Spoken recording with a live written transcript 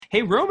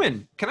Hey,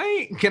 Roman, can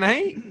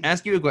I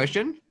ask you a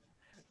question?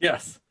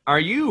 Yes. Are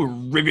you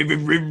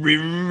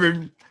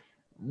revved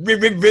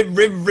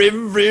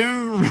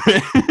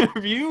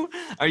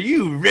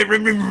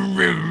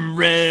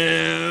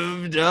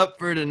up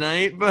for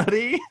tonight,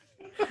 buddy?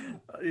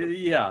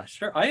 Yeah,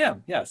 sure. I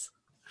am. Yes.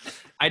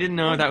 I didn't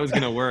know if that was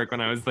gonna work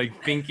when I was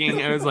like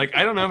thinking. I was like,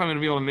 I don't know if I'm gonna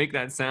be able to make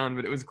that sound,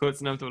 but it was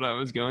close enough to what I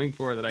was going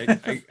for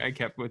that I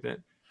kept with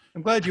it.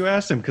 I'm glad you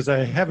asked him because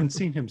I haven't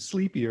seen him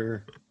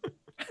sleepier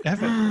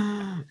ever.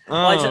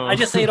 Well, I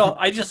just ate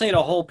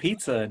a whole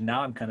pizza and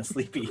now I'm kind of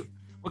sleepy.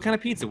 What kind of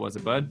pizza was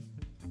it, bud?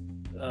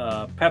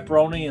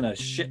 Pepperoni and a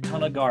shit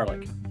ton of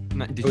garlic.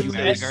 Did you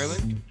add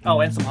garlic? Oh,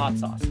 and some hot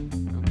sauce.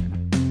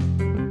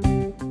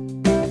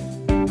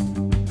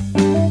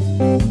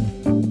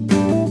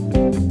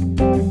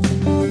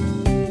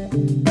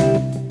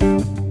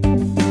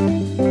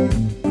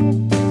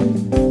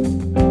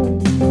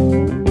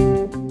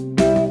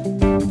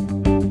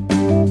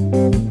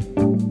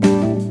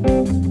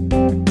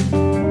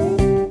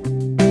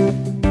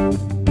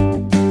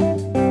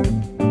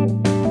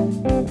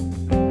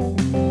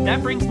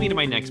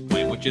 My next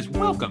point, which is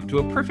welcome to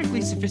a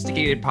perfectly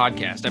sophisticated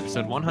podcast,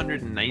 episode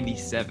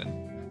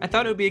 197. I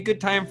thought it would be a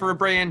good time for a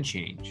brand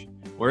change,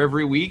 where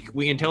every week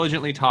we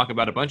intelligently talk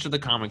about a bunch of the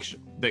comics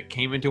that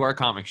came into our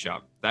comic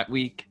shop that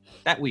week,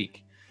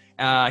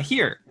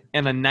 here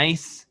in a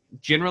nice,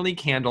 generally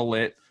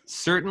candlelit,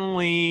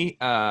 certainly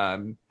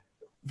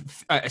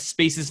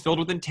spaces filled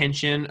with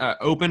intention,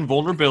 open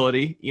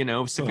vulnerability,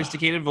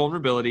 sophisticated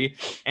vulnerability,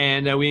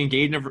 and we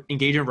engage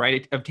in a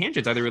variety of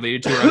tangents, either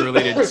related to or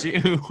unrelated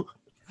to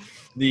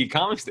the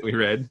comics that we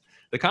read,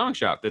 the comic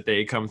shop that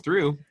they come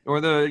through, or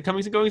the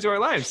comings and goings of our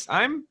lives.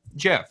 I'm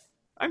Jeff.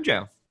 I'm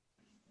George.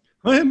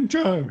 I'm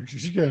Jeff.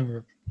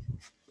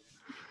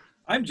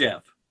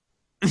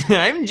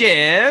 I'm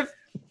Jeff.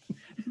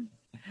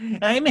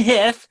 I'm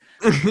Hef.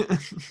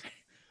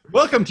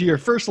 Welcome to your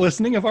first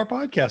listening of our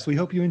podcast. We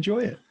hope you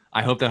enjoy it.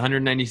 I hope that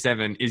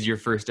 197 is your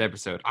first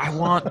episode. I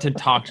want to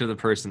talk to the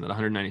person that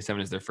 197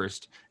 is their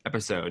first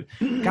episode.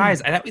 Guys,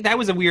 that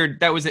was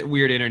weird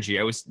energy.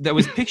 I was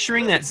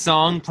picturing that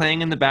song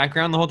playing in the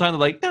background the whole time.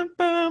 Like, like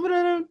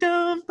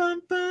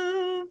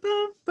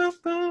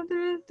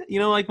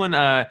when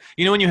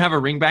when you have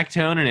a ringback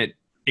tone and it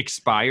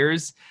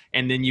expires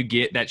and then you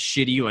get that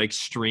shitty like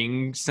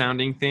string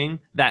sounding thing.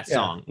 That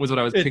song was what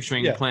I was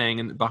picturing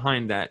playing and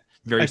behind that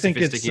very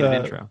sophisticated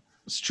intro.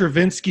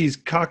 Stravinsky's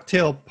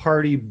Cocktail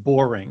Party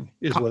Boring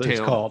is what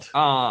it's called.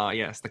 Ah,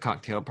 yes, the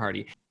Cocktail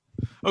Party.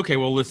 Okay,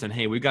 well, listen,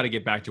 hey, we've got to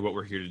get back to what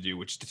we're here to do,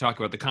 which is to talk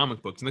about the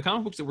comic books. And the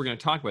comic books that we're going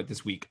to talk about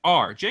this week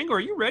are... Django, are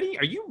you ready?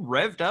 Are you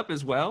revved up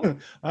as well?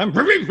 I'm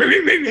revved.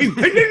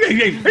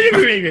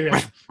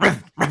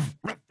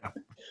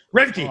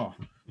 Oh,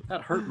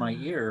 that hurt my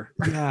ear.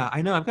 Yeah,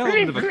 I know. I've got a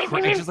little bit of a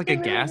cramp. It's just like a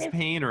gas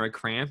pain or a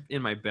cramp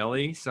in my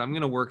belly. So I'm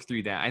going to work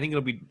through that. I think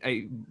it'll be...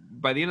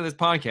 by the end of this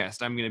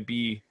podcast, I'm going to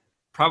be...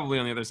 probably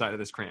on the other side of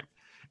this cramp.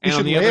 And you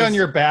should lay on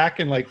your back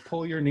and like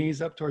pull your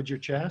knees up towards your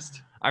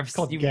chest. It's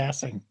called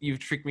gassing. You've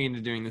tricked me into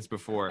doing this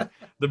before.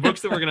 The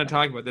books that we're going to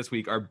talk about this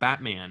week are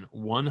Batman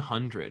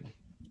 100,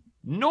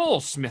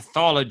 Norse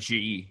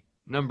Mythology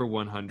number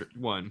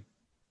 101,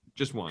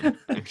 just one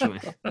actually.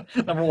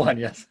 Number 1,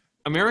 yes.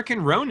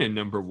 American Ronin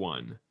number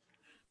 1,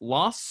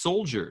 Lost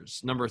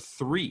Soldiers number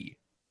 3,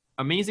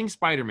 Amazing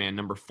Spider-Man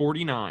number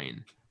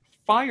 49.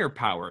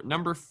 Firepower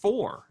number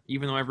 4,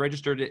 even though I've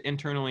registered it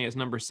internally as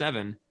number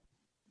 7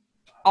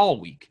 all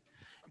week.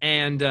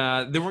 And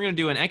then we're going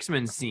to do an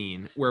X-Men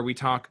scene where we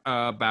talk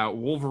about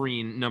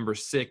Wolverine number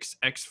 6,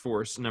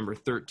 X-Force number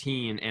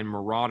 13, and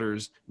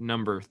Marauders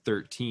number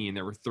 13.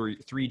 There were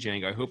three,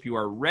 Django. I hope you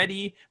are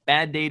ready.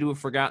 Bad day to have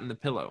forgotten the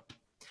pillow.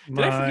 Did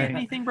I forget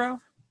anything, bro?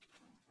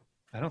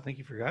 I don't think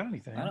you forgot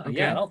anything.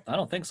 I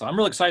don't think so. I'm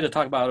really excited to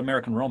talk about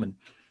American Roman.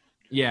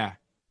 Yeah.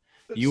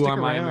 You are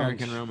my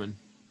American Roman.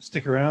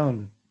 Stick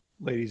around,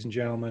 ladies and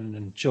gentlemen,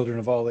 and children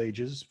of all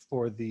ages,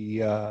 for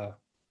the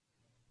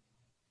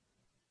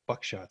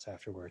buckshots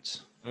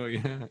afterwards. Oh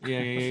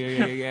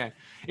yeah.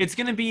 It's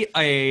gonna be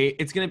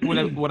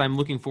what I'm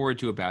looking forward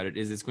to about it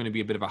is it's going to be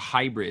a bit of a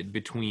hybrid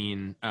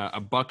between a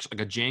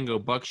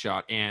Django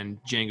buckshot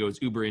and Django's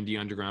Uber Indie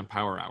Underground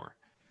Power Hour.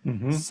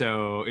 Mm-hmm.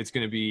 So it's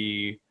going to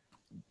be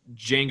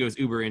Django's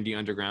Uber Indie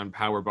Underground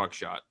Power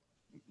Buckshot,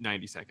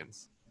 90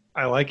 seconds.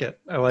 I like it.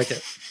 I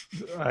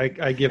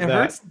give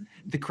that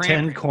the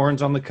cramp, 10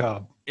 corns on the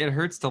cob. It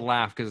hurts to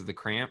laugh because of the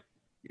cramp.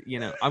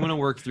 I'm going to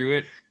work through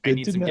it. I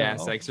need some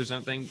gas X or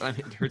something. But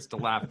it hurts to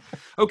laugh.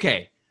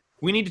 Okay,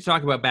 we need to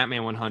talk about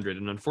Batman 100.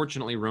 And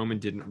unfortunately, Roman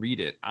didn't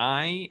read it.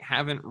 I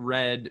haven't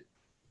read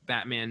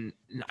Batman.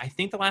 I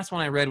think the last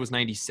one I read was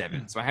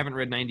 97. So I haven't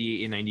read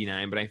 98 and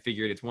 99. But I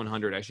figured it's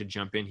 100. I should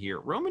jump in here.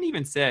 Roman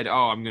even said,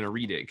 I'm going to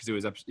read it because it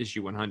was up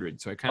issue 100.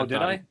 So I kind of did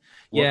I?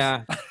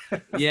 Yeah.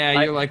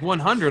 Yeah, you're like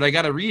 100. I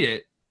got to read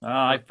it.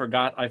 I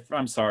forgot.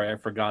 I'm sorry. I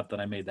forgot that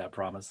I made that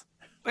promise.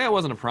 Well, it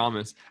wasn't a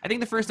promise. I think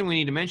the first thing we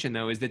need to mention,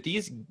 though, is that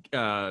these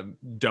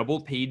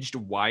double-paged,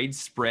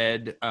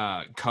 widespread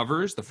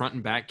covers, the front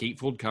and back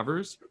gatefold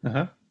covers,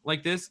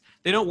 like this.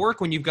 They don't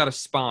work when you've got a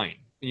spine.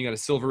 And you got a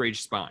Silver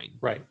Age spine.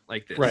 Right.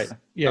 Like this. Right.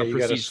 Yeah, you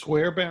got a Prestige.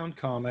 square bound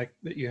comic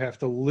that you have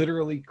to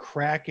literally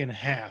crack in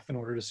half in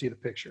order to see the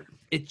picture.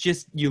 It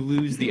just, you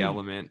lose the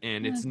element,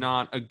 and it's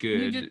not a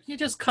good. You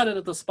just cut it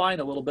at the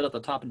spine a little bit at the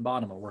top and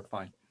bottom. It'll work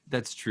fine.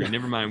 That's true.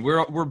 Never mind.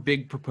 We're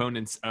big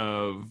proponents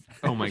of.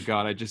 Oh my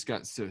god! I just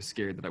got so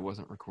scared that I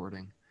wasn't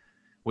recording.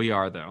 We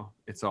are though.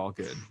 It's all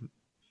good.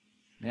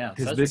 Yeah.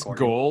 Is this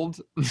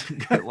gold?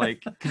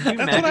 Like, can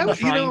you imagine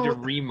trying to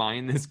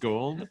remine this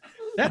gold?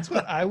 That's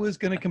what I was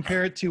going to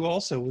compare it to.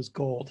 Also, was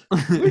gold.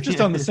 We're just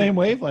on the same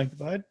wavelength,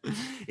 bud.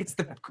 It's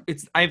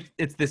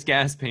this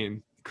gas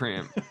pain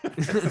cramp.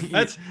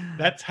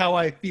 That's how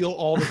I feel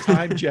all the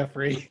time,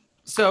 Jeffrey.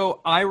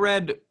 So I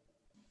read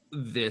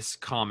this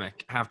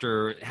comic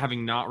after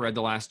having not read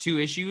the last 2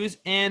 issues,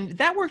 and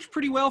that worked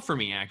pretty well for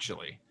me,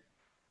 actually.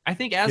 I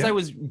think as I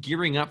was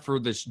gearing up for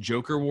this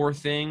Joker War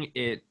thing,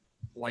 it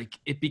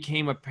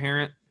became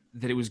apparent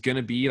that it was going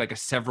to be like a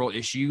several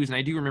issues. And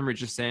I do remember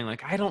just saying,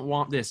 like, I don't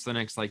want this the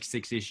next like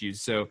 6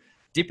 issues. So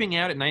dipping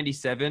out at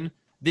 97,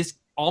 this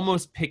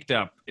almost picked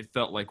up. It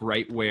felt like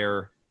right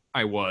where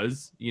I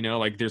was,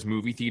 like there's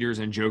movie theaters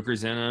and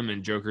Joker's in them,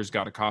 and Joker's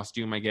got a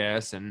costume, I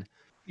guess. And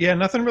yeah,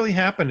 nothing really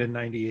happened in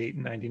 98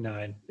 and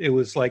 99. It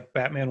was like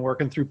Batman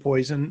working through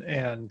poison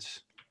and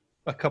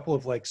a couple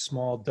of like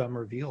small dumb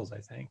reveals, I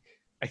think.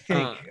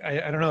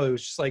 I don't know. It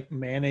was just like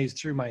mayonnaise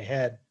through my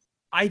head.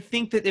 I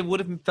think that it would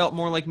have felt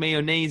more like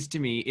mayonnaise to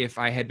me if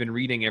I had been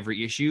reading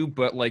every issue,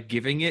 but like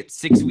giving it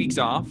 6 weeks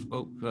off,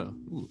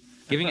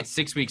 giving it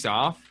 6 weeks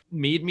off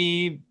made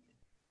me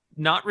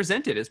not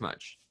resent it as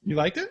much. You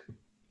liked it?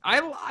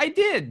 I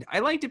did. I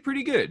liked it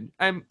pretty good.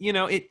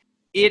 It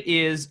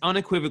is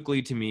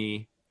unequivocally to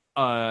me,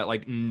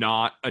 like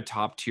not a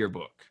top tier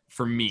book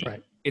for me.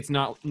 Right. It's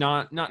not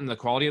in the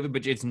quality of it,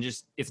 but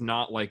it's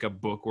not like a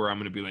book where I'm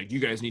going to be like, you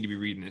guys need to be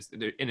reading this,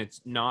 and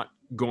it's not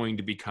going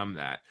to become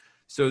that.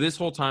 So this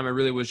whole time I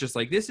really was just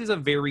like, this is a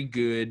very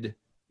good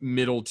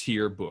middle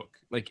tier book.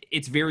 Like,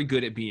 it's very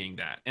good at being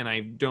that. And I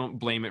don't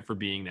blame it for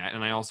being that.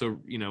 And I also,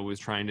 was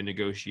trying to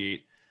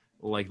negotiate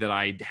like that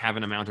I have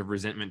an amount of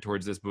resentment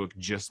towards this book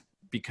just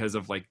because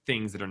of like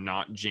things that are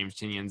not James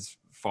Tynion's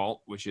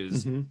fault, which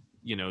is,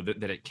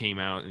 that it came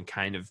out and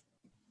kind of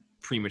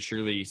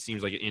prematurely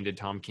seems like it ended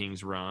Tom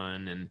King's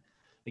run. And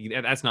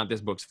that's not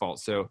this book's fault.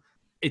 So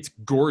it's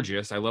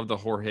gorgeous. I love the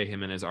Jorge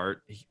Jimenez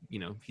art.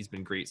 He's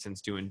been great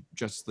since doing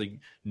Justice League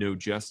No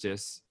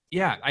Justice.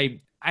 Yeah, I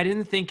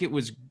didn't think it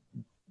was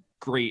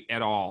great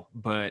at all,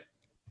 but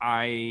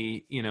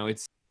it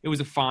was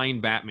a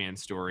fine Batman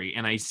story,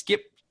 and I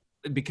skipped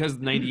because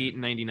 98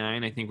 and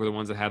 99 I think were the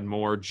ones that had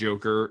more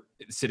Joker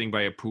sitting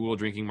by a pool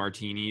drinking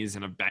martinis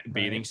in a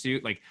bathing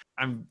suit. Like,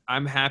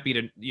 I'm happy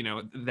to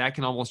that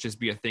can almost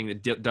just be a thing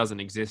that doesn't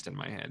exist in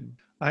my head.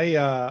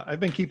 I've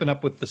been keeping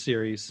up with the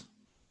series.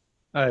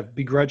 I've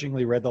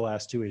begrudgingly read the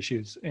last 2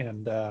 issues,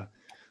 and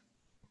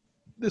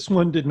this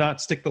one did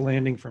not stick the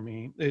landing for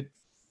me. It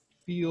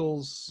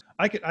feels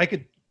I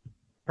could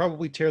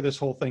probably tear this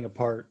whole thing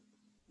apart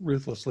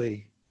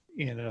ruthlessly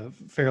in a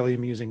fairly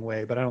amusing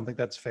way, but I don't think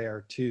that's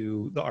fair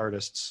to the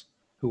artists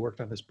who worked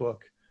on this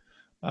book.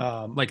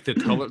 Like the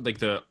color, like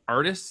the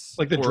artists,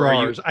 like the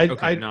drawers.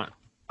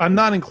 I'm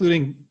not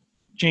including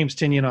James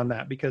Tynion on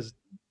that because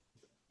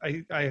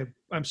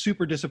I'm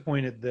super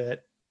disappointed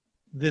that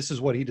this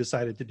is what he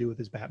decided to do with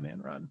his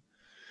Batman run,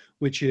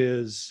 which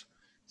is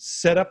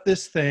set up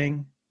this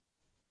thing,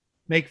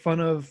 make fun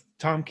of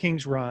Tom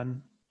King's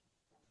run,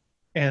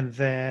 and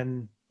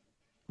then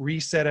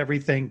reset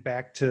everything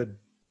back to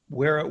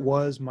where it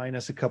was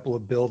minus a couple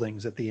of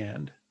buildings at the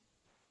end.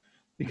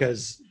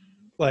 Because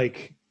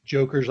like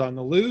Joker's on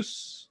the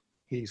loose,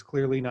 he's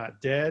clearly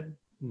not dead.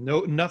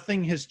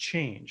 Nothing has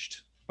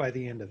changed by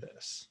the end of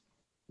this.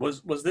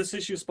 Was this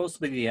issue supposed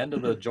to be the end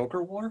of the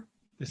Joker War?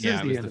 This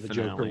is the end of the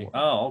finale. Joker War.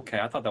 Oh, okay.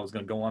 I thought that was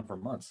going to go on for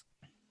months.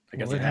 I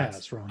guess it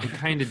has, Ron. It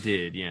kind of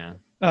did, yeah.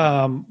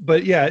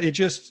 But yeah,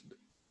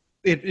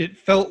 it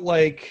felt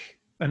like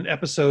an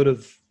episode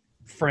of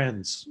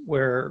Friends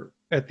where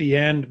at the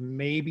end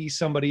maybe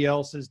somebody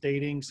else is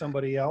dating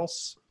somebody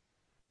else,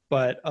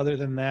 but other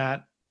than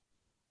that,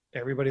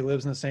 everybody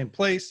lives in the same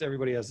place,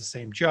 everybody has the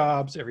same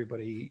jobs,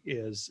 everybody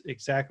is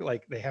exactly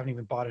like they haven't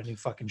even bought a new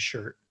fucking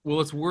shirt. Well,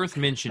 it's worth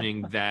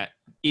mentioning that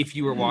if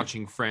you were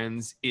watching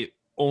Friends, it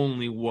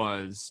only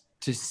was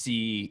to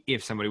see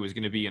if somebody was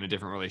going to be in a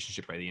different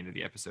relationship by the end of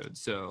the episode.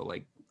 So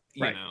like,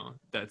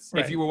 that's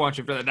right. If you were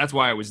watching for that, that's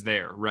why I was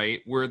there,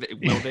 right? Will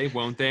they,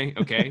 won't they?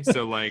 Okay.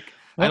 So like,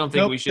 I don't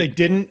think we should. They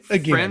didn't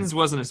again. Friends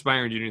wasn't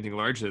aspiring to do anything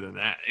larger than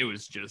that. It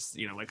was just,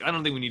 like, I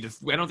don't think we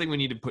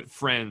need to put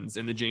Friends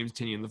in the James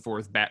Tynion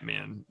IV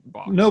Batman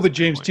box. No, but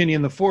James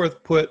Tynion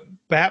IV put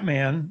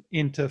Batman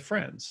into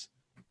Friends.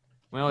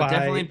 Well, it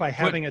definitely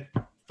having a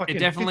fucking. It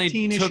definitely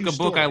took a book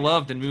story. I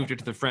loved and moved it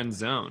to the Friends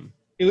zone.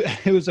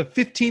 It was a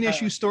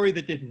 15-issue story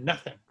that did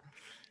nothing.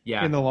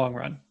 Yeah. In the long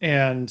run,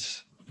 and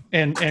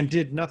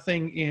did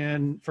nothing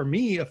in, for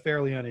me, a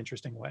fairly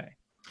uninteresting way.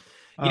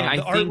 Yeah,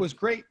 the art was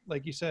great,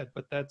 like you said,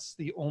 but that's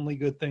the only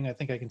good thing I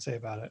think I can say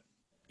about it.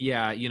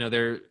 Yeah,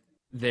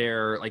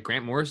 they're like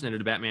Grant Morrison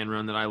did a Batman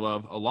run that I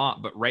love a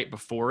lot, but right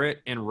before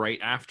it and right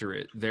after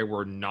it, there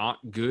were not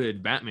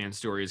good Batman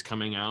stories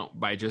coming out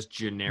by just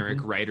generic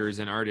writers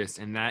and artists,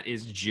 and that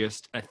is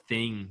just a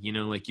thing.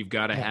 Like you've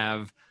got to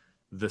have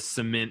the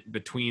cement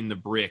between the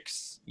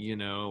bricks.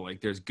 Like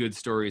there's good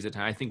stories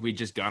I think we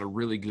just got a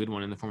really good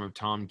one in the form of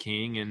Tom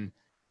King, and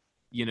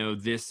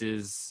this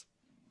is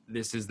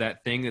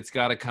that thing that's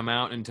got to come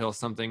out until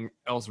something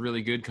else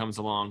really good comes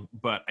along.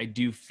 But I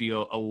do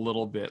feel a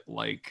little bit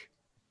like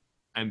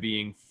I'm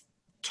being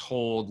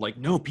told, like,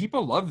 no,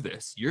 people love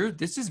this.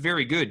 This is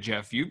very good,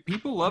 Jeff.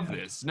 People love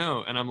this.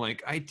 No, and I'm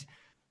like,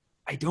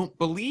 I don't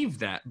believe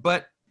that.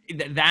 But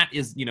that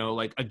is,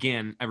 like,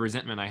 again, a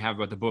resentment I have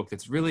about the book.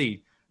 That's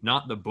really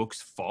not the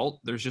book's fault.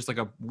 There's just like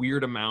a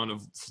weird amount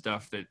of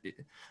stuff that,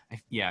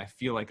 I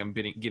feel like I'm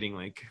getting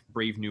like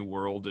Brave New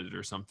Worlded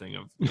or something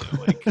of,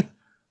 like.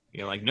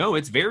 Like, no,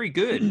 it's very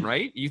good,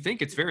 right? You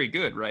think it's very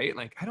good, right?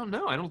 Like, I don't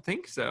know. I don't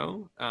think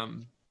so.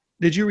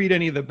 Did you read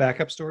any of the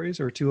backup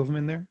stories, or two of them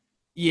in there?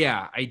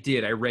 Yeah, I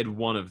did. I read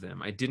one of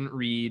them. I didn't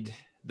read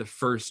the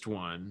first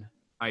one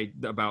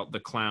about the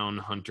clown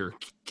hunter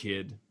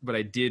kid, but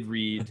I did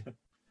read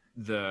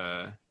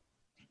the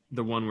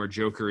one where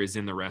Joker is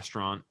in the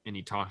restaurant and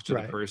he talks to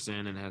the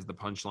person and has the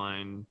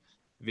punchline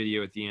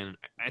video at the end.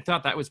 I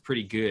thought that was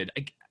pretty good.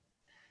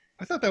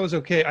 I thought that was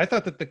okay. I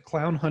thought that the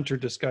clown hunter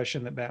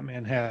discussion that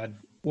Batman had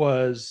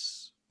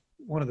was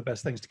one of the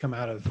best things to come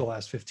out of the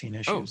last 15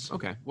 issues. Oh,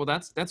 okay. Well,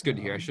 that's good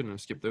to hear. I shouldn't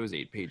have skipped those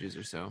 8 pages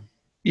or so.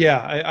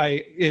 Yeah,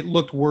 it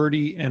looked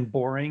wordy and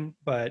boring,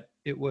 but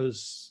it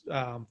was,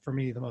 for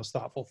me, the most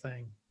thoughtful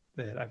thing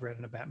that I've read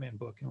in a Batman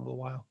book in a little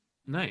while.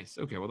 Nice.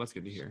 Okay, well, that's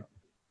good to hear. So,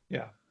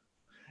 yeah.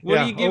 What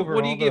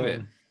do you give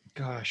it?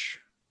 Gosh.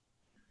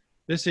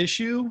 This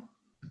issue,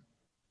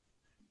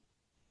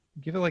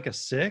 give it like a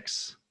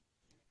 6.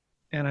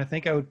 And I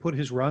think I would put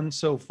his run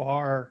so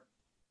far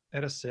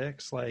at a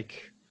 6.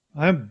 Like,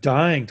 I'm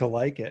dying to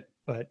like it,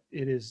 but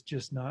it is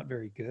just not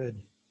very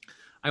good.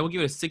 I will give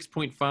it a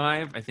 6.5.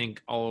 I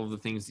think all of the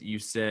things that you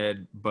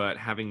said, but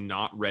having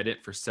not read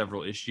it for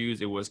several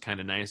issues, it was kind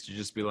of nice to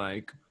just be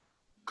like,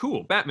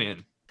 cool,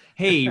 Batman.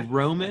 Hey,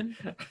 Roman,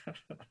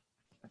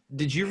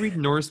 did you read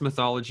Norse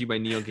Mythology by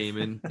Neil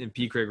Gaiman and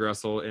P. Craig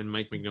Russell and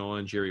Mike Mignola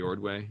and Jerry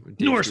Ordway?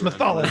 Norse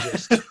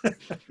mythologist.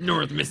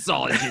 North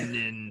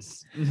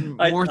misogynists.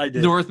 I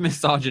did. North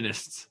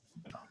misogynists.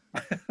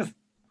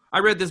 I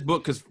read this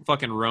book because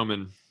fucking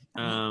Roman.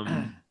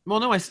 Well,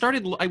 no,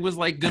 I was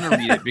like going to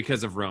read it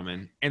because of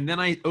Roman. And then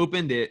I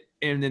opened it,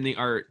 and then the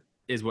art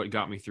is what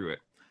got me through it.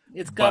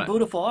 It's got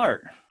beautiful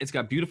art. It's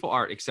got beautiful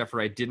art, except for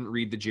I didn't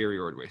read the Jerry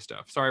Ordway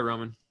stuff. Sorry,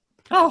 Roman.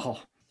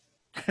 Oh.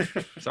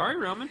 Sorry,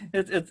 Roman.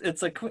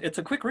 It's a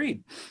quick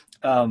read.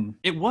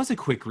 It was a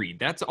quick read.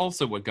 That's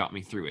also what got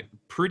me through it.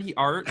 Pretty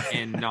art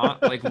and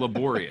not like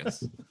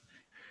laborious.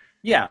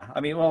 Yeah, I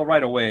mean, well,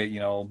 right away,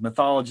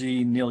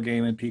 mythology, Neil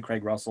Gaiman, P.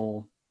 Craig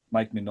Russell,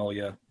 Mike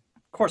Mignola. Of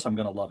course, I'm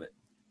gonna love it,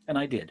 and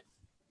I did.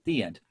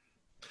 The end.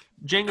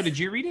 Django, did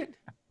you read it?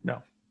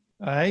 No,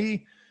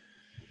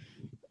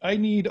 I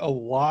need a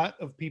lot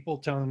of people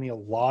telling me a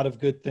lot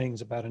of good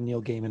things about a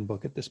Neil Gaiman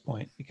book at this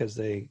point, because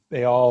they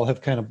all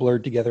have kind of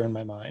blurred together in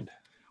my mind.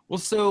 Well,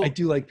 so I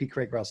do like P.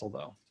 Craig Russell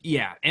though.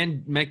 Yeah,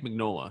 and Mike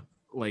Mignola.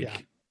 Like, yeah,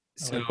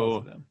 so like both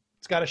of them.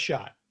 It's got a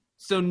shot.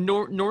 So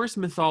Norse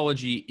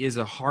Mythology is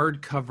a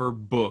hardcover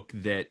book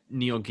that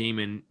Neil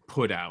Gaiman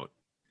put out.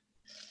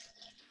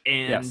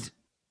 And yes.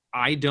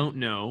 I don't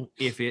know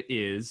if it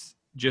is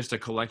just a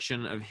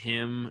collection of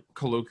him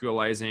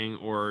colloquializing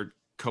or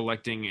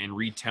collecting and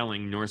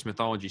retelling Norse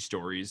mythology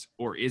stories,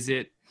 or is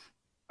it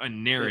a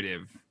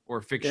narrative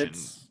or fiction?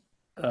 It's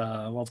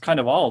kind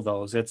of all of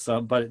those. It's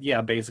but yeah,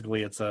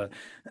 basically it's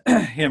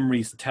him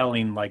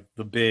retelling like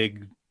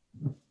the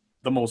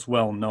most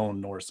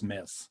well-known Norse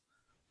myths.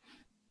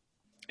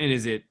 And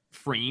is it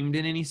framed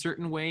in any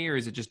certain way, or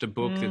is it just a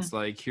book that's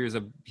like here's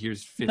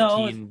 15?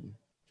 No,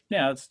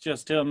 yeah, it's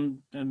just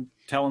him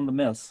telling the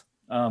myths.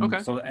 Okay.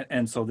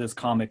 So this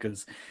comic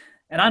is,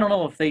 and I don't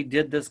know if they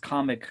did this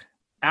comic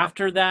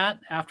after that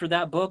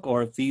book,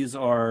 or if these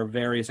are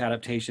various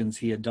adaptations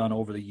he had done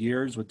over the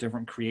years with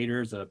different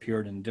creators that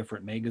appeared in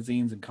different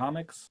magazines and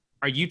comics.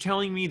 Are you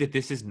telling me that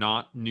this is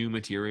not new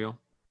material?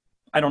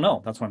 I don't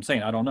know. That's what I'm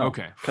saying. I don't know.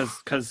 Okay.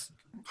 Because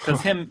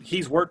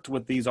he's worked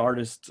with these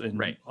artists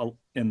in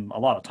a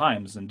lot of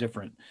times in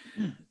different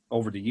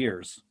over the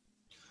years,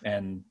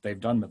 and they've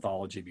done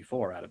mythology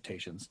before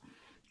adaptations.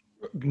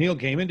 Neil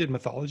Gaiman did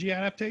mythology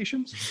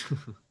adaptations?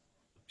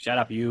 Shut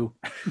up, you.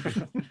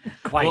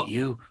 Quiet,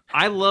 you.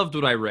 I loved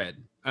what I read.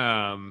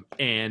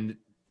 And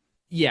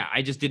yeah,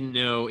 I just didn't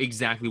know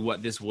exactly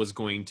what this was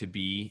going to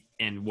be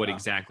and what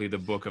exactly the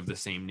book of the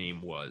same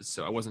name was.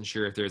 So I wasn't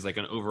sure if there's like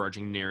an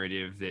overarching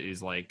narrative that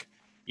is like,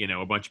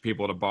 a bunch of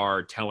people at a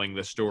bar telling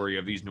the story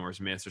of these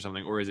Norse myths or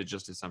something, or is it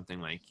just something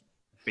like,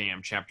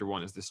 bam, chapter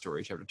 1 is this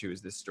story, chapter 2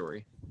 is this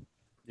story?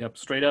 Yep,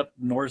 straight up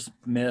Norse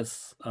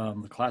myths,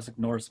 the classic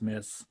Norse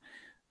myths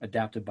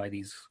adapted by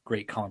these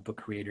great comic book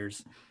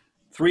creators.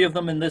 3 of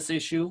them in this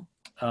issue.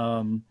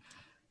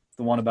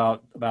 the one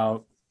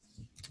about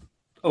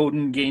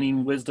Odin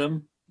gaining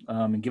wisdom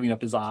and giving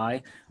up his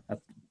eye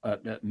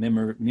at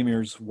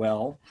Mimir's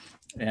well,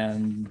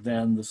 and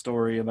then the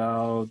story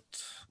about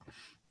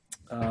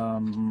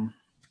and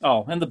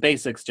the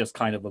basics, just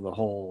kind of the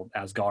whole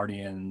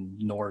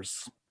Asgardian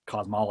Norse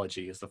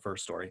cosmology is the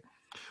first story.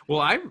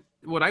 Well,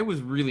 what I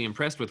was really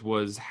impressed with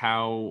was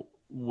how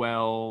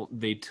well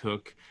they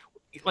took,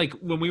 like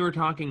when we were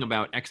talking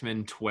about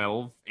X-Men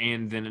 12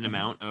 and then an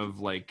amount of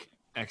like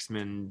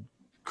X-Men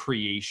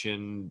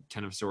creation,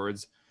 Ten of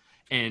Swords,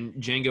 and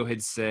Django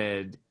had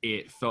said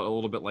it felt a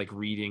little bit like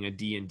reading a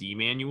D&D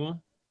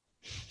manual.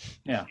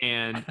 Yeah.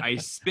 And I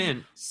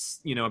spent,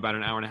 about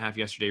an hour and a half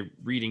yesterday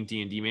reading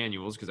D&D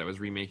manuals because I was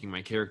remaking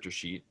my character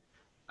sheet.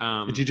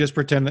 Did you just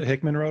pretend that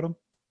Hickman wrote them?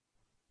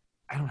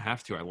 I don't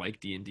have to. I like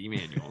D&D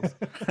manuals.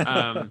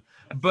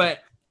 But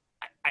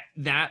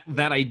that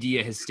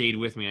idea has stayed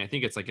with me. I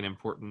think it's like an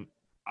important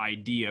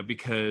idea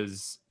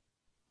because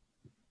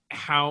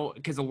a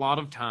lot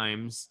of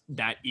times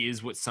that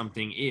is what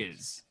something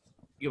is.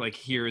 You're like,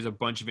 here is a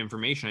bunch of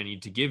information I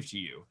need to give to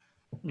you.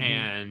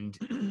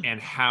 Mm-hmm.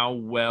 And how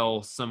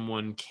well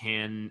someone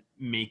can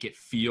make it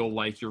feel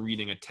like you're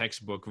reading a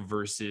textbook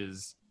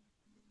versus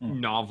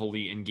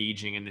novelly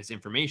engaging in this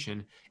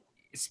information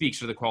speaks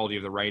to the quality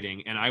of the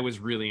writing. And I was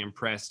really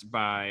impressed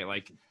by,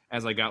 like,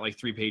 as I got like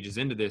 3 pages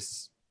into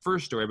this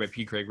first story by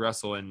P. Craig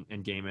Russell and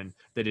Gaiman,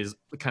 that is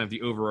kind of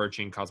the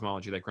overarching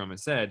cosmology, like Roman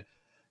said,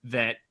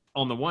 that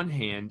on the one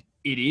hand,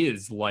 it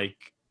is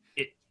like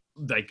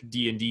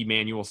D&D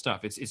manual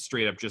stuff. It's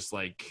straight up just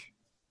like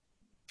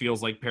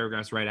feels like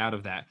paragraphs right out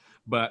of that.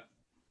 But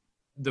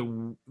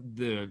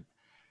the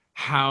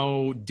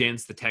how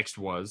dense the text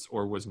was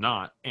or was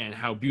not, and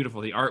how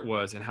beautiful the art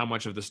was, and how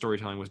much of the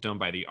storytelling was done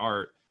by the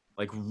art,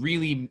 like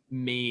really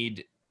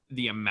made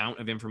the amount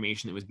of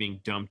information that was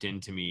being dumped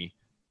into me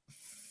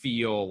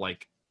feel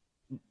like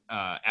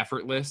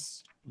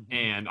effortless. Mm-hmm.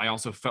 And I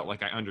also felt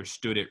like I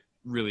understood it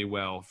really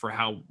well for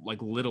how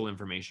like little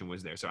information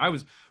was there. So I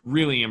was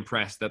really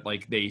impressed that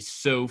like they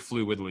so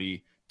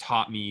fluidly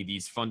taught me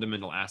these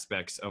fundamental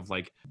aspects of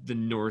like the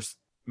Norse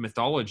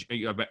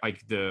mythology,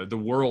 like the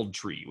world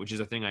tree, which is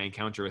a thing I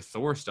encounter with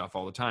Thor stuff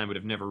all the time, but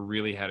have never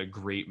really had a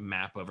great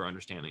map of or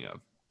understanding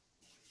of.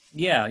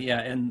 Yeah,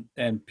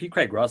 and P.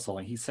 Craig Russell,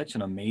 and he's such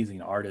an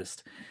amazing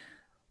artist.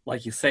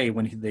 Like you say,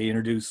 when they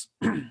introduce,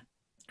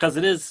 because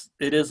it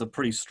is a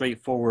pretty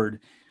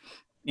straightforward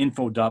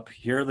info dump.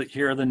 Here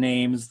are the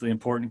names, the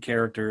important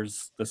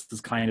characters. This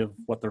is kind of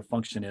what their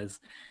function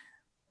is.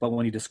 But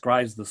when he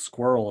describes the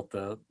squirrel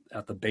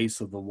at the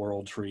base of the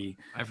world tree,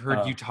 I've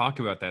heard you talk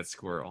about that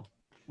squirrel,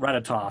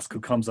 Ratatosk, who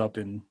comes up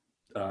in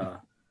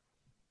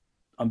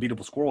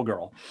Unbeatable Squirrel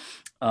Girl.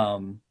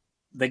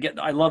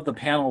 I love the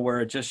panel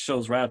where it just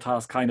shows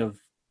Ratatosk kind of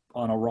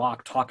on a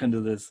rock talking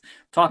to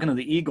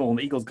the eagle, and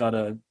the eagle's got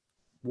a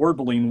word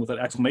balloon with an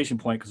exclamation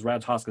point because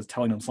Ratatosk is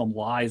telling him some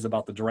lies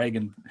about the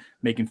dragon,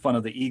 making fun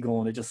of the eagle,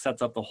 and it just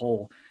sets up the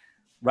whole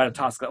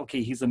Ratatosk.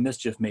 Okay, he's a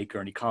mischief maker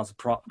and he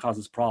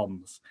causes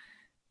problems.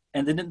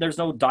 And then there's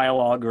no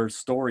dialogue or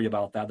story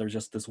about that. There's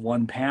just this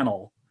one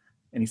panel,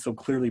 and he so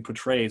clearly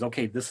portrays,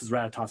 okay, this is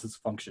Ratatosk's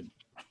function.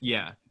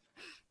 Yeah.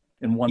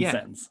 In one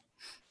sentence.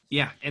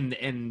 Yeah,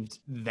 and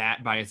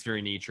that by its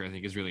very nature, I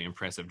think, is really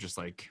impressive. Just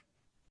like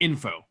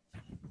info,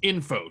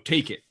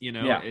 take it.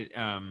 Yeah.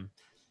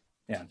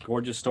 Yeah,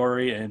 gorgeous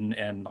story,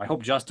 and I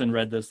hope Justin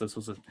read this. This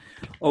was an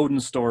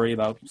Odin story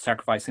about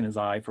sacrificing his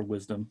eye for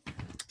wisdom.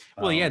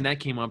 Well, yeah, and that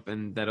came up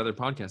in that other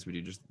podcast we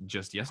did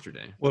just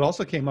yesterday. Well, it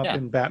also came up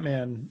in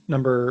Batman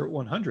number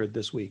 100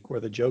 this week, where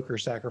the Joker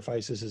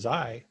sacrifices his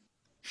eye.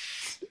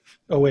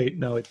 Oh wait,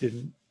 no, it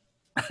didn't.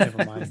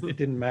 Never mind, it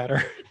didn't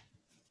matter.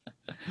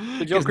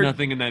 The Joker,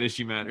 nothing in that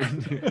issue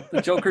mattered.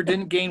 The Joker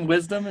didn't gain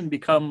wisdom and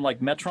become like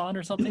Metron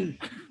or something.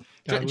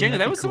 Jana,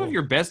 that was cool. Some of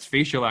your best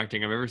facial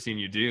acting I've ever seen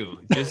you do.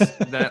 Just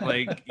that,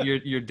 like,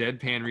 your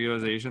deadpan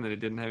realization that it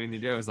didn't have anything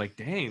to do. I was like,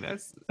 dang,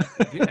 that's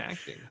good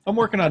acting. I'm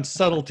working on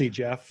subtlety,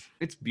 Jeff.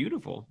 It's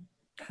beautiful.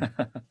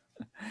 The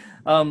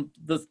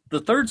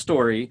third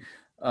story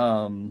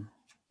that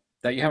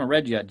you haven't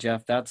read yet,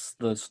 Jeff, that's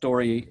the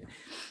story.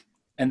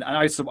 And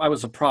I was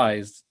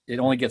surprised. It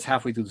only gets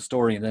halfway through the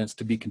story, and then it's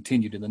to be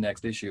continued in the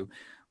next issue.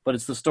 But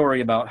it's the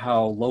story about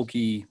how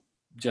Loki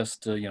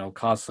just to,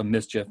 cause some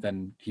mischief,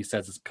 and he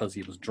says it's because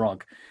he was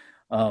drunk,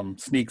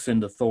 sneaks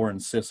into Thor and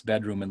Sif's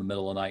bedroom in the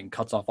middle of the night and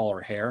cuts off all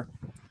her hair.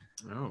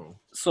 Oh.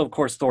 So, of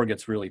course, Thor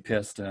gets really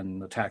pissed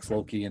and attacks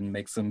Loki and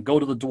makes him go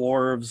to the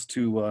dwarves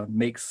to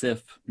make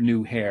Sif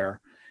new hair.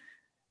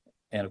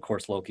 And, of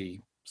course,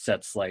 Loki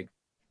sets, like,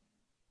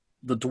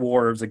 the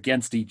dwarves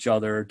against each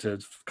other to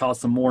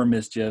cause some more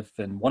mischief.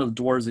 And one of the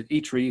dwarves at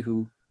Eitri,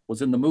 who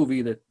was in the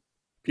movie that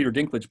Peter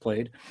Dinklage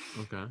played.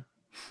 Okay.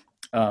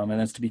 And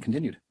that's to be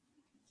continued.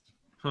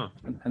 Huh.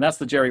 And that's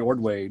the Jerry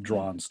Ordway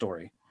drawn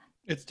story.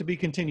 It's to be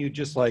continued,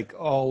 just like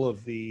all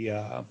of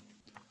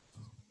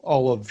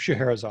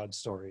Scheherazad's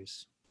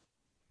stories,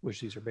 which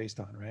these are based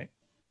on, right?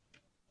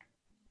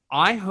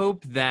 I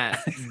hope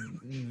that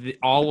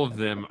all of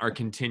them are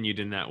continued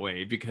in that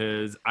way,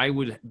 because I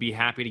would be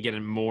happy to get a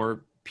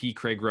more P.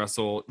 Craig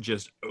Russell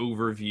just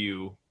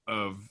overview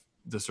of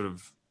the sort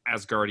of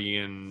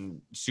Asgardian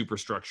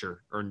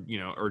superstructure,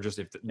 or just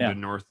if the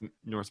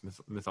Norse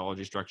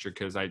mythology structure,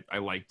 because I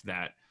liked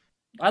that.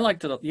 I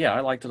liked it. Yeah,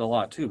 I liked it a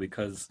lot too,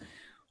 because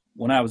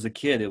when I was a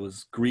kid, it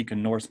was Greek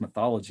and Norse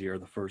mythology are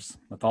the first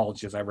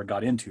mythologies I ever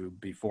got into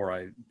before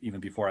I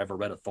ever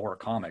read a Thor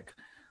comic.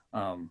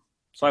 So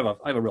I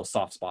have a real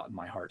soft spot in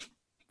my heart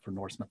for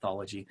Norse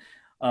mythology.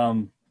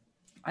 I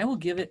will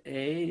give it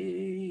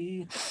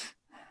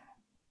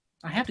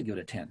I have to give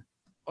it a 10.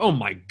 Oh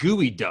my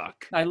gooey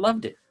duck. I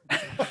loved it.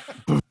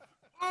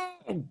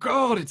 Oh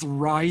God, it's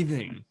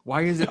writhing.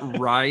 Why is it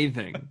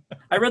writhing?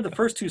 I read the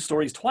first 2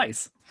 stories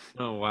twice.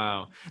 Oh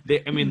wow.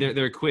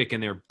 They're quick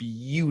and they're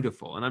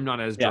beautiful. And I'm not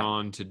as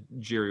drawn to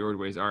Jerry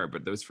Ordway's art,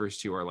 but those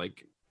first 2 are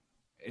like,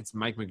 it's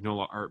Mike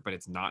Mignola art, but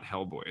it's not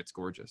Hellboy. It's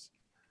gorgeous.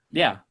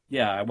 Yeah.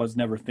 I was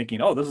never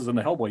thinking, oh, this is in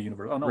the Hellboy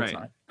universe. Oh no,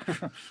 right.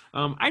 It's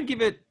not. I'd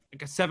give it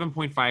like a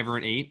 7.5 or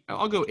an 8.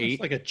 I'll go 8.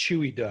 It's like a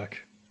chewy duck.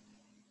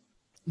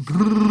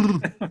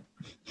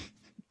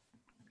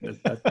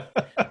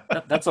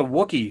 That's a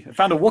Wookiee. I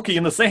found a Wookiee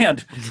in the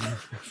sand.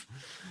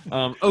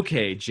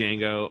 Okay,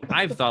 Django.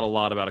 I've thought a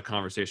lot about a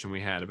conversation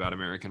we had about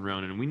American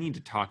Ronin, and we need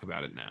to talk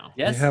about it now.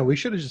 Yes. Yeah, we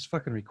should have just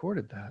fucking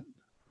recorded that.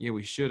 Yeah,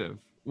 we should have.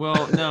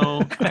 Well,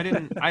 no, I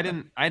didn't. I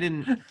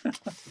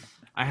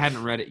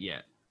hadn't read it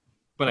yet,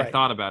 but right. I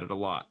thought about it a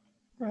lot.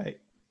 Right.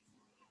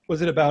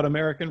 Was it about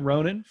American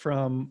Ronin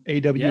from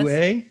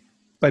AWA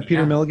by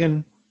Peter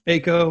Milligan,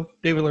 Aiko,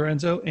 David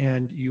Lorenzo,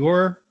 and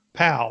your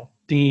pal,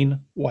 Dean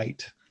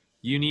White?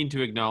 You need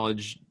to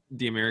acknowledge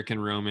the American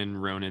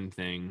Ronin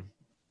thing.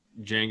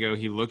 Django,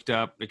 he looked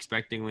up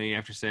expectingly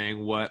after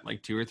saying what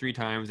like 2 or 3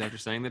 times after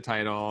saying the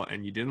title,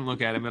 and you didn't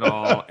look at him at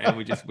all, and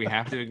we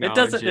have to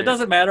acknowledge it. It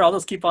doesn't matter. I'll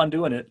just keep on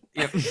doing it.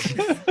 Yep.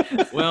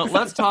 Well,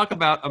 let's talk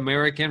about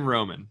American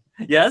Roman.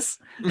 Yes.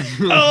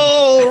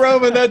 Oh,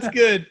 Roman, that's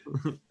good.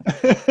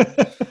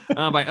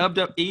 By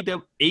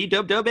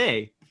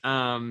AWA.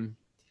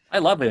 I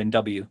love it in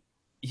W.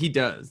 He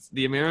does.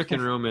 The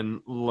American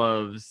Roman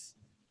loves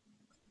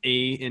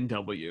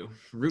A&W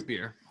root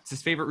beer. It's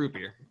his favorite root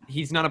beer.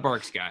 He's not a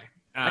Barks guy.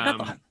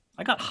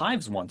 I got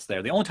hives once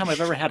there. The only time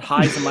I've ever had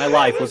hives in my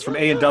life was from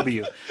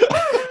A&W.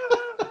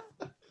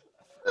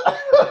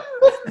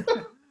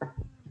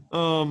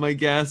 Oh, my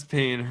gas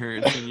pain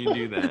hurts when you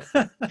do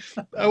that.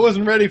 I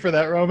wasn't ready for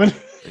that, Roman.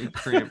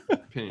 Cramp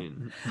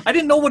pain. I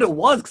didn't know what it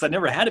was because I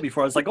never had it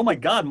before. I was like, oh my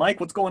God,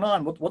 Mike, what's going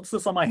on? What's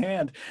this on my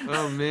hand?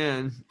 Oh,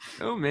 man.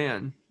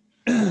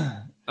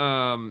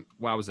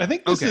 Wow, was that? I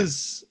think this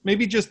is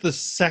maybe just the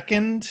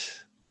second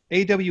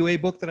AWA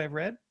book that I've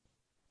read.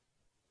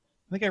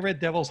 I think I read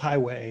Devil's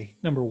Highway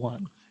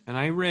 #1, and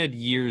I read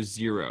Year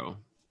Zero.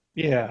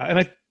 Yeah,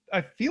 and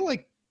I feel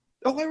like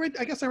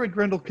I guess I read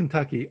Grendel,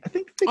 Kentucky. I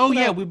think they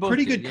we both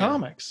pretty did, good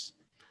comics.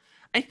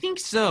 I think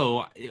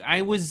so.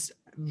 I was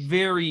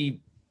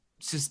very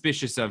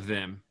suspicious of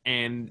them,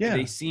 and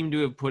they seem to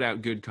have put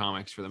out good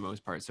comics for the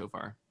most part so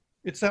far.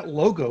 It's that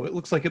logo. It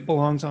looks like it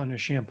belongs on a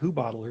shampoo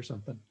bottle or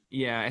something.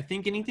 Yeah, I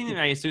think anything that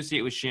I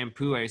associate with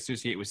shampoo, I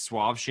associate with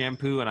Suave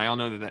shampoo, and I all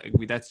know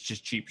that's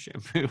just cheap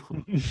shampoo.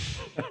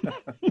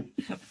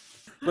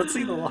 Let's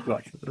see the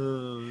logo.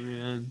 Oh,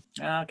 man.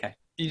 Okay.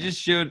 You just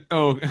showed...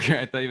 Oh, okay.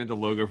 I thought you meant the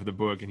logo for the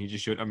book, and he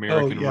just showed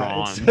American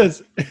Ron. It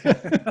says...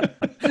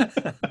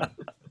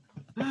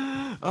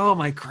 Oh,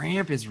 my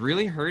cramp is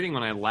really hurting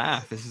when I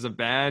laugh. This is a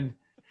bad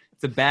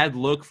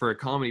look for a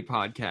comedy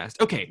podcast.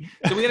 Okay,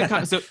 so we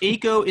got so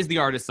Aiko is the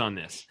artist on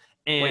this.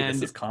 And wait,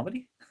 this is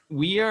comedy?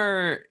 We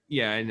are...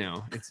 Yeah, I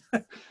know. It's...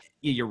 Yeah,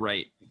 you're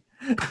right.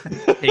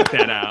 Take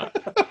that out.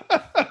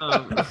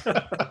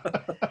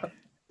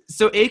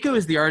 So Aiko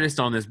is the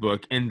artist on this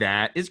book, and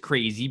that is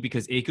crazy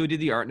because Aiko did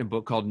the art in a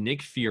book called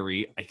Nick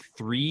Fury like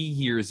 3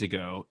 years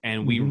ago,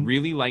 and we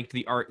really liked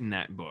the art in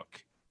that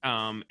book.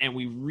 And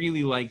we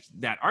really liked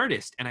that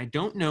artist, and I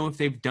don't know if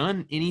they've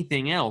done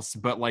anything else,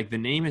 but like the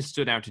name has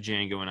stood out to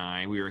Django and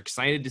I. We were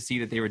excited to see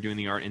that they were doing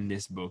the art in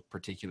this book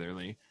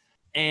particularly.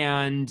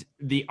 And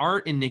the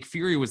art in Nick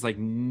Fury was like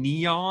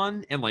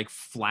neon and like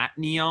flat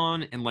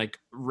neon and like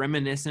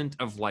reminiscent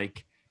of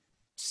like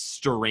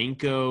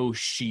Steranko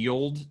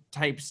Shield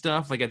type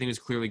stuff. Like I think it was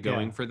clearly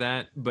going for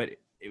that, but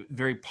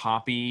very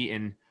poppy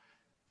and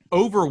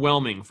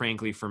overwhelming,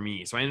 frankly, for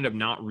me. So I ended up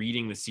not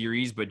reading the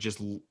series, but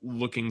just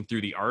looking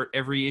through the art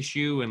every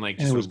issue, and like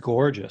it was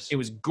gorgeous. It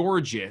was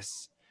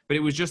gorgeous, but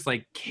it was just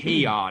like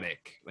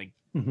chaotic. Like,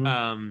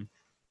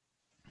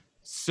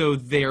 so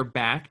they're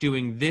back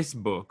doing this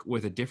book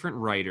with a different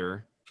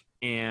writer,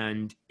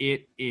 and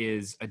it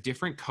is a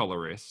different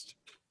colorist.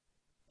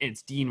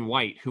 It's Dean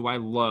White, who I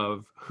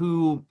love,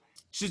 who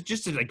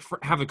just to like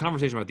have a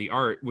conversation about the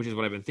art, which is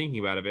what I've been thinking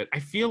about a bit. I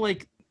feel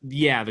like,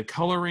 the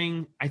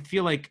coloring, I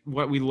feel like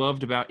what we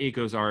loved about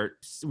Aiko's art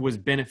was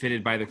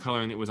benefited by the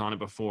coloring that was on it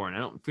before. And I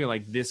don't feel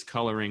like this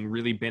coloring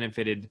really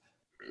benefited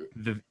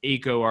the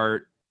Aiko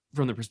art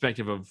from the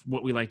perspective of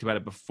what we liked about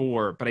it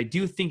before, but I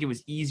do think it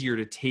was easier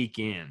to take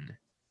in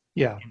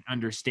and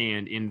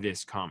understand in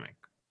this comic,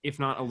 if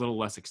not a little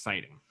less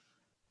exciting.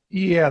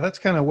 Yeah, that's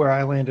kind of where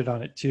I landed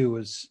on it too,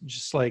 was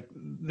just like,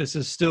 this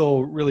is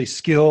still really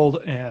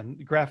skilled,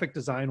 and graphic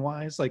design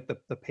wise, like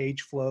the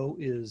page flow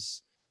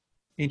is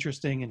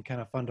interesting and kind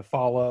of fun to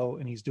follow,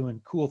 and he's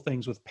doing cool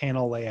things with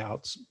panel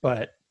layouts,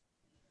 but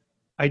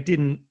I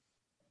didn't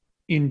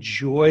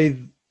enjoy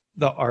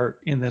the art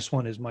in this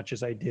one as much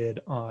as I did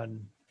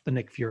on the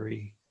Nick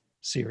Fury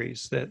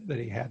series, that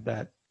he had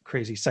that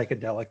crazy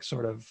psychedelic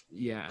sort of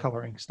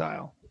coloring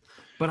style.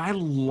 But I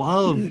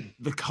love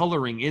the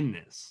coloring in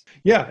this.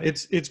 Yeah,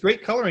 it's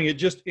great coloring.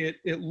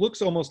 It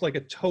looks almost like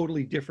a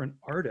totally different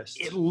artist.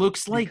 It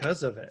looks like,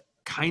 because of it,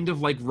 kind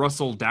of like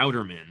Russell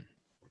Dauterman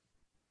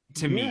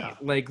to me.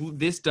 Like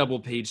this double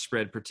page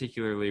spread,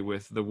 particularly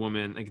with the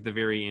woman, like at the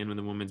very end when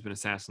the woman's been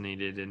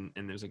assassinated and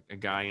there's a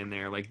guy in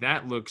there, like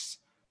that looks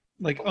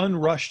like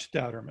unrushed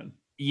Dauterman.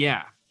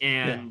 Yeah,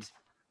 and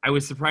I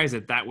was surprised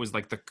that was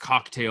like the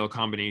cocktail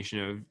combination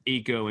of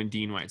Aiko and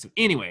Dean White. So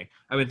anyway,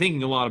 I've been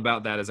thinking a lot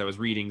about that as I was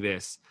reading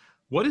this.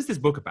 What is this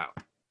book about?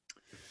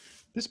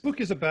 This book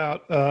is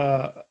about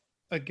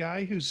a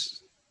guy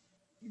who's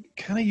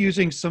kind of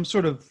using some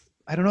sort of,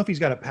 I don't know if he's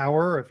got a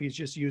power or if he's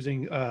just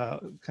using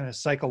kind of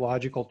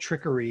psychological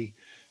trickery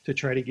to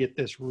try to get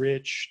this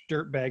rich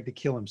dirtbag to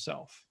kill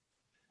himself.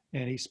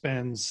 And he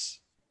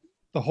spends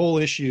the whole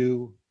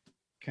issue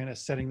kind of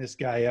setting this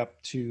guy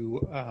up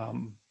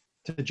to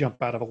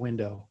jump out of a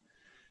window.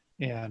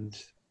 And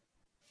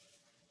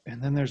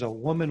then there's a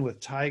woman with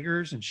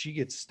tigers, and she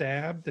gets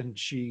stabbed, and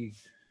she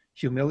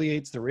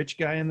humiliates the rich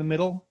guy in the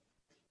middle.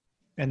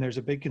 And there's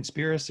a big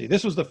conspiracy.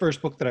 This was the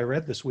first book that I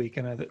read this week,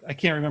 and I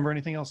can't remember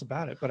anything else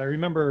about it, but I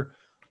remember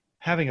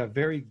having a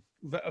very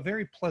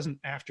pleasant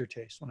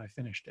aftertaste when I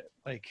finished it.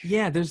 Like,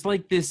 yeah, there's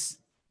like this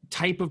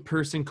type of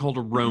person called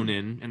a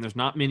Ronin, and there's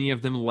not many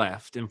of them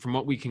left. And from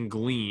what we can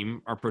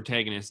glean, our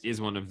protagonist is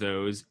one of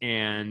those,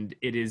 and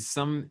it is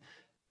some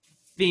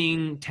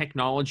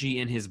technology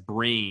in his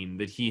brain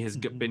that he has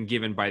been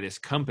given by this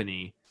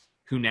company,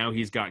 who now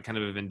he's got kind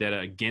of a vendetta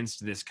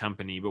against this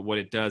company. But what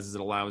it does is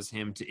it allows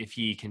him to, if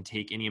he can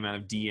take any amount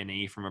of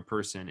DNA from a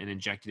person and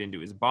inject it into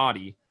his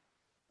body,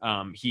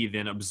 he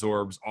then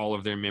absorbs all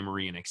of their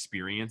memory and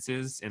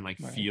experiences and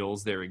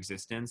feels their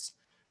existence.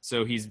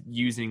 So he's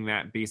using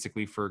that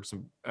basically for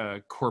some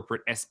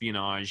corporate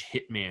espionage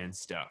hitman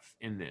stuff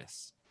in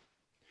this.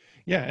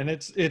 Yeah, and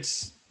it's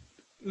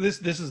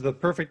this is the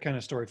perfect kind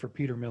of story for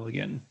Peter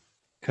Milligan,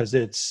 because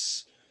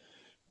it's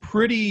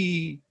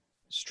pretty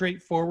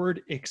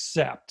straightforward,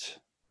 except,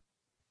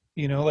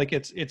 like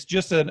it's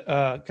just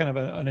a kind of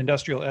an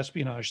industrial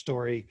espionage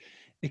story,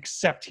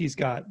 except he's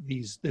got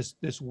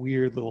this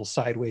weird little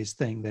sideways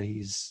thing that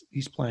he's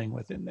playing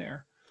with in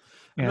there.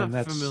 And I'm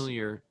not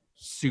familiar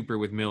super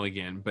with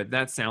Milligan, but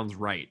that sounds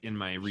right in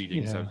my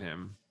readings of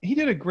him. He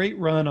did a great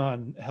run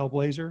on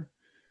Hellblazer.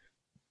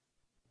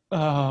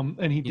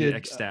 And he did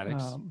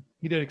Ecstatics.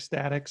 He did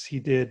Ecstatics.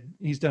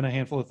 He's done a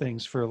handful of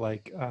things for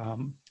like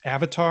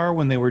Avatar,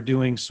 when they were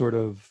doing sort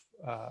of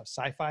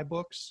sci-fi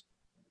books.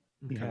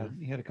 Okay.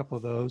 He had a couple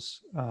of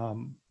those.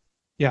 I'm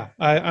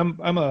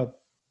a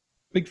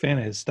big fan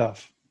of his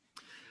stuff.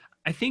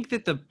 I think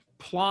that the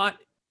plot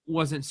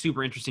wasn't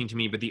super interesting to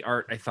me, but the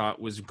art I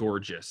thought was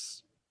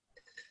gorgeous.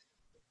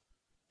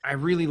 I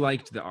really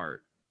liked the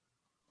art.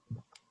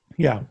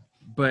 Yeah.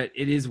 But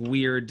it is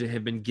weird to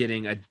have been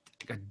getting a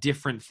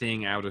different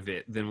thing out of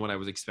it than what I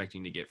was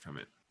expecting to get from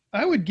it.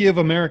 I would give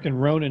American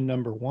Ronin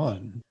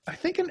 #1, I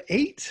think, an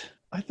 8.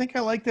 I think I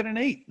liked it an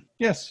 8.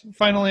 Yes,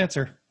 final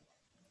answer.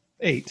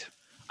 8.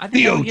 I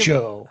think I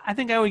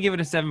would give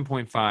it a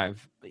 7.5.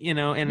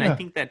 I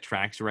think that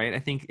tracks, right? I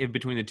think if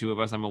between the two of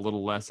us, I'm a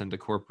little less into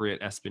corporate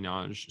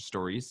espionage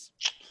stories.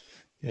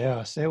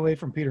 Yeah, stay away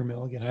from Peter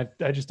Milligan.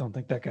 I just don't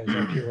think that guy's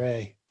a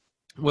puree.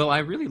 Well, I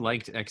really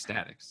liked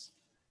Ecstatics.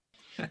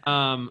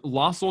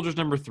 Lost Soldiers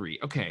 #3.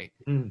 Okay.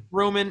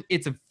 Roman,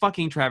 it's a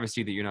fucking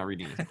travesty that you're not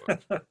reading this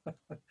book.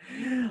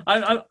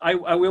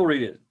 I will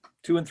read it.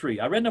 2 and 3.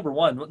 I read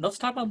 #1. Let's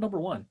talk about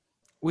 '1.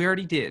 We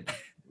already did.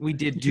 We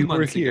did 2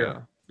 months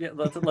ago. Yeah,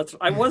 let's.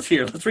 I was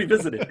here. Let's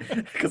revisit it,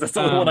 because that's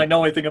the only one I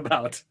know anything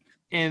about.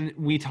 And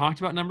we talked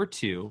about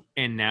 #2,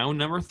 and now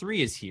 #3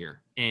 is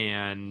here.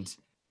 And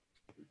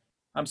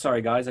I'm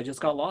sorry, guys. I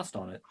just got lost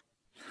on it.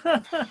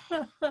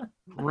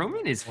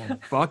 Roman is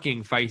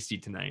fucking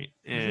feisty tonight,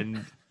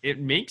 and it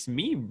makes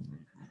me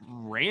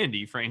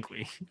randy,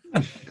 frankly.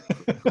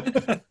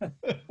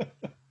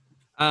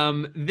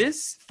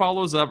 This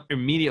follows up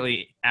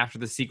immediately after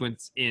the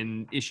sequence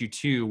in issue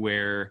 2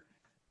 where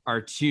our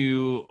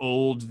 2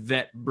 old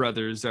vet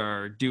brothers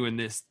are doing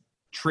this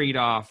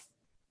trade-off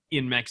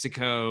in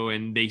Mexico,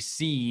 and they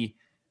see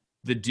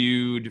the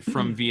dude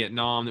from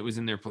Vietnam that was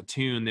in their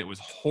platoon that was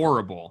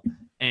horrible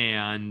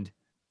and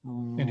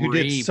who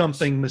did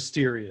something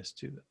mysterious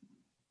to them.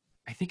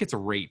 I think it's a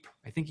rape.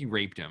 I think he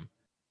raped him.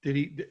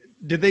 Did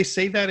they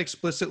say that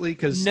explicitly?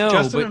 Because no,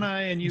 Justin and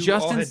I and you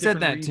Justin all had said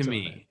that reads to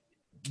me.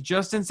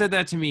 Justin said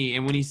that to me,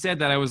 and when he said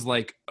that, I was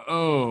like,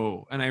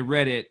 oh, and I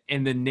read it,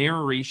 and the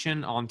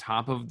narration on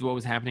top of what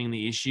was happening in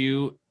the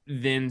issue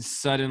then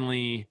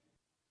suddenly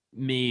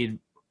made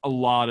a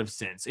lot of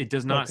sense. It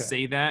does not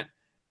say that,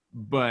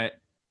 but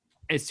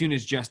as soon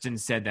as Justin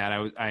said that,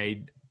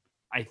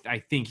 I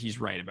think he's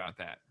right about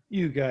that.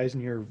 You guys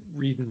and your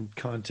reading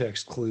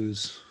context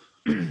clues.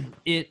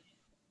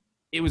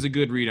 It was a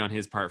good read on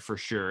his part for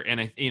sure, and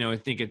I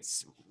think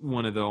it's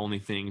one of the only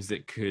things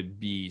that could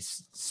be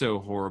so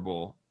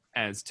horrible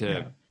as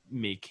to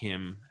make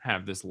him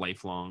have this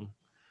lifelong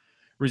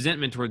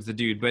resentment towards the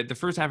dude. But the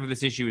first half of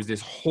this issue is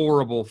this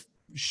horrible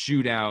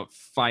shootout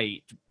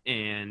fight,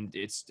 and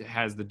it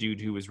has the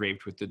dude who was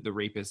raped with the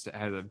rapist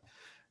has a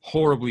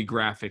horribly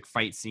graphic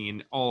fight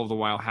scene, all the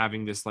while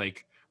having this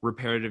like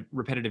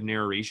repetitive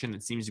narration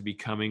that seems to be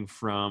coming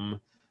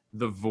from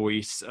the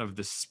voice of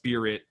the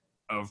spirit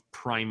of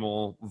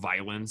primal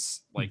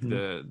violence, like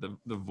the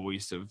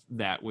voice of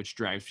that which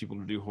drives people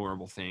to do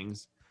horrible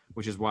things,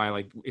 which is why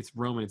like it's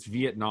Roman, it's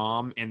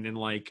Vietnam, and then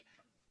like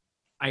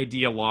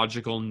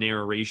ideological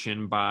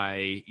narration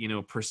by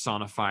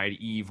personified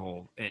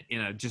evil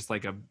in a just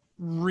like a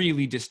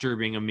really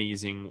disturbing,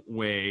 amazing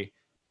way.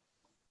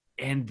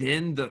 And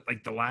then the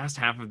last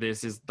half of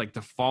this is like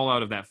the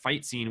fallout of that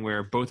fight scene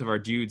where both of our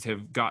dudes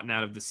have gotten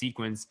out of the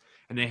sequence,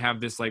 and they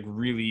have this like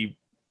really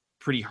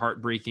pretty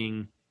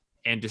heartbreaking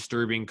and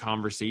disturbing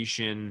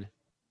conversation.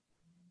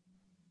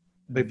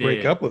 They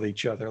break up with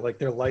each other like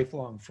they're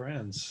lifelong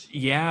friends.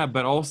 Yeah,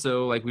 but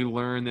also like we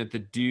learn that the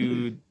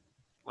dude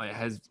like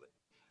has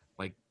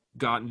like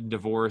gotten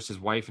divorced, his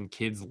wife and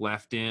kids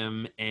left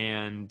him,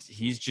 and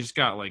he's just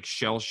got like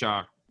shell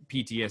shock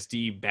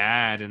PTSD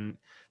bad, and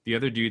the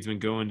other dude's been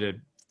going to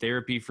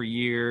therapy for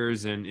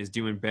years and is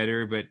doing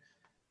better, but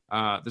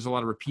there's a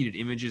lot of repeated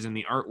images in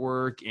the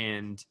artwork,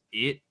 and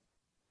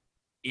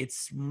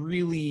it's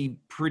really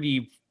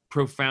pretty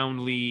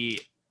profoundly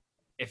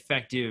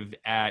effective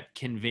at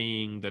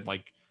conveying the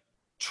like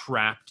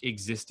trapped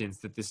existence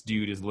that this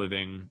dude is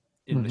living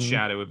in the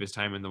shadow of his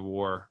time in the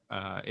war.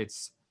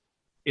 It's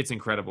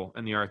incredible,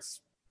 and the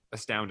art's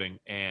astounding,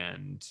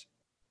 and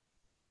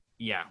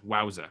yeah,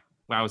 wowza.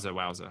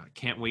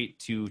 Can't wait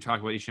to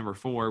talk about issue number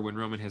 4 when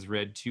Roman has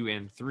read 2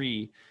 and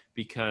 3,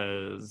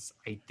 because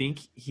I think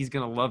he's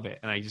going to love it,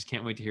 and I just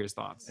can't wait to hear his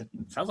thoughts. It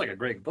sounds like a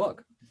great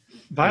book.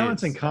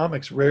 Violence in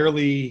comics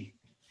rarely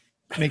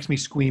makes me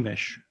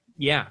squeamish.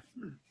 Yeah.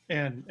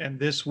 And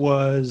this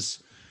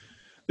was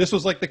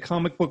like the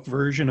comic book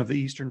version of the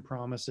Eastern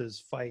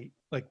Promises fight,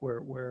 like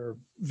where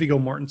Viggo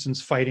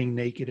Mortensen's fighting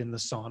naked in the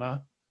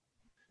sauna,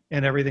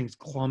 and everything's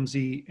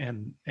clumsy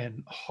and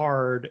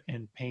hard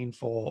and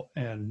painful,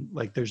 and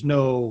like there's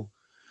no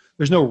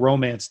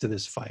romance to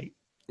this fight.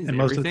 And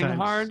most of the time,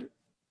 hard?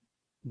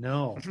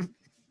 No,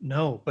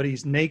 but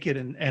he's naked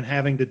and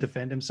having to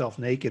defend himself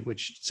naked,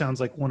 which sounds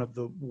like one of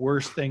the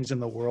worst things in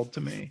the world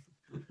to me.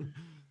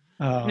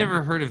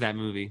 Never heard of that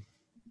movie.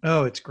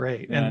 Oh, it's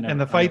great. Yeah,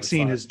 and the fight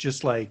scene is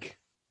just like,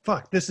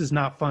 fuck, this is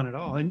not fun at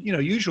all. And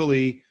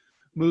usually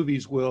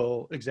movies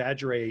will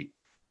exaggerate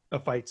a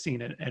fight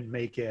scene and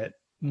make it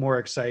more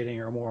exciting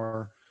or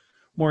more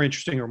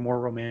interesting or more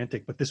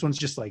romantic, but this one's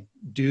just like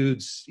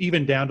dudes,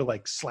 even down to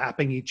like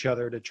slapping each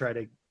other to try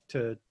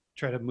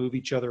to move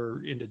each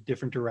other into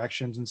different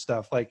directions and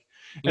stuff. Like,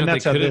 and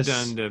that's how they could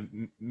have done to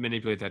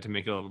manipulate that to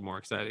make it a little bit more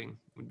exciting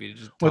would be to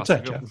just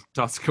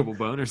toss a couple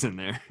boners in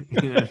there.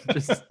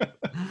 Just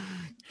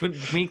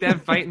make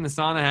that fight in the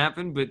sauna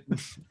happen, but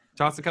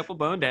toss a couple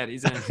bone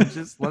daddies in.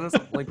 Just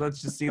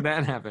let's just see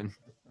that happen.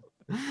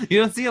 You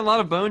don't see a lot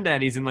of bone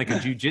daddies in like a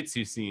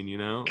jiu-jitsu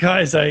scene,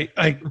 Guys, I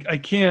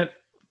can't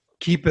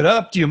keep it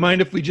up. Do you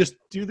mind if we just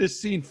do this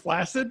scene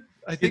flaccid?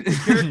 I think the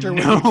character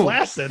would be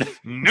flaccid.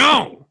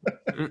 No,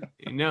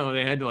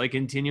 they had to like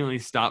continually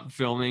stop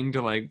filming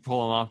to like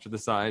pull him off to the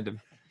side to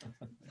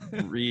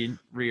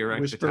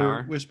re-erect the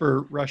tower.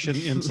 Whisper Russian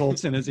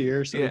insults in his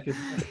ear so he could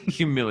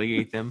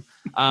humiliate them.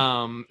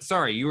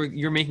 Sorry,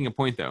 you're making a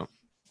point though.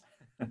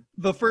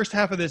 The first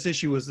half of this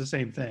issue was the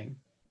same thing,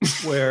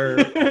 where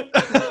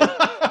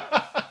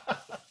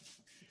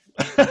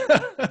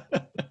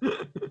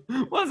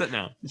was it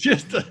now?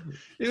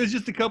 It was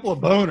just a couple of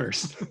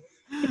boners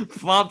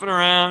flopping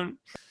around.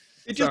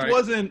 It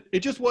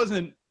just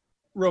wasn't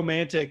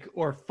romantic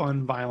or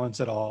fun violence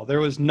at all.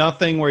 There was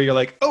nothing where you're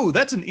like, oh,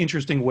 that's an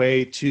interesting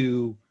way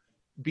to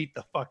beat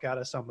the fuck out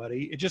of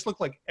somebody. It just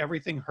looked like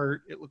everything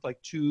hurt. It looked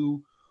like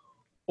two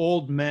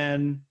old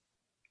men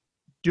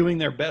doing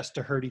their best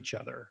to hurt each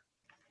other.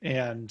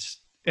 And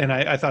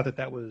I thought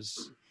that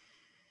was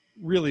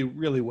really,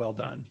 really well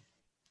done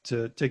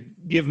to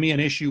give me an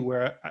issue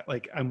where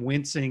I'm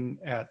wincing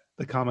at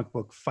the comic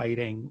book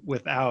fighting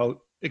without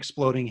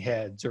exploding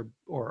heads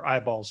or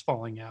eyeballs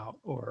falling out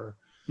or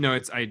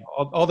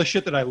all the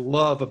shit that I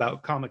love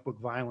about comic book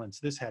violence.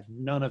 This had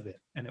none of it,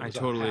 and it was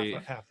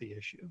half the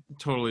issue.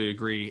 Totally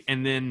agree.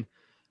 And then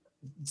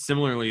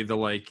similarly,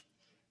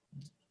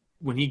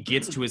 when he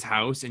gets to his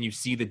house and you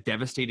see the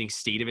devastating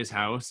state of his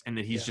house, and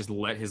that he's just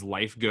let his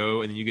life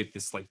go, and then you get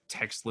this like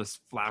textless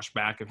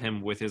flashback of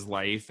him with his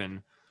life,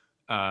 and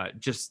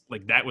just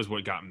like that was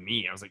what got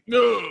me. I was like,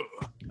 no.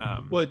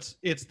 Well,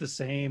 it's the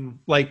same,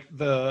 like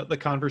the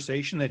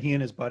conversation that he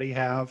and his buddy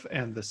have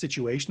and the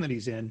situation that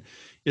he's in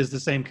is the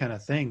same kind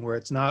of thing where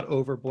it's not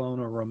overblown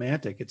or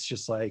romantic. It's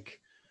just like,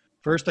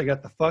 first I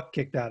got the fuck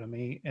kicked out of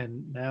me,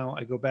 and now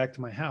I go back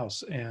to my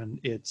house and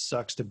it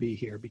sucks to be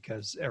here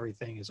because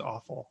everything is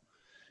awful.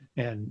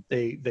 And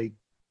they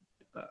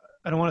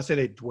I don't want to say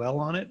they dwell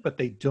on it, but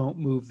they don't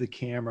move the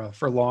camera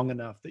for long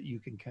enough that you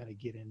can kind of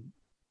get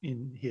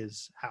in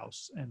his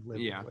house and live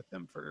with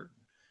him for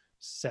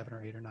 7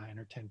 or 8 or 9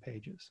 or 10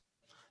 pages.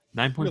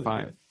 9.5. Really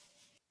I'm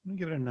gonna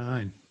give it a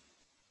 9.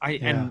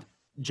 And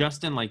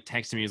Justin like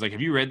texted me. He's like,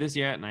 "Have you read this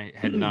yet?" And I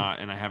had not,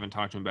 and I haven't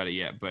talked to him about it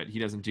yet. But he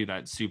doesn't do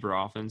that super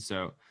often,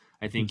 so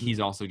I think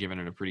he's also given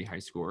it a pretty high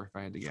score, if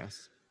I had to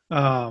guess.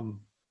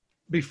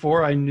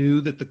 Before I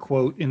knew that the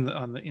quote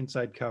on the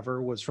inside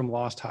cover was from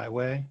Lost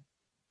Highway,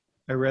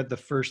 I read the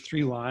first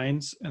 3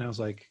 lines and I was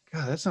like,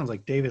 God, that sounds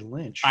like David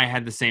Lynch. I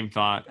had the same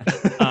thought.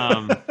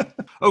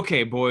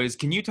 Okay, boys,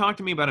 can you talk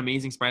to me about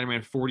Amazing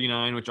Spider-Man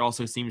 49, which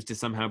also seems to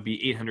somehow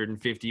be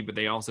 850, but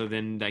they also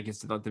then, I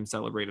guess, let them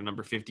celebrate a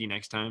number 50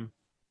 next time?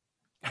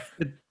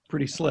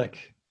 Pretty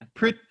slick.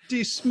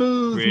 Pretty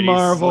smooth,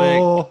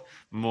 Marvel. Slick.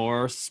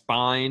 More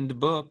spined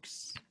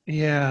books.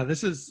 Yeah,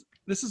 this is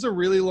a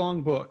really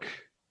long book.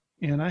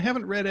 And I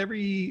haven't read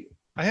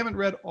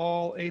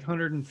all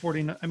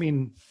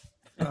 849,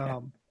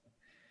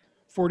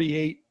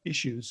 48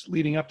 issues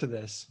leading up to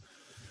this.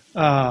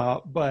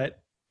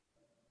 But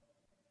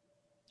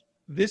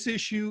this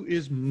issue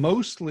is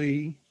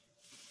mostly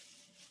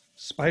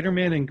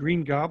Spider-Man and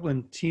Green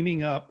Goblin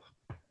teaming up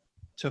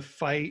to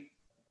fight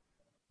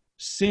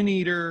Sin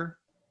Eater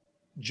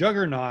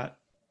Juggernaut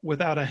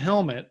without a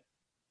helmet,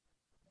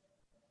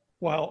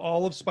 while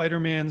all of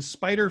Spider-Man's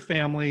Spider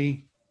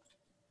family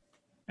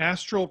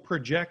astral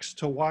projects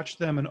to watch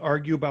them and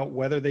argue about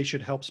whether they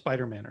should help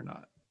Spider-Man or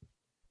not.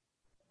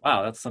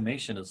 Wow, that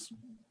summation is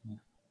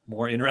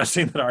more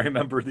interesting than I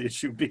remember the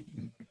issue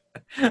being.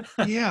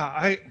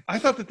 Yeah, I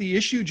thought that the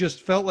issue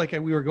just felt like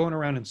we were going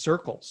around in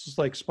circles. It's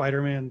like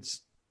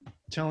Spider-Man's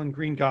telling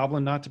Green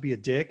Goblin not to be a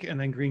dick, and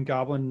then Green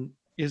Goblin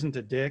isn't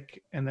a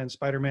dick, and then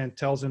Spider-Man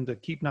tells him to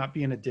keep not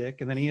being a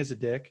dick, and then he is a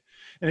dick.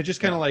 And it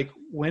just kind of like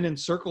went in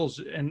circles.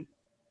 And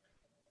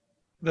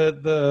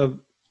I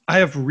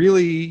have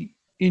really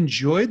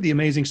enjoyed the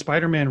Amazing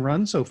Spider-Man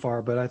run so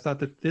far, but I thought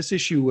that this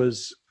issue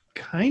was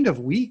kind of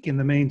weak in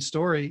the main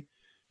story.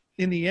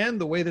 In the end,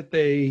 the way that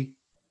they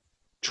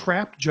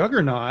trap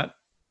Juggernaut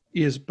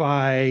is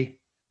by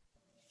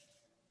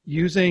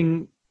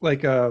using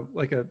like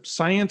a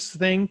science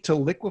thing to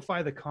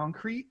liquefy the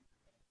concrete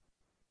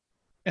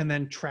and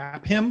then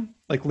trap him,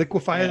 like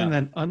liquefy it and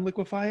then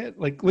unliquefy it.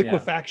 Like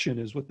liquefaction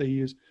is what they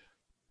use.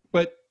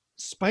 But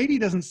Spidey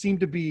doesn't seem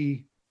to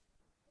be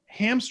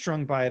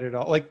hamstrung by it at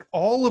all. Like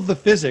all of the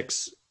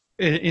physics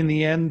in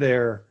the end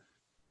there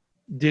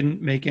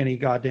didn't make any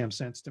goddamn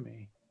sense to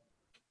me.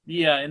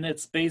 Yeah, and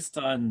it's based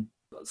on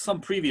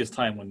some previous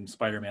time when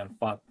Spider-Man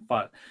fought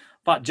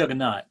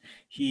Juggernaut.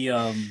 He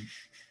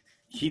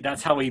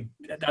that's how he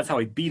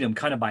beat him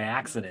kind of by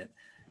accident,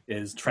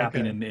 is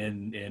trapping him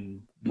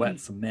in wet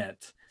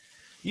cement.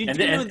 You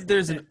know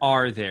there's an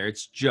R there.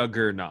 It's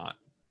Juggernaut.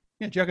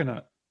 Yeah,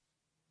 Juggernaut.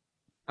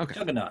 Okay.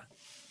 Juggernaut.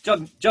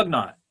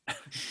 Juggernaut.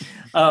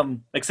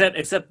 Except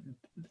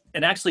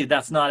and actually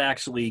that's not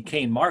actually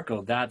Kane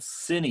Marco, that's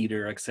Sin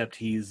Eater, except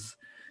he's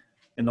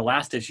in the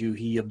last issue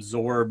he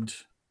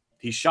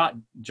shot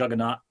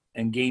Juggernaut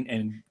and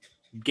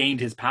gained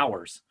his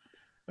powers.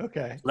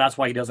 Okay. So that's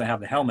why he doesn't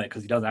have the helmet,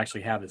 because he doesn't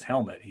actually have his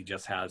helmet. He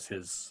just has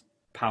his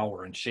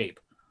power and shape.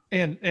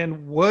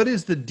 And what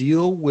is the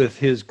deal with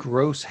his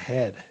gross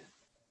head?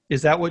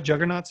 Is that what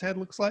Juggernaut's head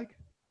looks like?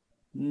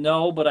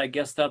 No, but I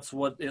guess that's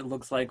what it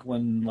looks like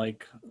when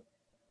like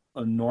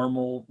a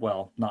normal,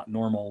 well, not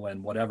normal,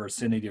 when whatever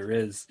Sin Eater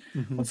is,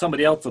 when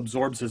somebody else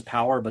absorbs his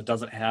power but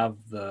doesn't have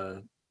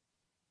the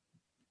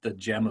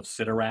gem of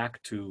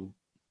Sidorak to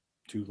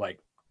like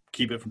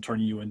keep it from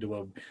turning you into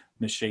a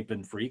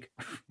misshapen freak.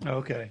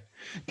 Okay.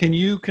 Can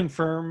you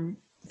confirm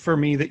for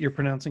me that you're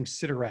pronouncing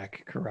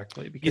Sidorak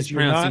correctly? Because He's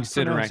you're not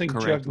pronouncing pronouncing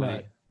correctly.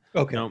 Juggernaut.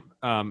 Okay.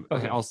 No.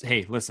 Okay.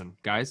 Hey, listen,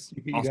 guys.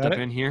 You I'll got step it?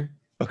 in here.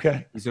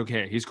 Okay. He's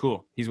okay. He's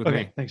cool. He's with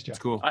Okay. me. Thanks, Jeff. It's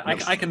cool.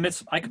 I can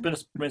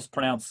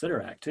mispronounce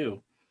Sidorak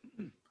too.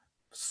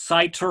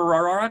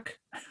 Sidorak.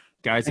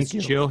 Guys, Thank it's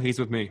you. chill. He's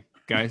with me.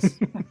 Guys,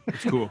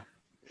 it's cool.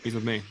 He's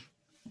with me.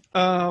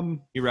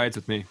 He rides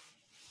with me.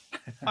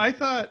 I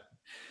thought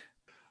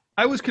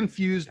I was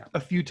confused a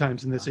few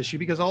times in this issue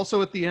because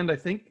also at the end, I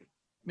think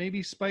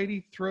maybe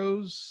Spidey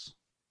throws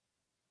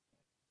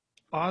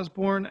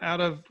Osborn out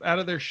of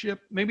their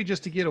ship, maybe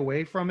just to get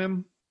away from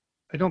him.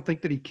 I don't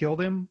think that he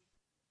killed him,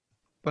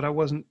 but I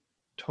wasn't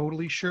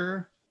totally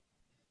sure.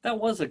 That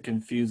was a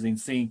confusing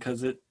scene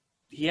because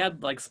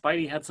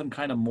Spidey had some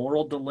kind of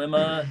moral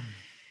dilemma,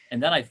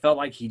 and then I felt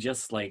like he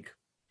just like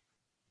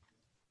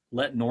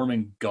let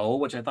Norman go,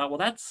 which I thought, well,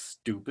 that's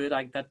stupid.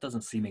 That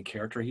doesn't seem in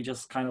character. He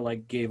just kind of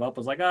like gave up,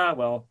 was like,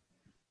 well,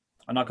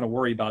 I'm not going to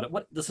worry about it.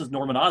 What? This is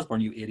Norman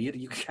Osborn, you idiot.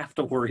 You have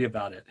to worry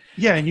about it.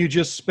 Yeah, and you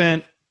just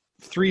spent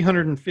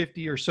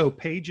 350 or so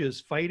pages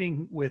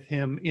fighting with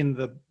him in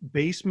the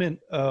basement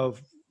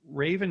of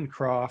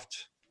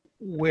Ravencroft,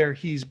 where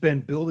he's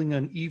been building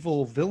an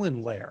evil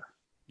villain lair.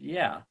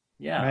 Yeah.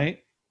 Yeah.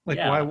 Right? Like,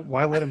 yeah.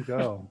 why let him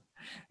go?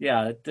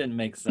 Yeah, it didn't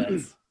make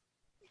sense.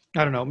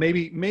 I don't know.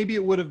 Maybe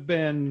it would have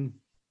been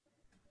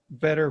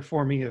better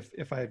for me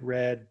if I had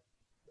read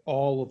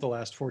all of the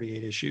last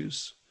 48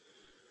 issues.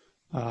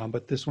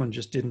 But this one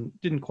just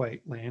didn't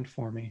quite land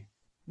for me.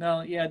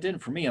 No, yeah, it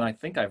didn't for me. And I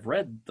think I've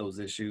read those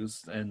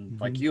issues. And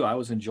like you, I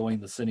was enjoying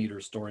the Sin Eater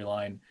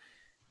storyline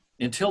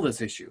until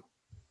this issue.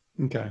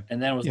 Okay.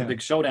 And then it was the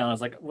big showdown. I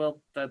was like,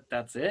 well,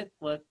 that's it?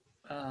 What?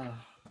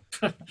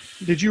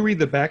 Did you read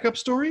the backup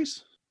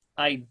stories?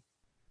 I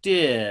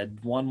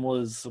did. One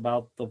was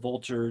about the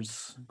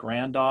Vulture's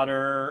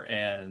granddaughter,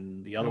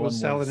 and the other one was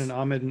Saladin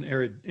Ahmed and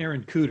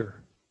Aaron Cooter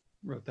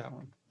wrote that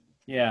one.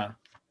 Yeah.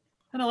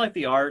 And I like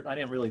the art. I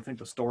didn't really think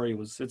the story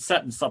was, it's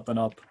setting something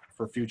up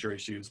for future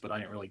issues, but I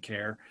didn't really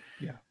care.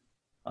 Yeah.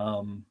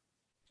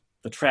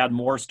 The Tradd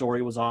Moore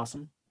story was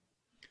awesome.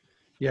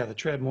 Yeah, the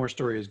Tradd Moore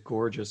story is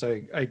gorgeous.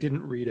 I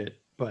didn't read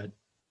it, but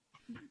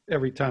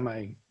every time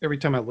I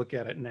look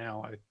at it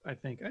now, I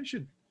think I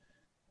should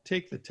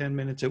take the 10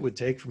 minutes it would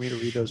take for me to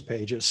read those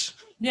pages.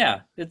 Yeah,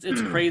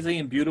 it's crazy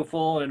and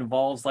beautiful. It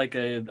involves like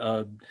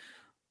a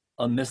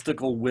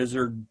mystical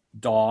wizard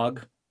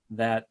dog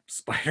that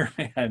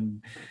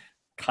Spider-Man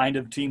kind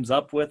of teams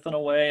up with in a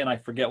way, and I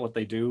forget what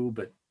they do,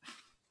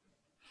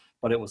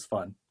 but it was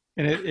fun.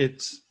 And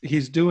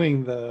he's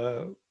doing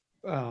the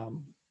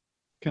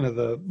kind of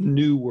the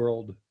new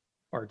world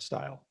art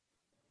style,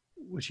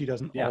 which he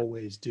doesn't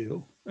always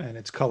do, and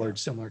it's colored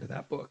similar to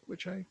that book,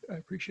 which I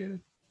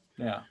appreciated.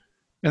 Yeah.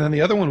 And then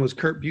the other one was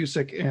Kurt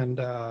Busiek and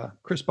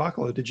Chris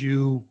Bachalo. Did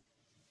you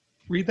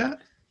read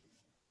that?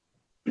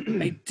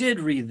 I did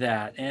read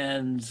that,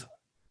 and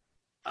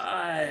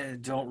I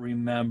don't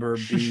remember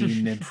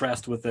being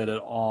impressed with it at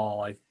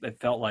all. It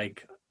felt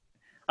like,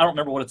 I don't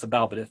remember what it's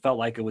about, but it felt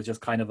like it was just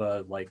kind of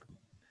a like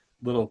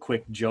little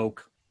quick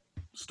joke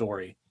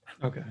story.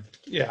 Okay.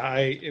 Yeah,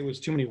 it was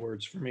too many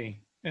words for me.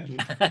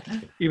 And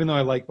even though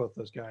I like both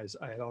those guys,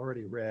 I had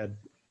already read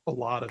a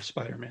lot of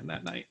Spider-Man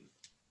that night.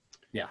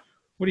 Yeah.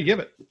 What do you give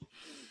it?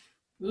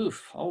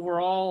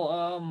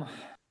 Overall,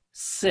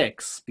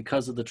 6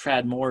 because of the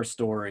Tradd Moore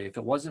story. If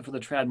it wasn't for the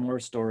Tradd Moore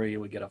story, it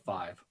would get a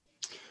 5.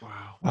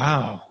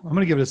 Wow. I'm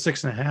going to give it a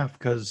 6.5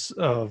 because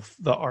of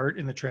the art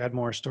in the Tradd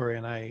Moore story.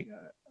 And I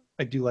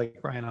do like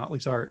Ryan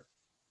Ottley's art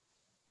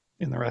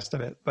in the rest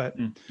of it, but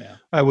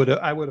I would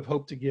have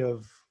hoped to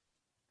give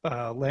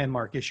a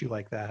landmark issue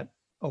like that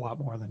a lot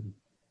more than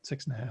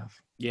 6.5.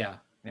 Yeah.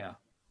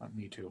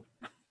 Me too.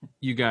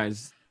 You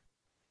guys,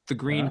 the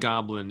Green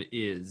Goblin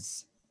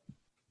is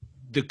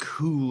the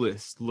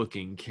coolest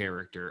looking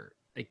character.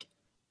 Like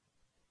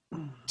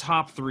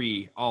top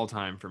 3 all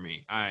time for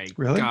me.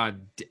 Really?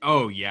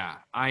 Oh yeah.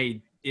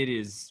 It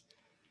is,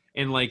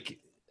 and like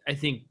I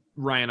think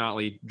Ryan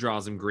Ottley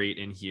draws him great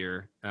in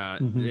here.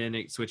 Then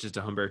it switches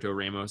to Humberto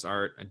Ramos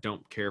art. I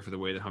don't care for the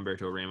way that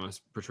Humberto Ramos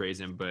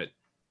portrays him, but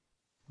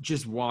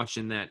just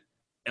watching that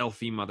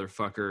elfy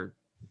motherfucker.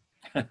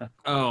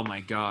 Oh my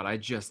God. I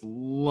just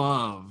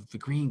love the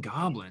Green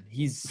Goblin.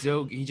 He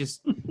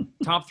just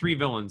top 3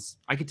 villains.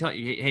 I could tell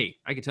you,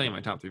 I could tell you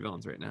my top 3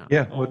 villains right now.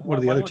 Yeah. What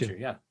are the other 2?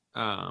 Yeah.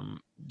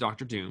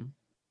 Dr. Doom.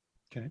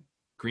 Okay.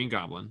 Green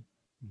Goblin.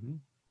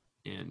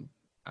 And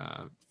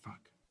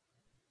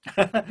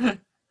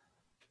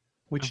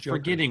Which I'm Joker?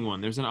 forgetting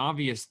one. There's an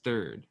obvious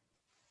third.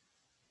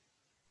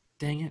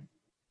 Dang it.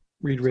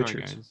 Reed Sorry,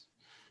 Richards. guys.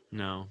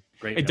 No.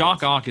 Great. Hey,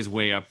 Doc Ock is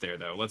way up there,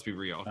 though. Let's be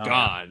real. Oh,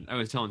 God, I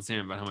was telling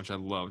Sam about how much I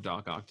love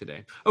Doc Ock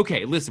today.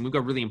 Okay, listen, we've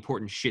got really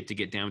important shit to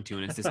get down to,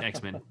 and it's this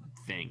X-Men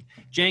thing.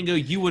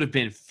 Django, you would have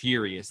been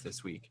furious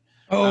this week.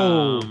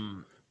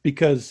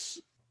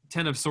 Because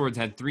 10 of Swords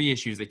had 3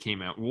 issues that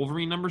came out.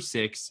 Wolverine number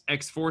 6,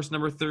 X-Force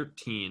number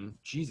 13.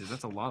 Jesus,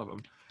 that's a lot of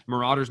them.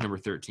 Marauders number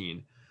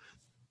 13.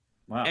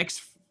 Wow.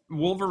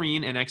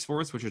 Wolverine and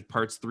X-Force, which was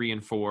parts 3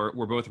 and 4,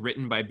 were both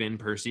written by Ben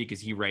Percy because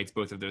he writes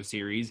both of those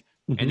series.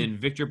 And then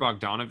Victor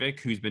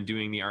Bogdanovic, who's been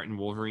doing the art in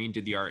Wolverine,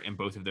 did the art in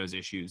both of those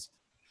issues.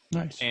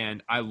 Nice.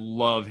 And I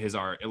love his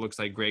art. It looks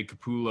like Greg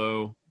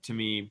Capullo to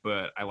me,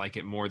 but I like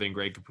it more than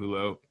Greg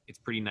Capullo. It's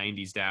pretty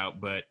 90s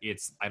out, but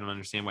I don't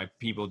understand why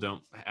people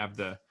don't have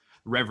the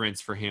reverence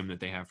for him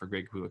that they have for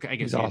Greg Capullo. I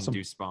guess he didn't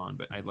do Spawn,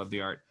 but I love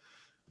the art.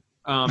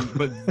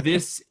 But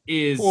this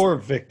is... Or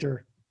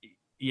Victor.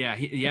 Yeah,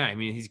 I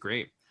mean, he's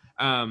great.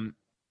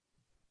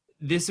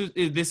 This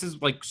is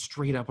like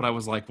straight up what I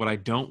was like, what I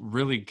don't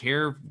really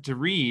care to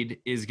read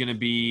is going to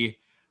be,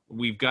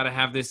 we've got to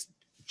have this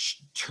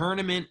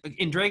tournament.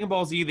 In Dragon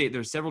Ball Z,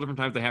 there's several different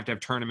times they have to have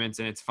tournaments,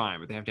 and it's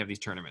fine, but they have to have these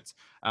tournaments.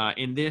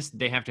 In this,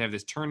 they have to have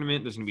this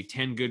tournament. There's going to be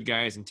 10 good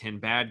guys and 10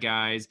 bad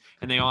guys,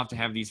 and they all have to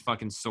have these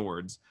fucking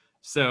swords.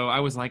 So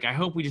I was like, I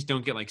hope we just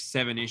don't get like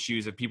 7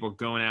 issues of people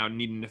going out and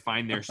needing to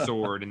find their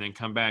sword and then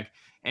come back.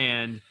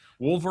 And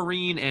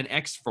Wolverine and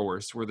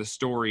X-Force were the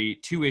story,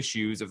 2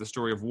 issues of the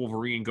story of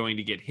Wolverine going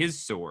to get his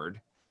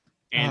sword.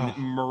 And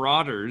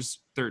Marauders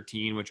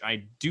 13, which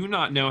I do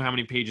not know how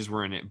many pages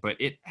were in it, but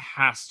it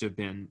has to have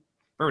been,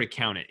 if I were to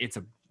count it,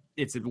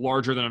 it's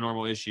larger than a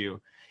normal issue,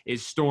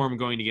 is Storm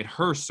going to get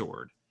her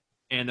sword.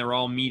 And they're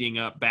all meeting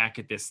up back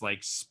at this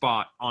like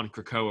spot on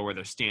Krakoa where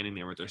they're standing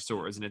there with their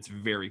swords, and it's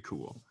very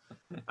cool.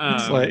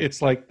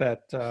 It's like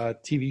that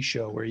TV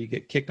show where you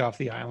get kicked off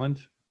the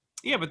island.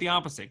 Yeah, but the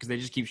opposite, because they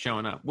just keep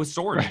showing up with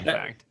swords, in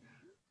fact.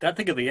 That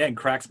thing at the end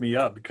cracks me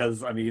up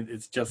because, I mean,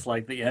 it's just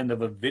like the end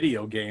of a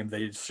video game.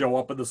 They show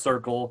up in the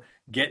circle,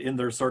 get in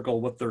their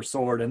circle with their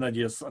sword, and then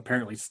just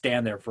apparently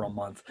stand there for a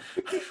month.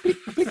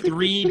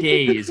 3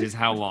 days is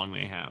how long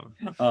they have.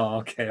 Oh,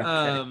 okay.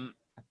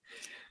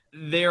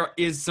 There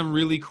is some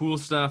really cool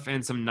stuff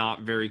and some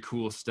not very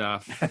cool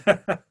stuff.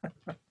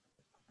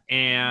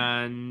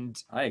 And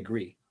I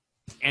agree.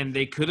 And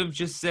they could have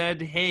just said,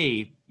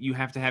 hey, you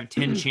have to have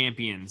 10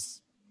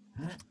 champions.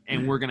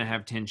 And we're going to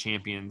have 10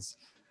 champions.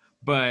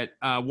 But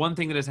one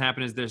thing that has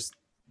happened is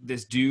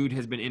this dude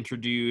has been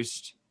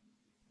introduced,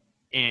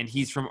 and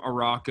he's from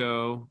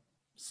Arakko.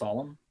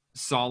 Solemn.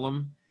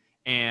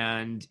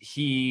 And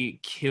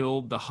he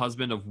killed the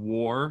husband of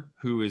War,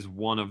 who is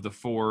one of the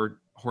 4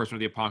 Horsemen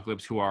of the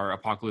Apocalypse, who are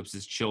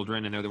Apocalypse's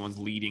children, and they're the ones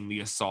leading the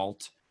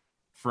assault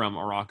from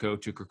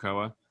Arakko to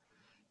Krakoa.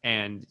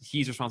 And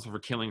he's responsible for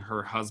killing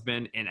her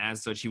husband, and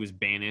as such, he was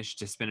banished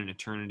to spend an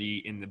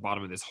eternity in the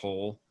bottom of this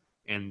hole.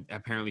 And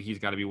apparently he's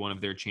got to be one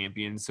of their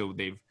champions, so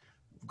they've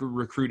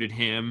recruited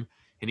him,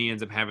 and he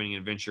ends up having an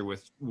adventure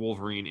with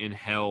Wolverine in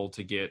Hell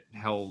to get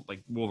Hell,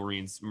 like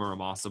Wolverine's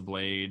Muramasa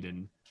blade.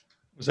 And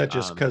was that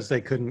just because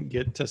they couldn't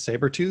get to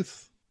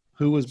Sabretooth,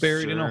 who was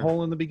buried in a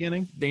hole in the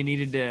beginning? They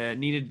needed they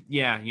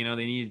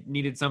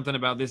needed something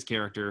about this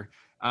character.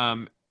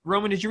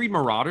 Roman, did you read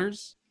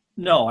Marauders?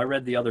 No, I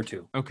read the other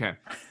 2. Okay.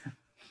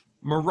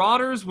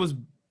 Marauders was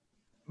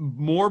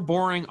more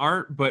boring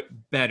art, but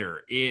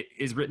better. It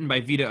is written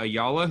by Vita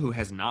Ayala, who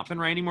has not been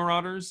writing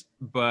Marauders,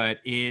 but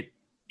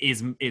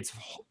it's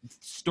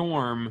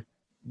Storm.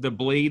 The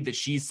blade that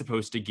she's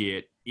supposed to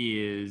get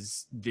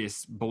is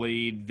this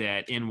blade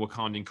that in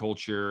Wakandan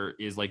culture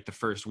is like the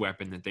first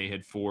weapon that they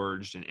had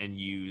forged and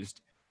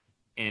used.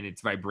 And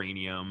it's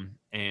vibranium,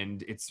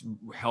 and it's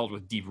held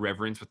with deep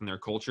reverence within their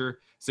culture.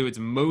 So it's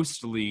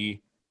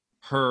mostly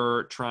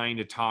her trying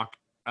to talk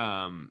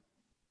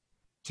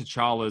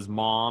T'Challa's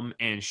mom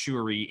and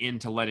Shuri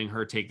into letting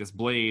her take this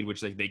blade,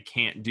 which like they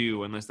can't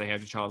do unless they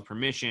have T'Challa's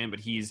permission,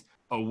 but he's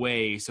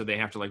away, so they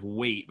have to like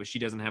wait, but she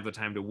doesn't have the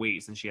time to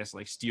wait since she has to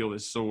like steal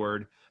this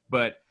sword.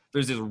 But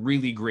there's this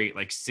really great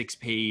like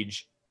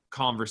 6-page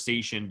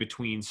conversation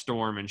between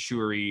Storm and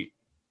Shuri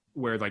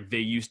where like they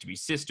used to be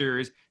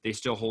sisters, they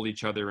still hold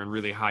each other in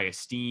really high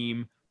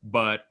esteem,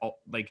 but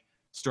like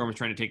Storm is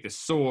trying to take this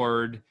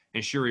sword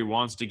and Shuri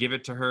wants to give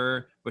it to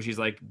her, but she's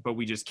like, but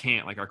we just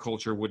can't, like our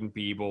culture wouldn't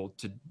be able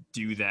to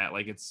do that.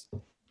 Like it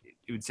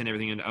would send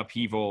everything into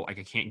upheaval. Like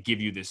I can't give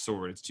you this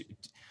sword. It's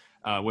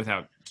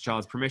without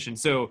T'Challa's permission.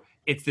 So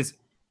it's just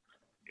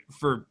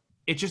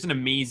an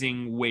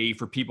amazing way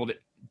for people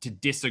to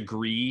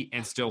disagree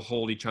and still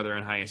hold each other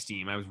in high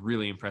esteem. I was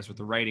really impressed with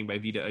the writing by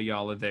Vita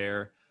Ayala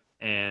there.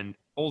 And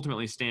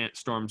ultimately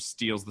Storm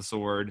steals the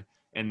sword.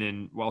 And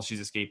then while she's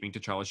escaping,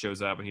 T'Challa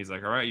shows up and he's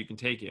like, all right, you can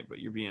take it, but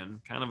you're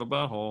being kind of a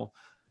butthole.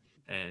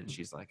 And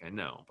she's like, I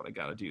know, but I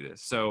got to do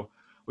this. So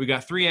we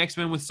got 3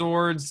 X-Men with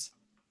swords.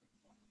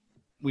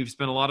 We've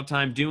spent a lot of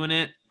time doing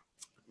it.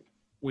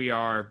 We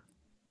are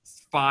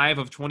 5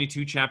 of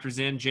 22 chapters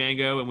in,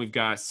 Django, and we've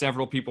got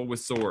several people with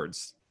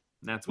swords.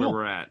 And that's where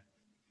we're at.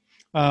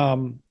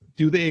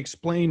 Do they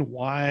explain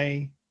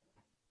why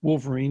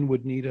Wolverine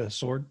would need a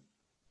sword?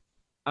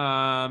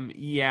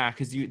 Yeah,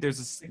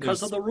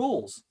 because of the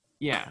rules.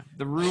 Yeah,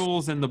 the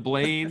rules and the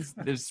blades.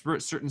 There's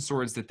certain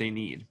swords that they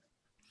need.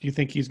 Do you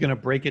think he's going to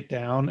break it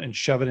down and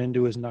shove it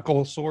into his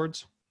knuckle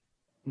swords?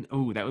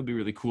 Oh, that would be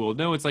really cool.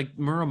 No, it's like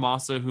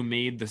Muramasa who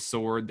made the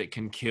sword that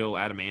can kill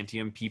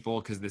adamantium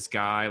people, because this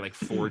guy like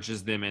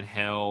forges them in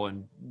hell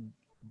and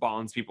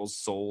bonds people's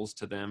souls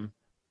to them.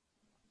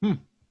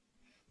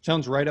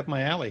 Sounds right up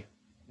my alley.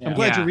 Yeah. I'm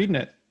glad you're reading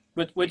it.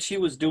 Which he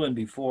was doing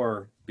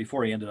before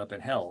he ended up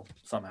in hell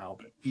somehow.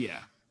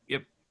 Yeah.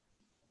 Yep.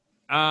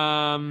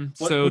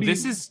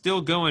 This is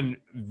still going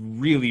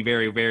really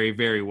very, very,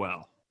 very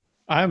well.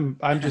 I'm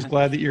just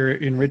glad that you're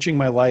enriching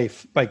my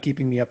life by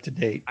keeping me up to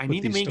date. I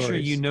need to make sure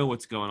you know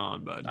what's going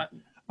on, bud.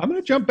 I'm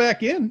going to jump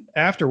back in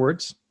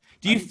afterwards.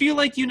 Do you feel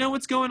like you know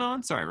what's going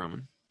on? Sorry,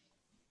 Roman.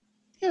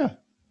 Yeah.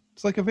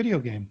 It's like a video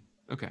game.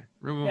 Okay.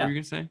 Roman, what were you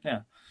going to say?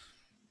 Yeah.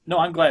 No,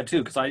 I'm glad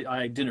too, because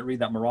I didn't read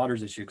that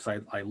Marauders issue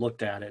because I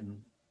looked at it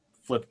and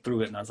flipped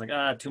through it and I was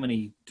like, too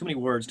many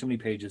words, too many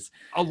pages.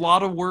 A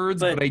lot of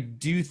words, but I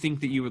do think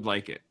that you would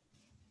like it.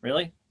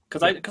 Really?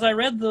 Because I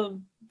read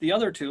the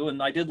other 2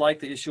 and I did like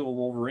the issue of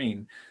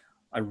Wolverine.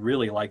 I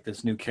really like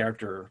this new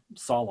character,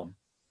 Solemn.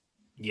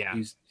 Yeah.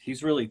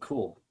 He's really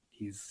cool.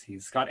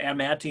 He's got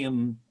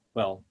adamantium,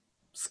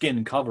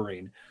 skin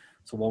covering,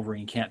 so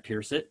Wolverine can't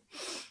pierce it.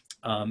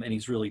 and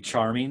he's really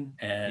charming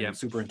and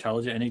super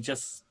intelligent. And he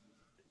just,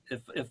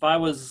 if I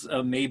was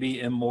a maybe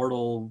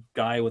immortal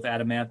guy with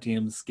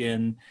adamantium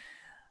skin,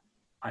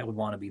 I would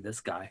want to be this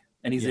guy.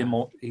 And he's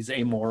he's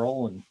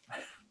amoral and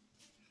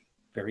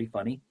very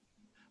funny.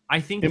 I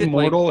think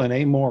immortal and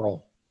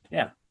amoral.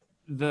 Yeah.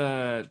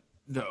 The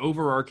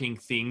overarching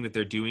thing that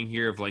they're doing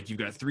here of like, you've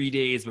got 3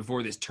 days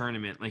before this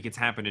tournament, like it's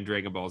happened in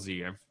Dragon Ball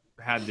Z. I've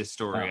had this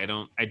story.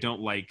 I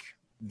don't like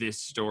this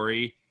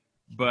story,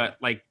 but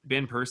like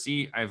Ben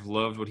Percy, I've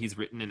loved what he's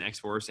written in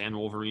X-Force and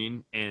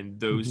Wolverine, and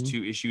those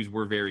two issues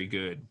were very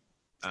good.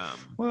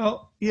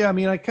 Well, yeah, I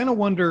mean, I kind of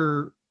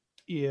wonder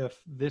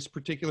if this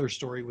particular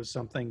story was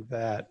something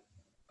that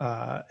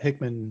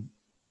Hickman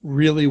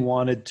really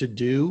wanted to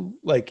do,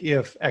 like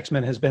if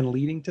X-Men has been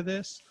leading to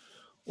this,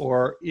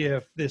 or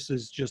if this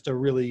is just a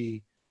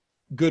really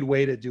good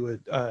way to do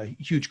a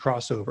huge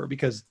crossover,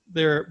 because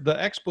the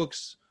X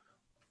books,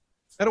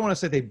 I don't want to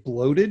say they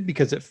bloated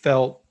because it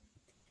felt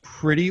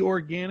pretty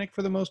organic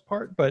for the most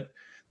part, but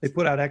they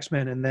put out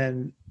X-Men and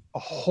then a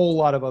whole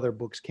lot of other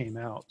books came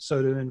out.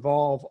 So to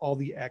involve all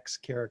the X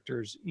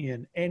characters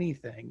in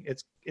anything,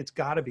 it's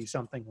got to be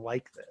something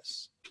like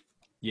this.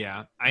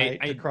 Yeah,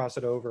 to cross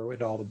it over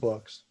with all the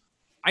books.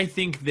 I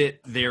think that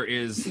there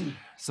is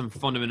some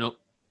fundamental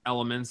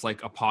elements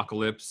like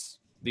Apocalypse,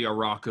 the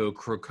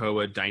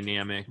Arakko-Krakoa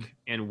dynamic,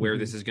 and where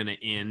this is going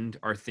to end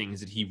are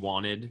things that he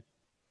wanted.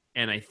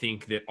 And I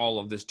think that all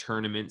of this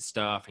tournament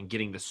stuff and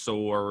getting the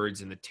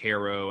swords and the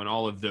tarot and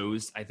all of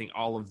those, I think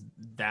all of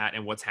that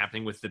and what's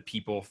happening with the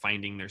people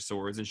finding their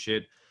swords and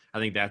shit, I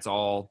think that's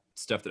all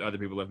stuff that other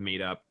people have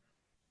made up.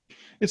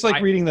 It's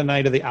like reading the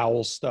Night of the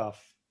Owl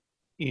stuff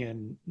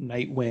in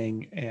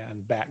Nightwing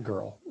and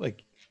Batgirl.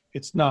 Like,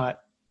 it's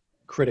not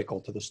critical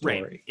to the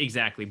story. Right,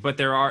 exactly. But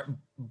they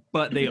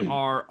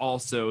are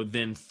also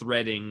then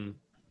threading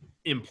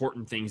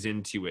important things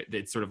into it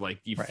that sort of like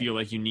you feel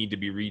like you need to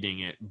be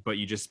reading it, but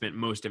you just spent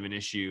most of an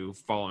issue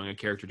following a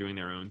character doing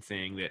their own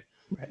thing.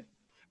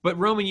 But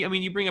Roman, I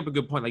mean, you bring up a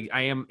good point. Like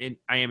I am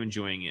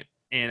enjoying it,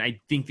 and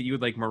I think that you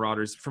would like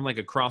Marauders from like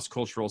a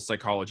cross-cultural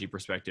psychology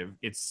perspective.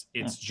 It's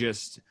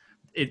just,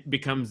 it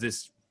becomes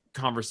this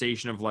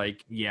conversation of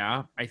like,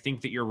 yeah, I think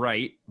that you're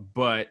right,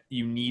 but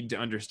you need to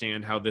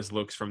understand how this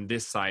looks from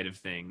this side of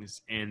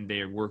things, and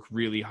they work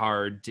really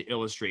hard to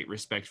illustrate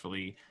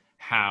respectfully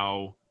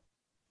how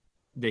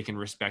they can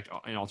respect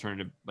an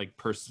alternative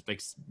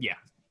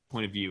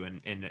point of view,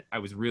 and I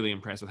was really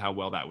impressed with how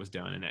well that was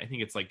done. And I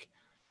think it's like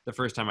the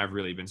first time I've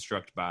really been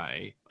struck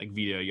by like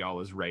Vita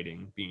Ayala's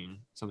writing being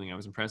something I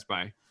was impressed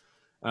by.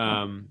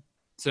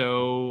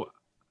 So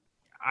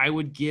I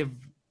would give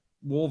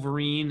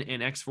Wolverine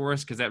and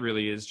X-Force, because that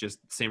really is just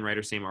same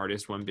writer, same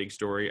artist, one big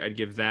story. I'd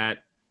give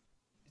that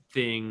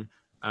thing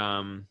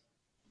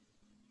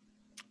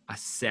a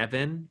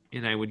 7,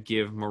 and I would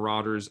give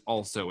Marauders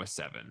also a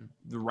 7.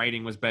 The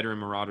writing was better in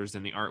Marauders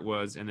than the art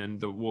was, and then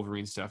the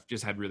Wolverine stuff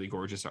just had really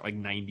gorgeous art, like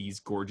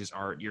 90s gorgeous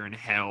art. You're in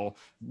hell,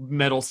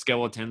 metal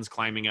skeletons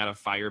climbing out of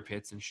fire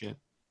pits and shit.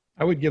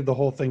 I would give the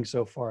whole thing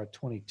so far a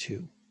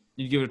 22.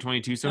 You'd give it a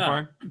 22 so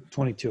far?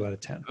 22 out of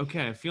 10.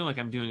 Okay, I feel like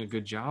I'm doing a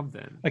good job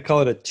then. I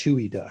call it a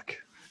Tui duck.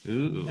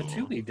 Ooh. A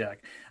Tui duck.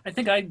 I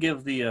think I'd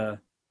give the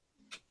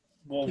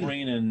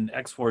Wolverine and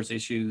X-Force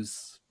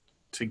issues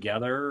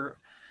together,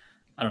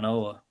 I don't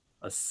know,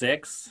 a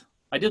 6.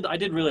 I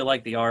did really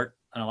like the art,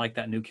 and I like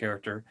that new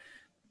character.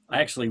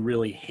 I actually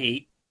really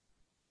hate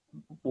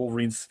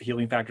Wolverine's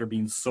healing factor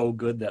being so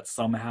good that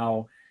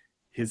somehow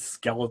his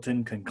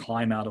skeleton can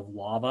climb out of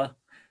lava,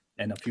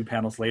 and a few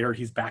panels later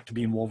he's back to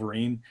being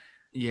Wolverine.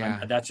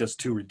 Yeah, that's just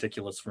too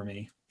ridiculous for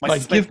me.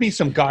 Give me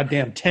some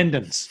goddamn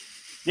tendons.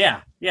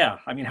 Yeah.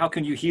 I mean, how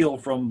can you heal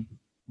from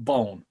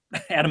bone,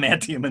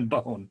 adamantium and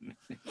bone?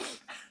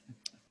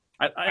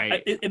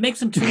 It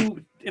makes him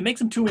too. It makes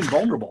him too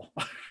invulnerable.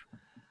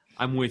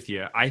 I'm with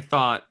you. I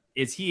thought,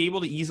 is he able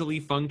to easily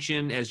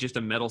function as just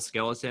a metal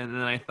skeleton? And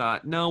then I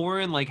thought, no, we're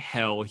in like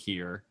hell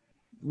here.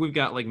 We've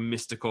got like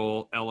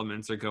mystical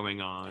elements are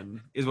going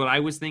on, is what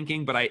I was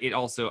thinking. But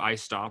I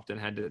stopped and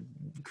had to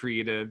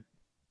create a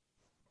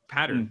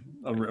pattern,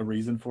 a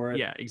reason for it.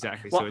 Yeah,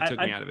 exactly. Well, so it took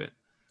me out of it.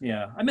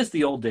 Yeah, I miss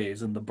the old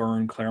days in the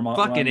Byrne Claremont.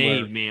 Fucking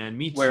A, man.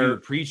 Me too.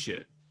 Preach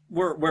it.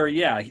 Where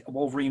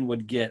Wolverine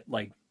would get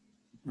like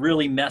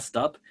really messed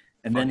up,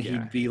 and then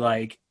he'd be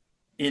like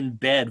in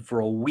bed for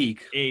a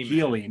week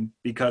healing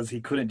because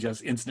he couldn't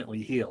just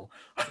instantly heal.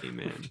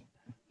 Amen.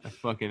 A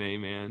fucking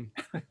amen.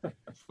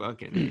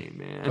 Fucking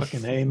amen.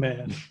 Fucking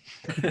amen.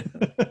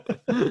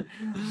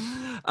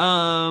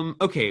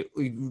 Okay,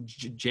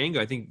 Django,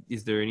 I think,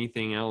 is there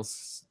anything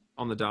else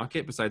on the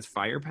docket besides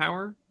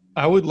firepower?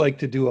 I would like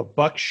to do a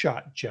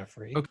buckshot,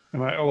 Jeffrey. Okay.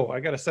 I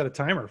got to set a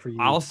timer for you.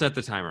 I'll set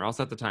the timer.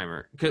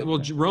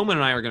 Well, Roman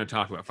and I are going to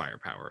talk about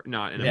firepower,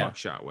 not in a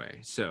buckshot way.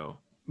 So,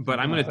 but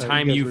I'm going to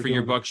time you for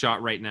your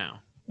buckshot right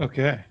now.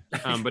 Okay.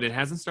 But it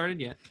hasn't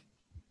started yet.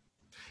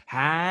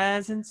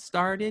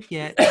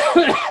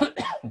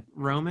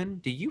 Roman,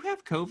 do you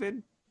have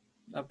COVID?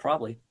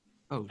 Probably.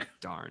 Oh,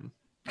 darn.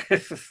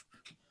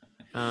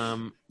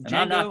 And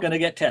I'm not going to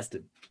get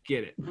tested.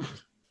 Get it.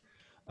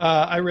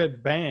 I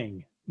read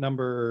Bang,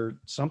 number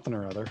something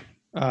or other.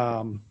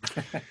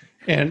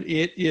 And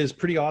it is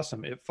pretty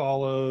awesome. It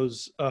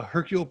follows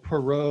Hercule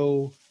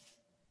Poirot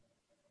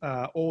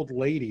old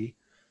lady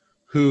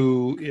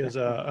who is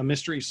a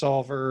mystery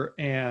solver,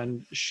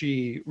 and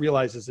she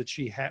realizes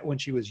that when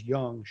she was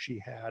young, she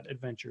had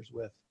adventures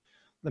with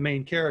the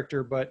main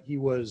character, but he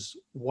was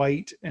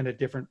white and a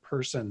different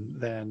person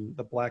than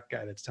the black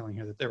guy that's telling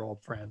her that they're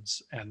old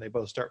friends. And they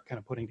both start kind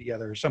of putting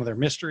together some of their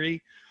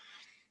mystery.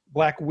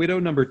 Black Widow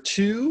number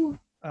 2.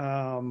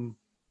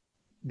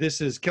 This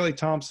is Kelly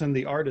Thompson.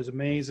 The art is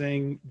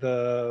amazing.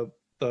 The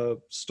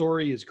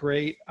story is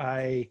great.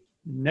 I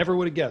never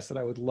would have guessed that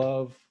I would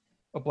love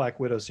a Black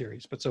Widow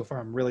series, but so far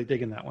I'm really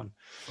digging that one.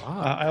 Wow.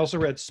 I also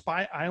read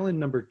Spy Island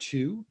number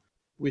 2,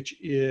 which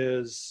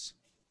is,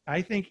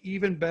 I think,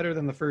 even better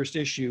than the first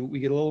issue. We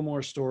get a little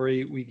more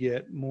story. We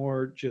get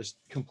more just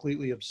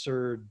completely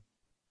absurd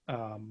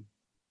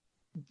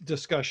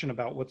discussion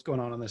about what's going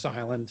on this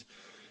island.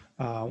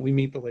 We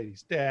meet the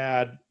lady's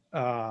dad.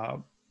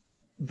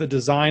 The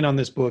design on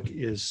this book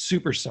is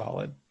super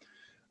solid.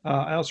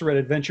 I also read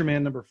Adventure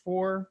Man number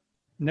 4.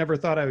 Never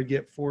thought I would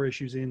get 4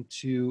 issues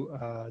into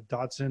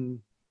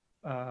Dodson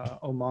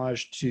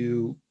homage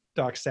to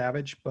Doc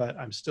Savage, but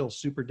I'm still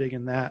super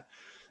digging that.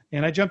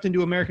 And I jumped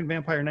into American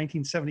Vampire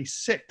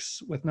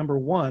 1976 with number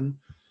 1.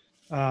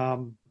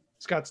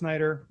 Scott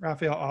Snyder,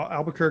 Raphael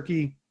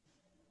Albuquerque.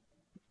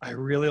 I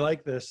really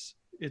like this.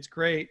 It's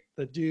great.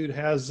 The dude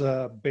has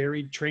a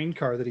buried train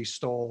car that he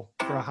stole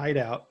for a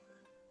hideout.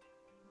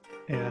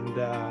 And,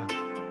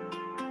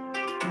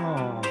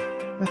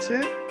 that's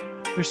it.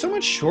 They're so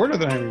much shorter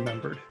than I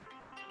remembered.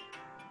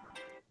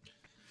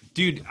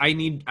 Dude, I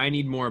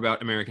need more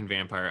about American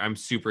Vampire. I'm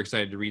super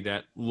excited to read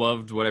that.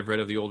 Loved what I've read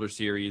of the older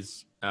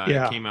series.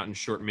 It came out in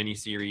short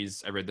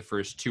mini-series. I read the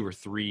first 2 or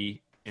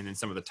 3, and then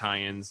some of the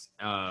tie-ins.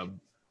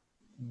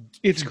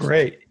 It's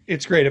great.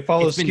 It's great. It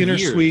follows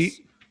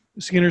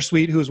Skinner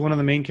Sweet, who is one of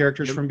the main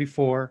characters from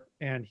before,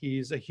 and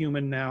he's a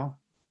human now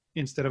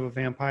instead of a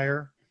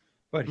vampire,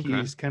 but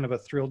he's kind of a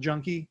thrill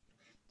junkie.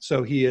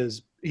 So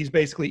he's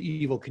basically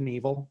Evel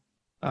Knievel.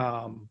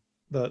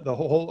 The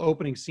whole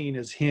opening scene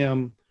is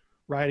him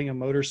riding a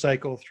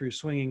motorcycle through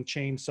swinging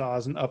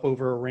chainsaws and up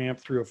over a ramp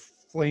through a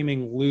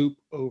flaming loop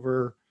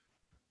over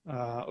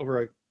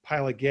a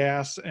pile of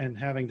gas and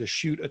having to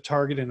shoot a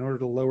target in order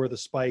to lower the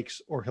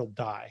spikes or he'll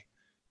die.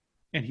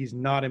 And he's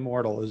not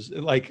immortal.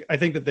 I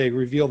think that they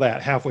reveal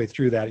that halfway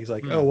through that. He's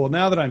like, oh, well,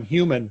 now that I'm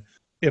human,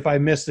 if I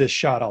miss this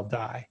shot, I'll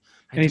die.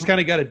 And he's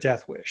kind of got a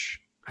death wish.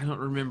 I don't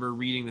remember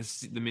reading the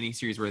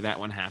miniseries where that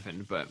one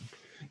happened, but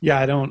yeah,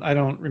 I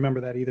don't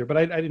remember that either. But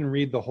I didn't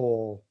read the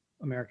whole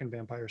American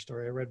Vampire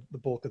story. I read the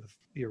bulk of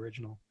the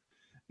original.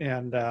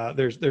 And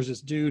there's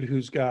this dude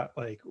who's got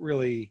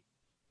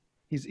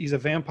he's a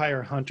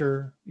vampire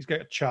hunter. He's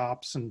got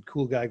chops and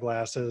cool guy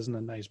glasses and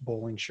a nice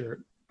bowling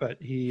shirt. But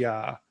he's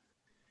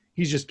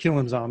just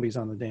killing zombies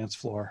on the dance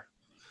floor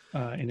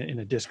in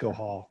a disco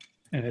hall,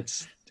 and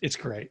it's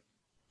great.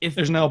 If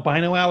there's an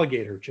albino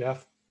alligator,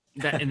 Jeff.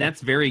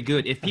 That's very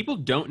good. If people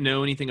don't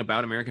know anything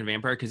about American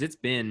Vampire, because it's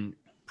been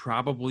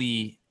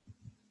probably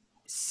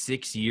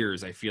 6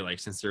 years, I feel like,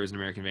 since there was an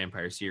American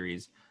Vampire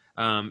series.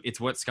 It's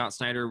what Scott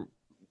Snyder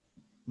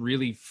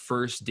really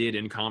first did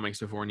in comics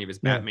before any of his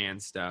Batman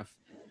stuff.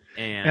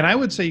 And I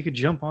would say you could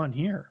jump on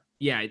here.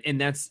 Yeah, and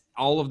that's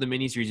all of the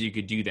miniseries you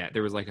could do that.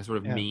 There was like a sort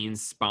of main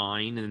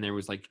spine, and then there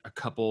was like a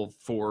couple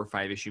 4 or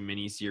 5 issue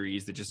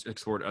miniseries that just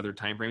explored other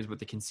time frames. But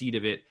the conceit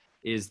of it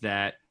is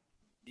that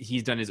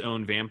he's done his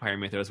own vampire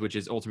mythos, which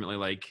is ultimately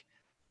like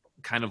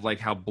kind of like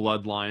how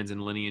bloodlines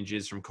and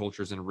lineages from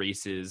cultures and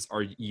races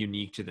are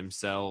unique to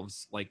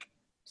themselves. Like,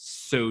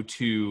 so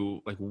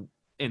too, like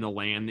in the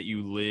land that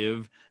you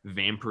live,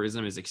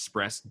 vampirism is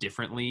expressed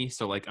differently.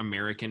 So like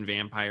American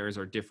vampires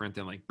are different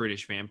than like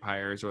British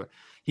vampires. Or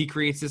he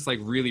creates this like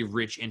really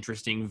rich,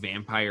 interesting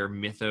vampire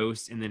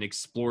mythos and then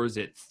explores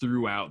it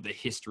throughout the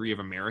history of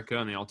America,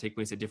 and they all take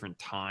place at different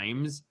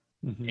times.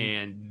 Mm-hmm.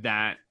 And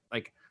that,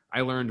 like, I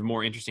learned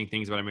more interesting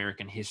things about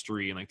American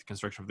history and like the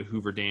construction of the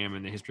Hoover Dam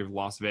and the history of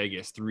Las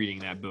Vegas through reading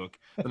that book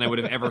than I would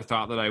have ever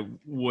thought that I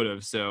would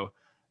have. So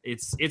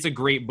it's a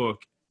great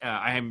book.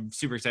 I am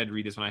super excited to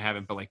read this one. I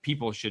haven't, but like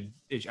people should.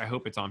 I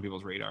hope it's on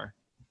people's radar.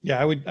 Yeah,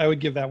 I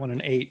would give that one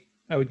an 8.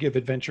 I would give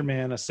Adventure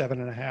Man a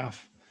 7.5.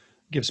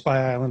 Give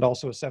Spy Island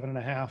also a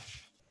 7.5.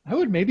 I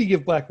would maybe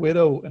give Black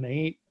Widow an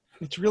 8.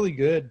 It's really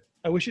good.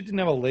 I wish it didn't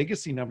have a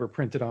legacy number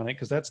printed on it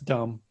because that's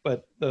dumb.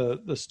 But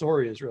the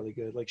story is really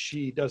good. Like,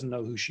 she doesn't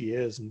know who she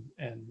is,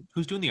 and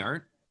who's doing the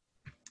art?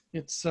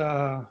 It's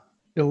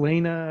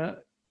Elena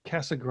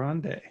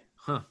Casagrande.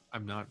 Huh.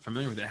 I'm not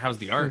familiar with that. How's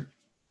the art?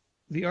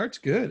 The art's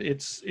good.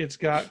 It's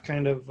got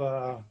kind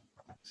of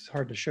it's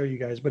hard to show you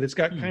guys, but it's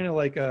got kind of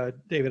like a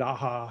David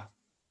Aja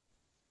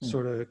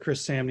sort of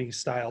Chris Samney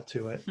style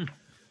to it.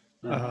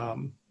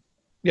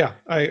 Yeah,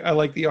 I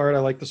like the art. I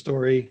like the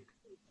story.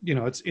 You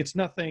know, it's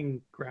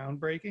nothing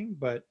groundbreaking,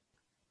 but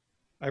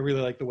I really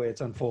like the way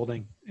it's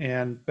unfolding.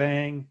 And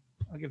Bang,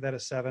 I'll give that a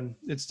 7.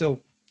 It's still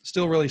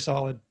really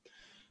solid.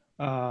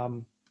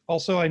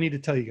 Also, I need to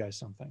tell you guys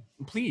something.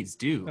 Please I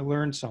do.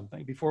 learned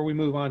something before we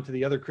move on to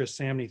the other Chris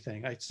Samney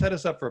thing. I set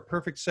us up for a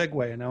perfect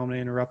segue, and now I'm going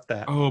to interrupt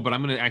that. Oh, but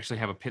I'm going to actually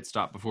have a pit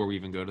stop before we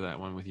even go to that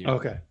one with you.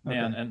 Okay.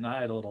 Man, and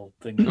I had a little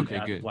thing Okay,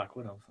 at good. Black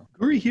Widow. So.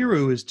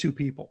 Gurihiru is two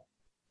people.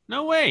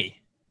 No way.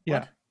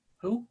 Yeah. What?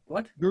 Who?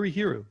 What?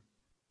 Gurihiru,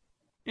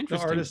 the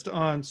Interesting. artist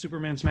on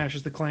Superman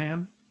Smashes the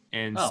Klan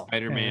And Oh.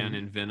 Spider-Man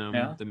and Venom.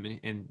 Yeah.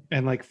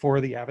 and like 4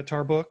 of the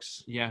Avatar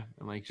books Yeah,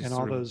 and like just and all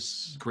sort of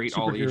those great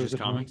all superheroes ages of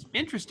comics. them.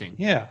 Interesting.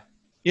 Yeah.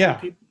 Yeah.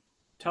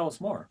 Tell us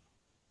more.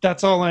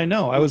 That's all I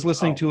know. I was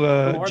listening to Who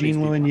a are Gene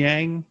these Luen people?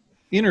 Yang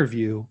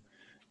interview,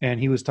 and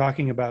he was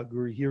talking about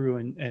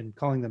Gurihiru and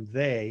calling them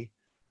they,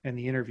 and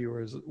the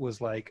interviewer was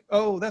like,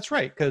 "Oh, that's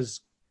right,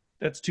 because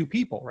that's two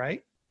people,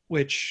 right?"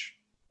 Which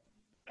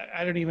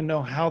I don't even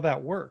know how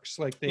that works.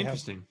 Like they have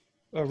Interesting.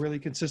 a really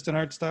consistent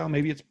art style.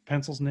 Maybe it's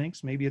pencils and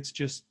inks. Maybe it's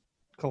just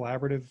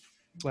collaborative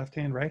left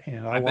hand, right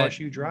hand. I wash, bet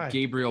you dry.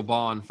 Gabriel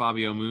Ball and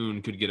Fabio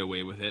Moon could get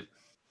away with it.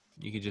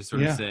 You could just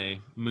sort of Yeah. say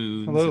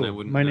moons, and I Hello,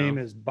 wouldn't my know. name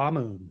is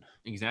Bamoon.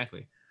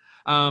 Exactly.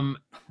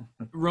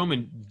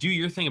 Roman, do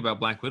your thing about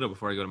Black Widow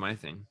before I go to my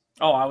thing.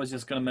 Oh, I was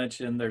just going to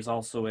mention there's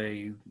also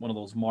one of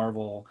those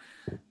Marvel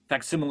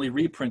facsimile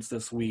reprints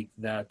this week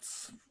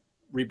that's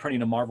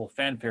reprinting a Marvel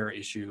Fanfare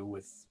issue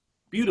with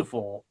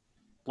beautiful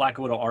Black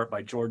Widow art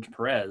by George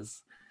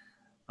Perez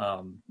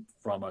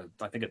from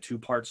I think a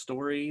 2-part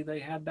story they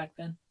had back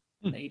then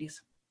in the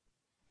 80s.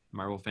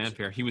 Marvel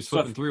Fanfare. He was So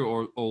if- flipping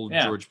through old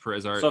Yeah. George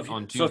Perez art So if,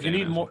 on Tuesday. so if you and I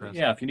need was more,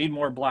 impressed. if you need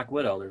more Black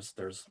Widow,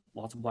 there's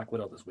lots of Black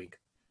Widow this week.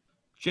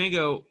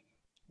 Django,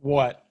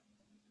 What?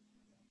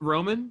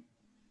 Roman,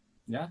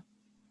 Yeah.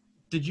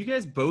 did you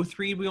guys both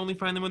read We Only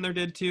Find Them When They're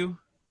Dead too?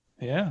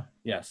 Yeah.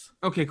 Yes.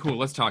 Okay, cool.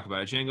 Let's talk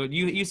about it, Django.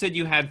 You said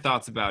you had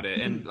thoughts about it,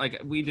 and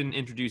like we didn't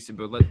introduce it,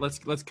 but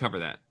let's cover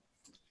that.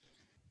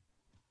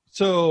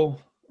 So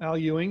Al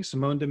Ewing,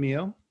 Simone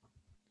DeMio.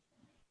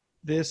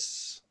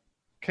 This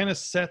kind of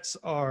sets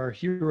our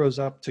heroes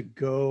up to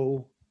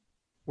go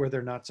where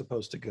they're not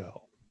supposed to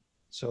go.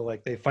 So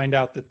like they find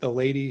out that the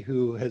lady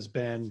who has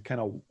been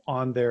kind of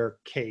on their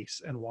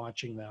case and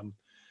watching them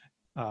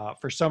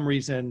for some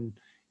reason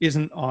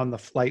isn't on the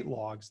flight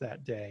logs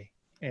that day.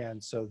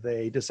 And so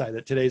they decide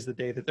that today's the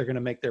day that they're going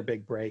to make their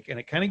big break. And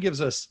it kind of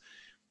gives us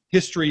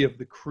history of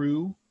the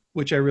crew,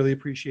 which I really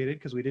appreciated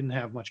because we didn't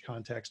have much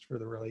context for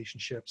the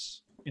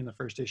relationships in the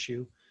first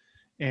issue.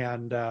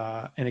 And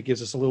it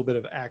gives us a little bit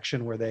of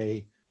action where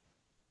they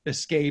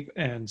escape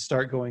and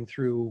start going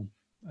through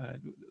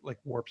like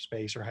warp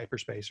space or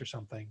hyperspace or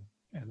something,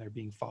 and they're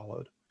being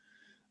followed.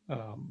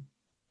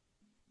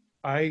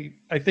 I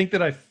think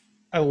that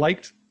I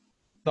liked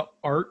the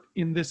art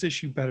in this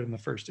issue better than the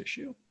first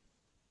issue.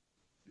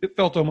 It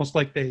felt almost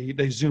like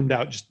they zoomed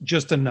out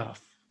just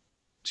enough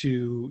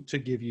to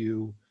give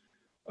you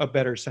a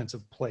better sense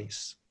of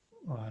place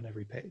on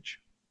every page.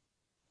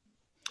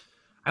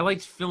 I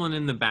liked filling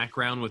in the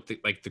background with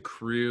the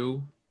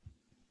crew.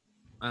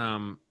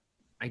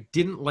 I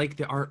didn't like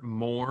the art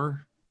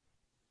more.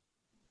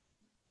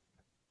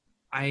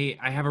 I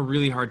have a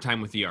really hard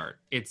time with the art.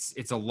 It's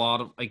a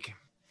lot of like,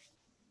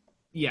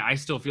 yeah, I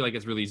still feel like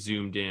it's really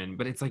zoomed in,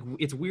 but it's like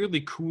it's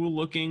weirdly cool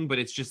looking, but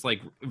it's just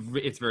like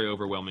it's very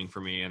overwhelming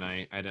for me, and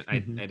I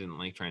didn't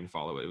like trying to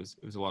follow it.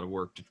 It was a lot of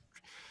work.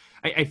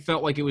 I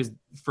felt like it was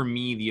for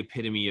me the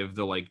epitome of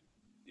the like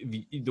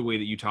the way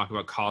that you talk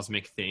about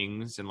cosmic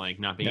things and like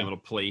not being able to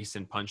place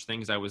and punch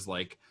things. I was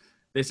like,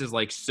 this is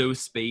like so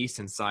space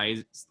and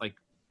size. Like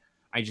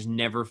I just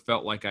never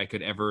felt like I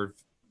could ever.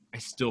 I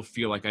still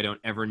feel like I don't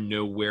ever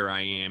know where I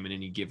am in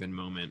any given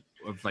moment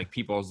of like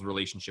people's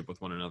relationship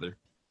with one another.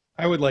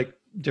 I would like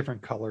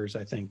different colors.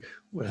 I think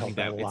would I help think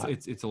that a that lot.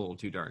 it's a little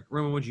too dark.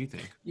 Roman, what do you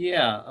think?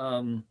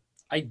 Yeah.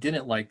 I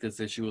didn't like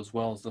this issue as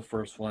well as the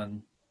first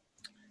one,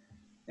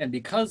 and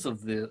because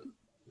of the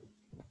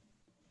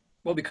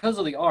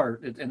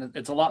art, and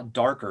it's a lot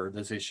darker,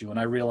 this issue, and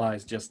I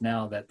realized just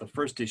now that the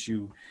first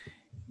issue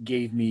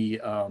gave me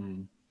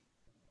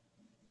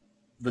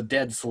the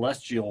dead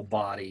celestial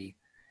body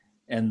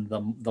and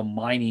the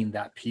mining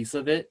that piece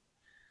of it.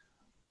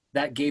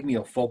 That gave me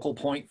a focal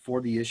point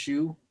for the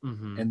issue,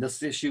 Mm-hmm. and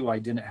this issue I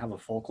didn't have a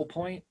focal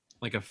point.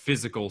 Like a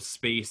physical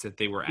space that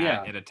they were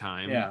at a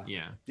time.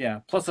 Yeah.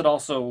 Plus it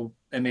also,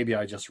 and maybe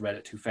I just read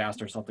it too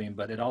fast or something,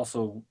 but it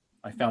also,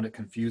 I found it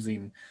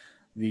confusing,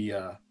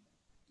 the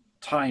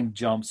time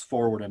jumps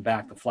forward and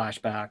back, the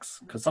flashbacks,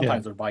 because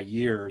sometimes they're by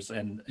years,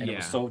 and it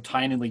was so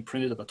tinily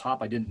printed at the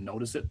top, I didn't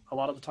notice it a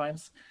lot of the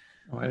times.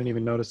 Oh, I didn't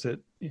even notice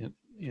it in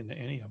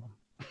any of them.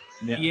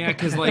 Yeah,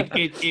 because like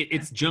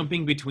it's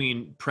jumping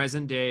between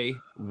present day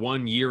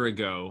 1 year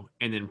ago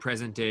and then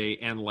present day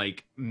and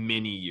like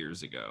many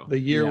years ago. The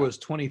year was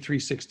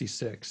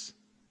 2366.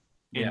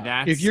 And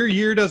that's, if your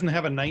year doesn't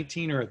have a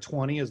 19 or a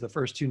 20 as the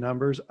first two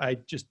numbers, I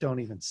just don't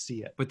even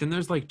see it. but then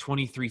there's like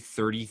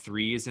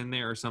 2333 is in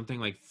there or something,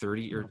 like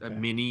 30 or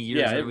many years.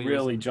 Yeah, it earlier.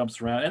 really jumps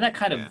around, and that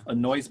kind of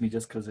annoys me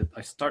just because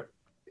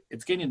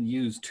it's getting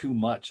used too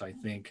much, I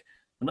think.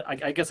 And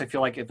I guess I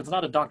feel like if it's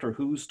not a Doctor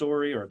Who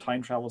story or a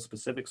time travel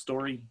specific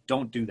story,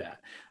 don't do that.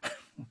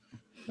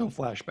 No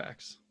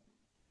flashbacks.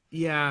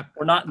 Yeah.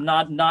 Or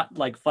not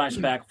like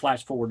flashback,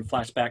 flash forward,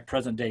 flashback,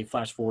 present day,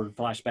 flash forward,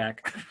 flashback.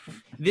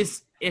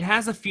 It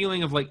has a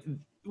feeling of like,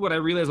 what I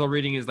realized while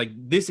reading is like,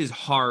 this is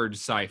hard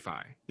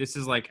sci-fi. This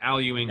is like Al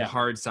Ewing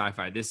hard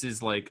sci-fi. This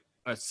is like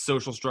a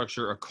social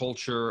structure, a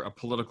culture, a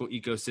political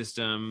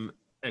ecosystem,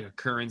 a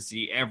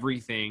currency,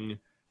 everything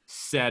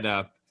set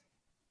up.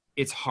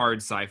 It's hard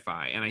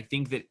sci-fi. And I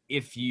think that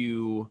if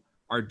you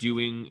are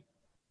doing,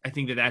 I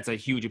think that that's a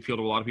huge appeal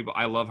to a lot of people.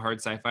 I love hard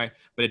sci-fi,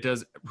 but it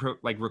does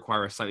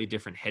require a slightly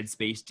different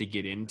headspace to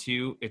get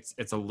into.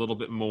 It's a little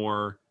bit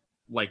more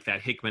like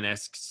that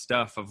Hickman-esque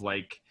stuff of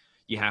like,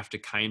 you have to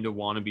kind of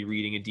want to be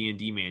reading a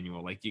D&D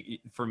manual. Like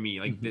for me,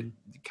 like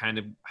kind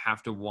of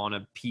have to want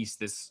to piece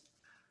this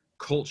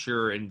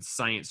culture and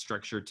science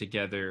structure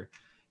together.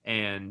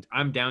 And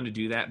I'm down to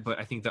do that, but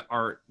I think the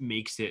art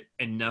makes it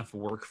enough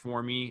work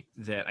for me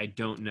that I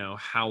don't know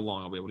how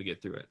long I'll be able to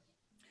get through it.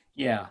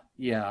 Yeah,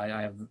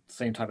 I have the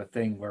same type of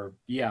thing where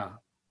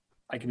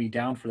I can be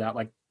down for that.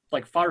 Like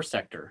Far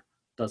Sector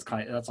does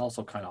that's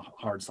also kind of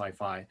hard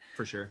sci-fi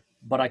For sure.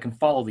 but I can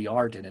follow the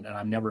art in it, and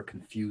I'm never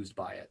confused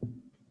by it.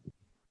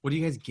 What do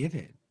you guys give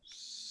it?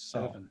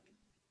 7.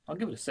 I'll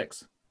give it a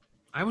 6.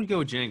 I would go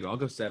with Django. I'll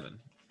go 7.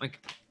 Like,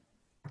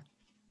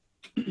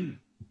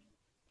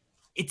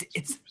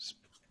 it's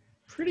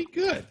pretty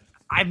good.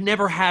 I've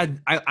never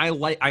had.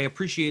 I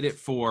appreciate it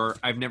for.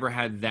 I've never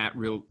had that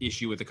real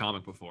issue with the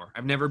comic before.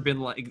 I've never been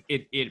like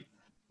it. It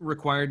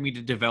required me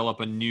to develop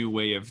a new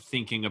way of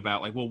thinking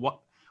about like,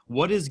 well,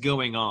 what is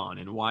going on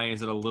and why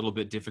is it a little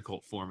bit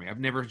difficult for me?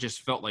 I've never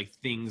just felt like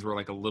things were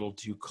like a little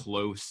too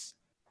close.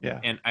 Yeah.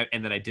 And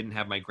that I didn't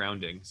have my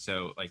grounding.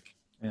 So like,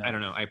 I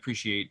don't know. I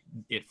appreciate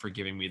it for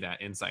giving me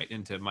that insight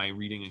into my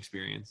reading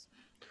experience.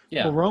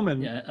 Yeah. Well,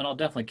 Roman. Yeah, and I'll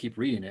definitely keep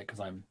reading it because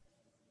I'm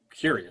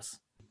curious.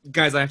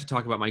 Guys, I have to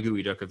talk about my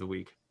gooey duck of the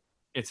week.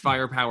 It's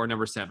Firepower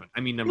number 7. I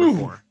mean number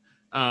 4.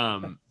 I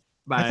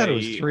thought it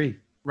was 3.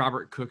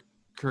 Robert Kirk.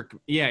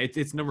 Yeah,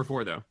 it's number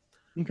 4 though.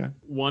 Okay.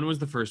 1 was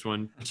the first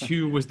one.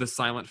 2 was the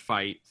silent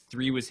fight.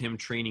 3 was him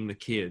training the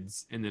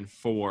kids, and then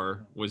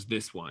 4 was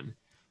this one.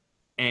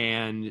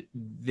 And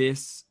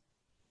this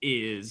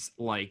is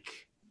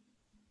like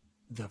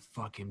the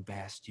fucking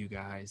best, you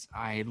guys.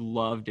 I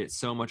loved it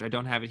so much. I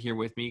don't have it here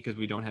with me because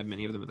we don't have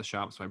many of them at the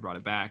shop, so I brought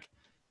it back.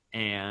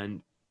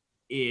 And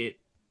it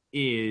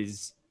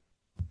is,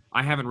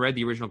 I haven't read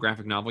the original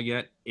graphic novel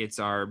yet. It's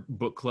our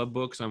book club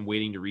book, so I'm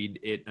waiting to read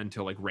it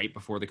until like right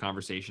before the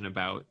conversation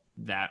about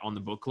that on the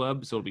book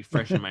club, so it'll be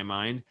fresh in my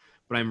mind.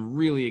 But I'm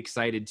really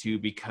excited too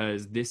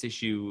because this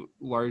issue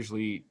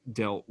largely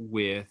dealt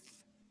with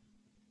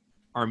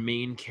our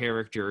main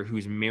character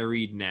who's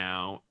married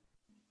now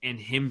and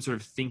him sort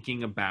of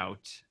thinking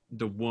about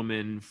the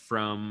woman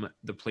from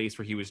the place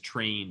where he was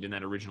trained in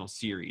that original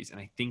series. And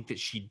I think that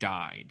she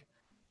died.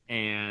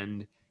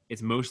 And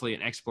it's mostly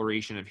an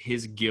exploration of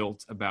his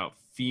guilt about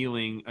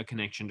feeling a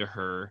connection to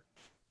her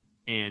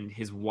and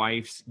his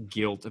wife's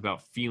guilt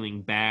about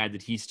feeling bad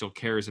that he still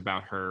cares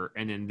about her,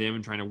 and then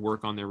them trying to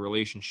work on their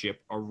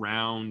relationship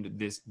around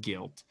this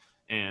guilt.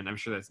 And I'm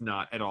sure that's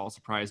not at all a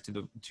surprise to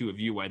the two of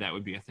you why that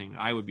would be a thing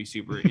I would be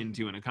super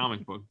into in a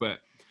comic book, but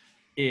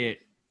it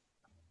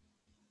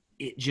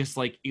just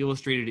like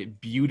illustrated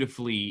it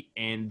beautifully.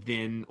 And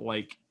then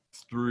like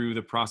through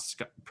the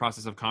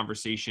process of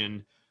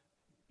conversation,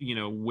 you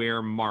know,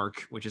 where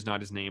Mark, which is not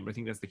his name, but I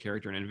think that's the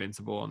character in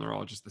Invincible, and they're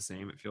all just the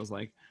same, it feels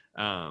like,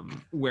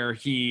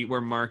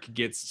 where Mark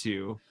gets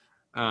to,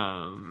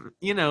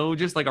 you know,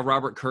 just like a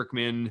Robert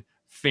Kirkman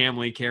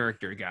family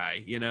character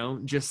guy, you know,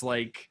 just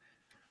like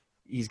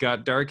he's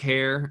got dark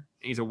hair,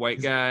 he's a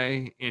white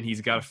guy, and he's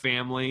got a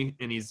family,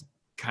 and he's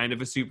kind of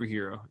a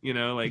superhero, you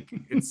know, like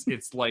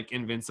it's like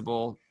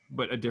Invincible,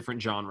 but a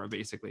different genre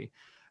basically.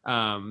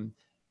 You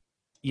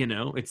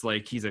know, it's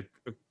like he's a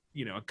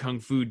kung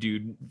fu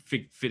dude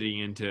fitting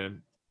into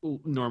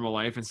normal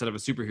life instead of a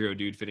superhero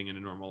dude fitting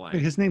into normal life.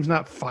 Wait, his name's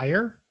not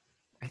Fire?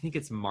 I think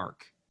it's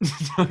Mark.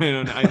 I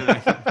don't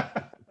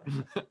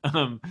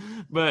know.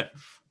 But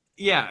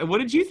yeah, what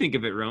did you think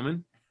of it,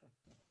 Roman?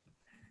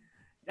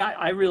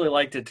 I really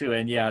liked it too.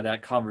 And yeah,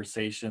 that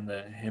conversation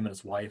that him and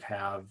his wife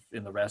have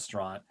in the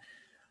restaurant,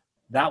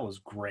 that was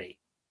great.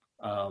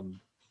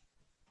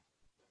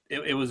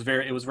 It was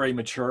very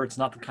mature. It's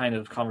not the kind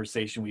of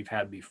conversation we've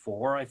had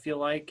before, I feel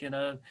like,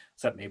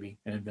 except maybe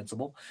in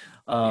Invincible.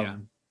 But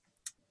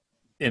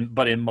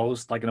in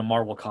most, like in a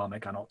Marvel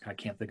comic, I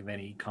can't think of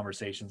any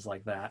conversations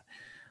like that.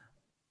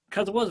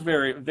 Because it was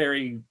very,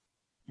 very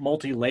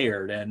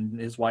multi-layered, and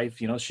his wife,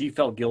 she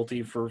felt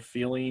guilty for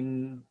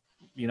feeling,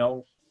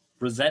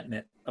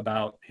 resentment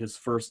about his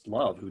first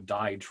love, who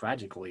died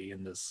tragically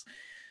in this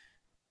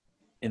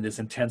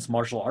intense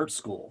martial arts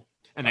school.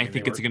 And I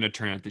think it's going to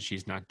turn out that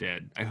she's not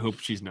dead. I hope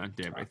she's not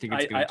dead. I think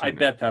it's going to. I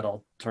bet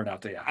that'll turn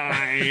out to. Yeah.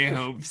 I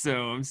hope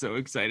so. I'm so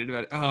excited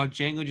about it. Oh,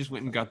 Django just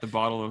went and got the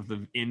bottle of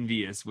the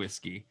Envious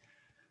whiskey,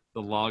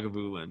 the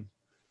Lagavulin.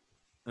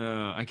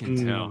 I can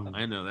tell.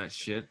 I know that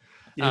shit.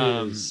 It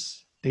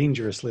is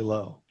dangerously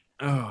low.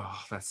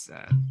 Oh, that's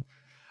sad.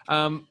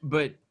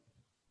 But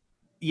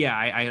yeah,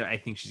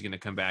 I think she's gonna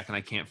come back, and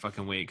I can't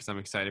fucking wait because I'm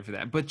excited for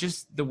that. But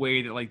just the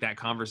way that like that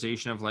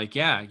conversation of like,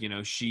 yeah, you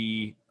know,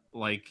 she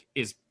like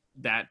is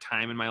that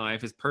time in my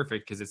life is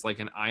perfect because it's like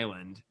an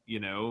island, you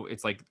know,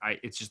 it's like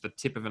it's just the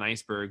tip of an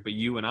iceberg. But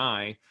you and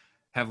I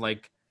have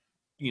like,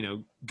 you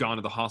know, gone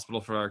to the hospital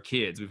for our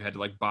kids. We've had to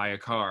like buy a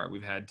car.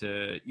 We've had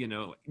to, you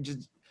know,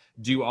 just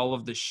do all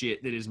of the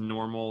shit that is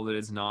normal, that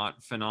is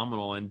not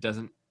phenomenal and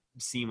doesn't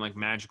seem like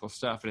magical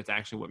stuff. And it's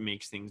actually what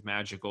makes things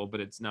magical,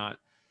 but it's not.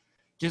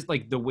 Just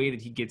like the way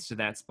that he gets to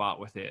that spot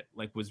with it,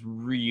 like was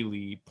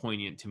really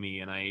poignant to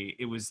me. And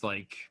it was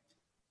like,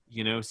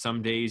 you know,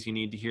 some days you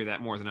need to hear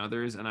that more than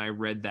others. And I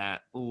read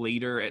that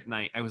later at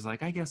night. I was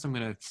like, I guess I'm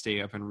going to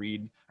stay up and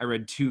read. I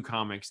read 2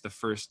 comics the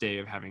first day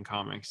of having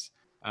comics.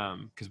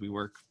 Cause we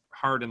work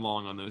hard and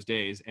long on those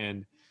days.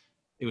 And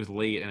it was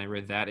late and I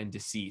read that and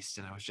Deceased.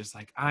 And I was just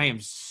like, I am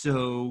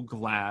so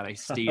glad I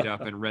stayed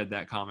up and read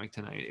that comic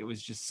tonight. It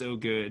was just so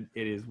good.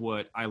 It is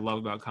what I love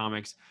about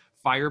comics.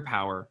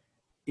 Firepower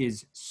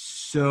is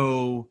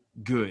so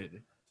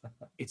good.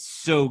 It's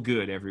so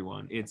good,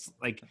 everyone. It's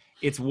like,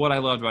 it's what I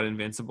loved about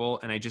Invincible.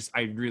 And I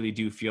really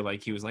do feel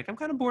like he was like, I'm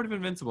kind of bored of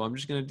Invincible. I'm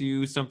just going to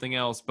do something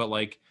else. But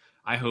like,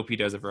 I hope he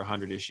does it for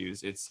 100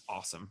 issues. It's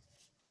awesome.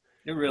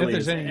 It really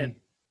is.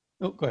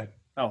 Oh, go ahead.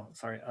 Oh,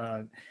 sorry.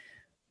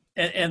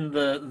 And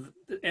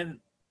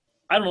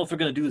I don't know if they're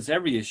going to do this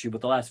every issue,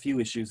 but the last few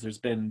issues, there's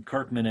been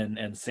Kirkman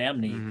and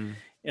Samney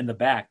in the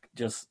back,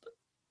 just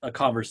a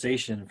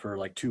conversation for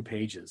like 2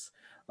 pages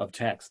of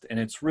text, and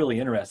it's really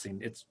interesting.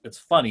 It's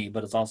funny,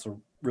 but it's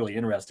also really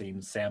interesting.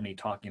 Samney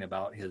talking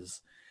about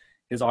his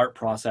art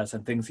process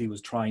and things he was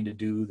trying to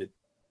do that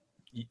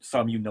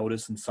some you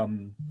notice and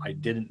some I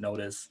didn't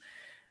notice,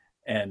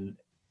 and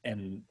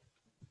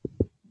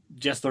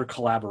just their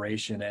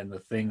collaboration and the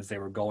things they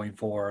were going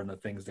for and the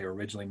things they were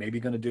originally maybe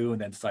going to do and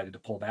then decided to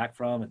pull back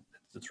from.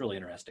 It's really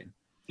interesting.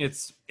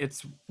 It's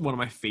one of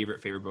my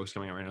favorite books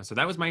coming out right now. So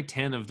that was my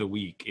 10 of the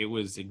week. It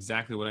was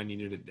exactly what I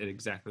needed at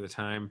exactly the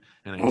time,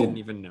 and I didn't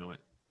even know it.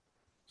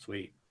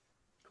 Sweet.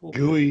 Cool.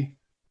 Gooey,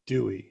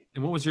 Dewey.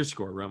 And what was your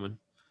score, Roman?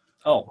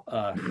 Oh,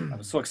 I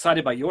was so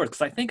excited about yours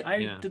because I think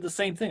I did the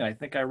same thing. I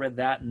think I read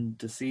that and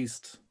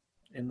Deceased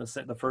in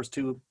the first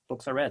 2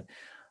 books I read.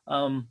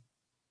 I'll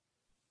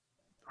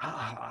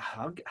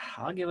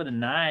give it a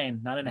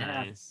 9.5.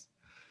 Nice.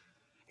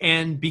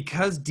 And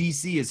because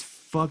DC is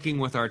fucking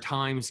with our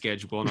time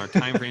schedule and our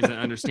time frames and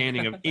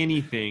understanding of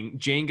anything,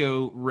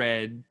 Django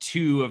read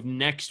 2 of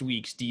next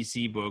week's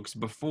DC books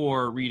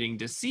before reading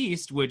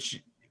Deceased,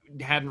 which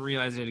hadn't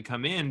realized it had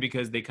come in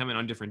because they come in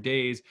on different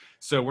days.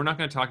 So we're not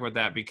going to talk about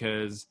that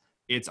because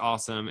it's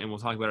awesome, and we'll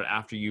talk about it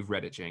after you've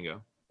read it,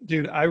 Django.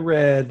 Dude, I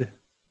read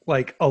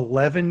like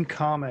 11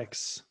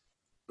 comics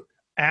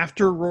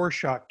after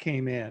Rorschach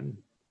came in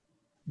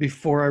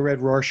before I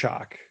read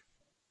Rorschach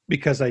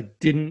because I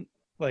didn't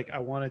I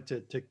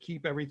wanted to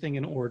keep everything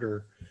in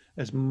order.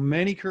 As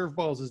many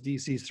curveballs as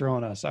DC's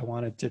thrown us, I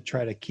wanted to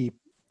try to keep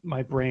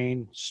my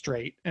brain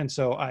straight. And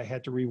so I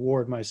had to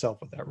reward myself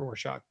with that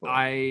Rorschach book.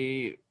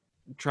 I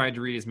tried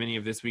to read as many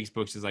of this week's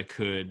books as I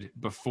could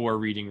before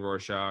reading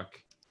Rorschach,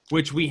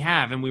 which we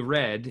have and we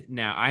read.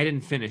 Now, I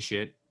didn't finish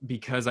it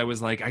because I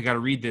was like, I got to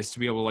read this to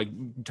be able to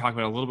talk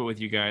about it a little bit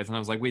with you guys. And I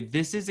was like, wait,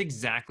 this is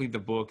exactly the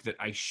book that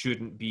I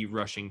shouldn't be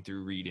rushing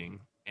through reading.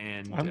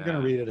 And I'm going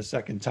to read it a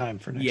second time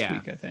for next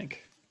week, I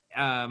think.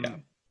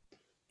 And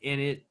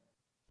it,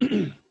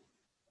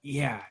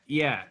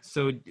 yeah.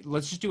 So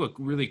let's just do a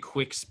really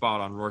quick spot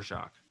on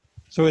Rorschach.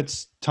 So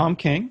it's Tom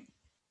King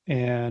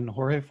and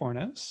Jorge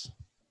Fornes,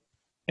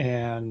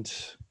 and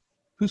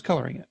who's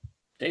coloring it?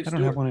 Dave Stewart. I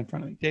don't have one in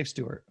front of me. Dave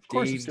Stewart. Of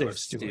course, it's Dave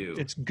Stewart.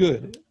 It's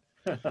good.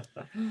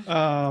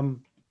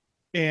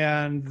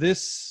 And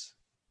this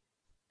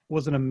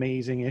was an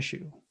amazing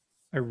issue.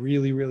 I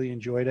really, really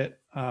enjoyed it.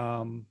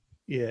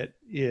 It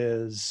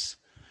is.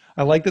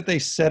 I like that they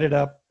set it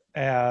up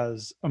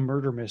as a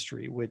murder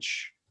mystery,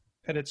 which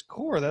at its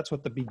core, that's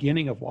what the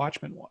beginning of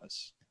Watchmen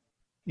was.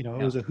 You know,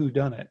 it was a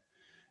whodunit,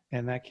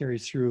 and that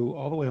carries through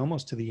all the way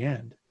almost to the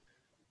end.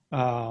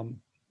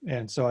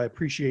 And so I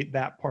appreciate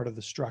that part of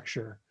the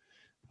structure.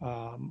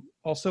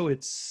 Also,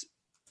 it's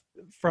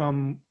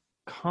from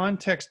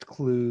context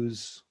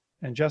clues,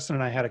 and Justin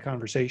and I had a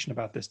conversation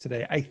about this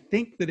today. I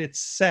think that it's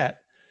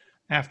set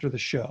after the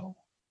show,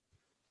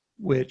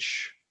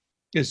 which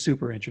is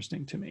super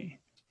interesting to me.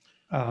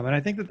 And I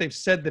think that they've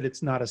said that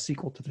it's not a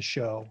sequel to the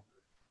show,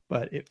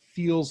 but it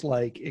feels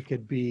like it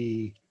could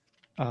be,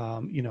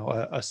 a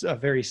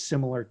very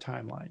similar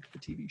timeline to the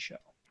TV show.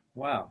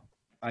 Wow.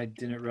 I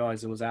didn't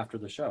realize it was after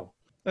the show.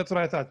 That's what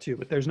I thought too,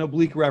 but there's no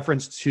bleak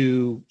reference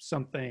to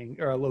something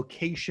or a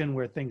location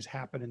where things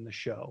happen in the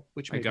show,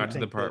 which I got to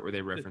the part where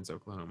they reference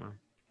Oklahoma.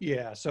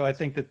 Yeah. So I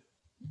think that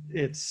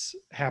it's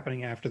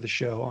happening after the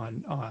show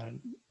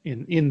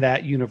in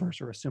that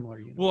universe or a similar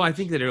universe. Well, I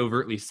think that it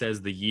overtly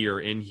says the year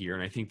in here,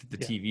 and I think that the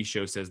TV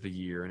show says the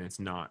year, and it's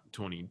not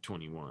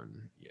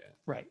 2021 yet.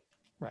 Right.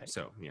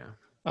 So yeah,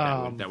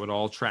 that would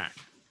all track.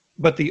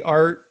 But the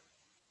art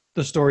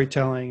the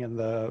storytelling and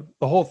the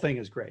whole thing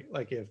is great.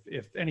 Like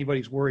if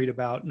anybody's worried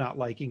about not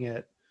liking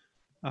it,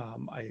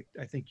 I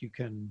think you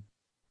can,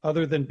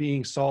 other than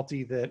being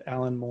salty that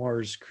Alan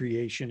Moore's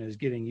creation is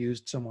getting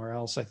used somewhere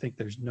else, I think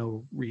there's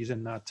no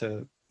reason not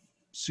to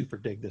super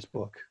dig this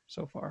book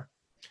so far.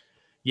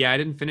 Yeah, I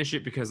didn't finish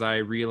it because I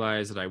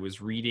realized that I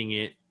was reading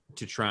it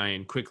to try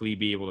and quickly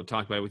be able to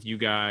talk about it with you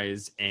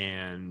guys,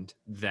 and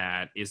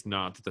that is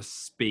not the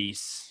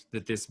space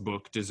that this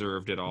book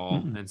deserved at all.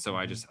 Mm-hmm. And so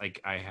I just I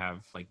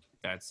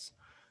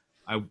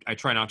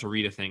try not to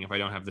read a thing if I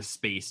don't have the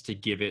space to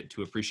give it,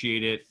 to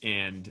appreciate it.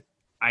 And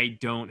I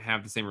don't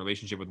have the same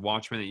relationship with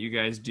Watchmen that you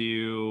guys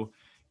do.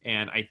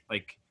 And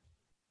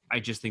I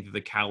just think that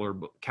the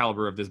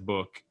caliber of this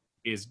book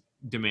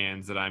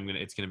demands that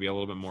it's going to be a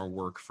little bit more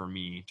work for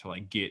me to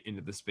like get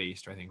into the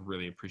space to, I think,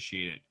 really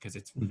appreciate it, because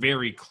it's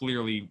very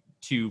clearly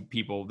two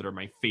people that are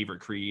my favorite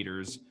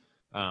creators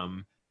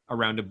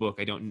around a book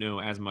I don't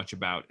know as much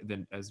about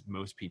as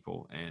most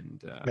people.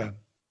 And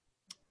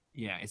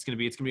yeah, it's going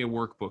to be a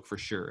workbook for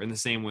sure, in the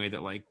same way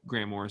that like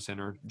Grant Morrison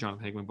or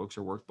Jonathan Hickman books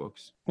are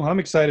workbooks. Well, I'm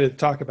excited to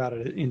talk about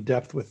it in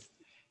depth with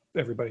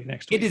everybody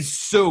next week. It is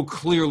so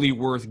clearly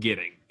worth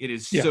getting. It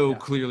is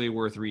clearly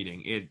worth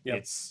reading.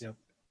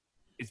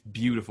 It's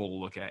beautiful to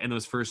look at. And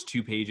those first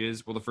 2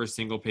 pages, well, the first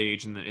single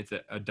page and then it's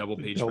a double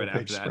page spread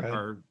after that,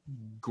 are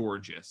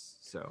gorgeous.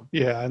 So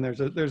yeah, and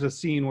there's a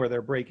scene where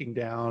they're breaking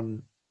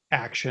down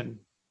action,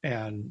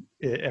 and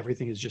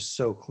everything is just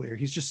so clear.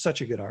 He's just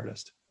such a good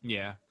artist.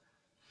 Yeah,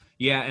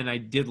 and I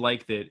did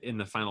like that in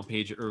the final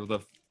page, or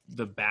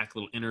the back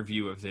little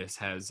interview of this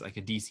has like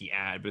a DC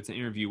ad, but it's an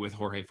interview with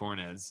Jorge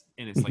Fornes,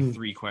 and it's like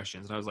 3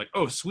 questions. And I was like,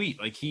 oh, sweet,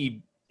 like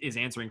he is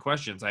answering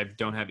questions. I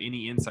don't have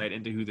any insight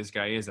into who this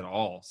guy is at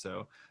all.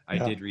 So I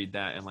did read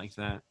that and liked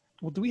that.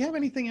 Well, do we have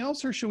anything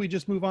else, or should we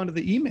just move on to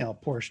the email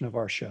portion of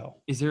our show?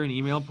 Is there an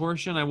email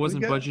portion? I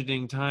wasn't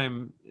budgeting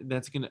time.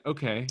 That's going to,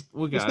 okay.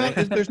 We got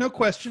it. There's no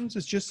questions.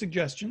 It's just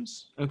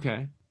suggestions.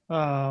 Okay.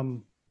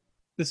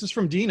 This is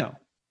from Dino.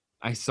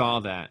 I saw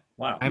that.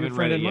 Wow. I haven't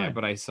read it yet,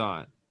 but I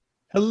saw it.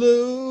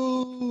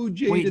 Hello,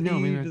 J to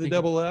the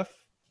double F.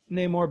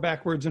 Namor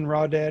backwards and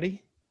Raw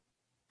Daddy.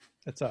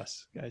 That's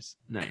us, guys.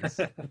 Nice.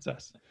 That's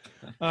us.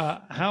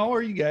 How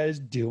are you guys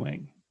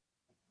doing?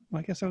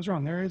 Well, I guess I was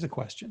wrong. There is a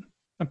question.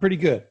 I'm pretty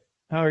good.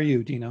 How are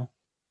you, Dino?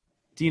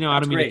 Dino, I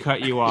don't mean to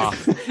cut you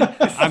off.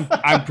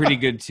 I'm pretty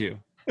good too.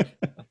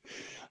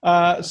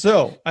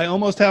 So I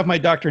almost have my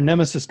Dr.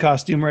 Nemesis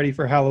costume ready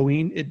for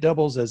Halloween. It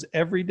doubles as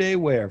everyday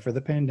wear for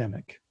the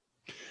pandemic.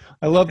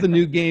 I love the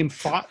new game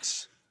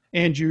FOTS.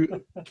 Andrew,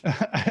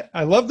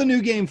 I love the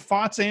new game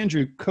FOTS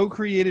Andrew,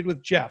 co-created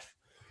with Jeff.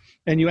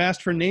 And you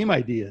asked for name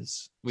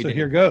ideas. So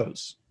here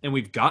goes. And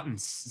we've gotten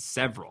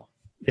several.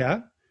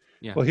 Yeah?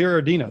 Yeah. Well, here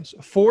are Dino's.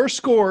 4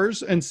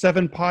 scores and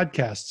 7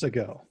 podcasts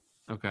ago.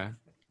 Okay.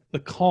 The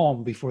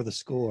calm before the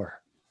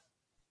score.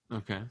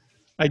 Okay.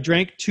 I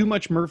drank too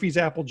much Murphy's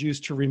apple juice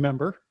to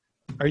remember.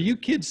 Are you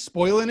kids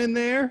spoiling in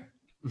there?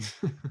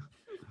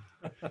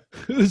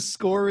 Whose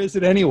score is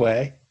it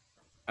anyway?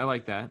 I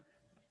like that.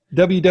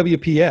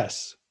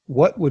 WWPS.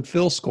 What would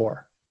Phil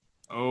score?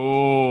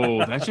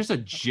 Oh, that's just a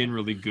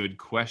generally good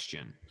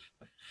question.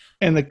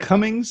 And the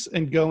comings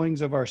and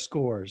goings of our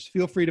scores.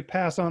 Feel free to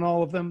pass on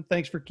all of them.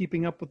 Thanks for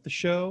keeping up with the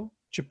show.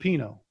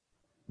 Chipino.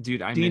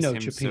 Dude, I miss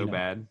him so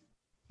bad.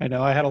 I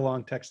know. I had a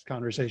long text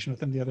conversation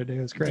with him the other day.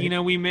 It was great.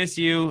 Dino, we miss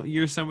you.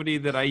 You're somebody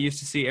that I used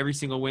to see every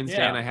single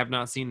Wednesday, and I have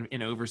not seen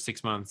in over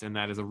 6 months, and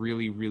that is a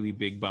really, really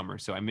big bummer.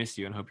 So I miss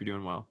you and hope you're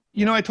doing well.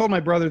 You know, I told my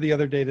brother the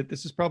other day that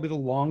this is probably the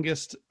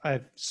longest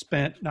I've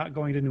spent not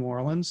going to New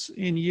Orleans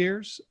in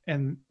years.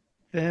 And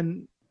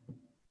then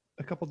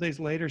a couple of days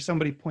later,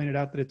 somebody pointed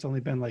out that it's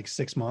only been like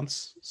 6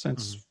 months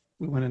since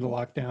we went into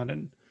lockdown,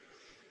 and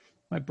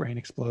my brain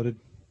exploded.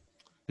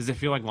 Does it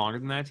feel like longer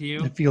than that to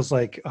you? It feels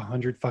like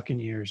 100 fucking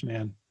years,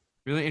 man.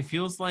 Really? It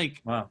feels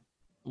like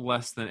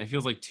it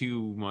feels like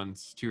 2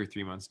 or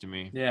 3 months to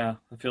me. Yeah,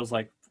 it feels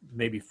like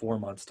maybe 4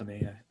 months to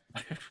me.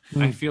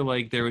 I feel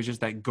like there was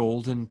just that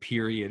golden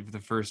period of the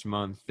first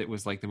month that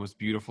was like the most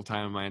beautiful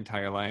time of my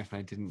entire life, and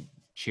I didn't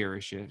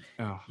cherish it.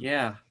 Oh.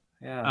 Yeah.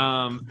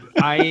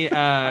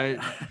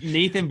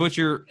 Nathan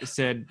Butcher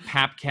said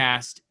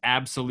Papcast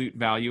Absolute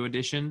Value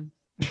Edition.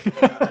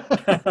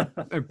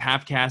 Or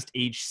Papcast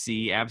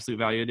HC Absolute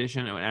Value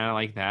Edition, and I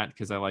like that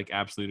because I like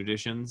absolute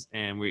editions,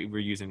 and we're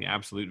using the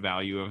absolute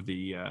value of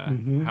the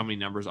how many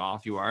numbers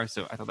off you are.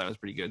 So I thought that was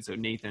pretty good. So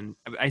Nathan,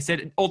 I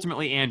said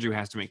ultimately Andrew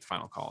has to make the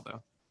final call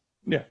though.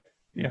 Yeah.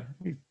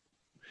 I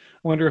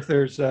wonder if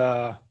there's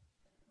a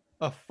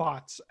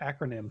FOTS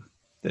acronym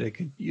that it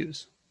could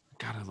use.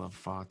 God, I love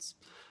FOTS.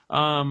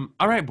 All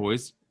right,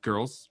 boys,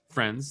 girls,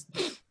 friends,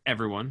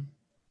 everyone.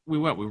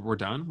 We're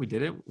done. We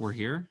did it. We're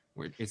here.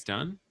 It's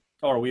done.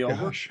 Oh, are we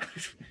over?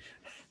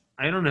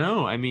 I don't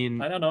know. I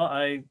mean, I don't know.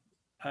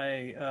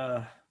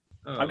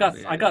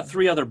 I got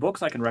 3 other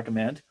books I can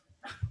recommend.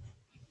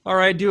 All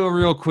right, do a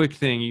real quick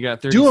thing. You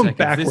got 30 seconds. Do them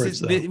backwards.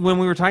 This, when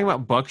we were talking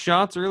about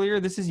buckshots earlier,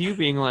 this is you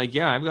being like,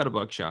 "Yeah, I've got a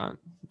buckshot."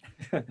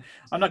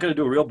 I'm not going to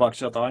do a real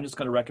buckshot though. I'm just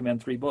going to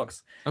recommend 3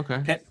 books.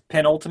 Okay.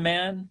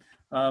 Penultiman,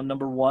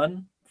 number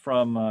 1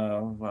 from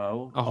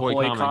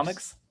Ahoy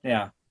Comics.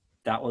 Yeah,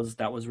 that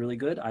was really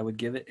good. I would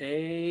give it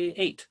a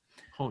 8.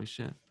 Holy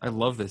shit! I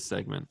love this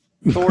segment.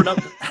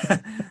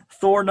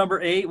 Thor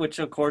number 8, which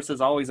of course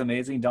is always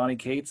amazing. Donny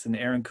Cates and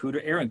Aaron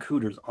Kuder. Aaron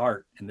Kuder's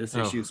art in this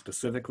issue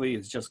specifically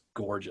is just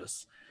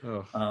gorgeous.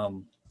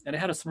 And it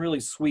had some really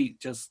sweet,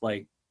 just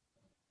like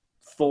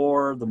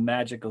Thor, the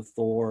magic of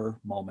Thor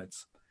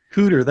moments.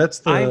 Kuder, that's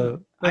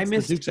the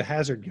Dukes of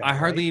Hazzard guy. I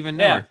hardly even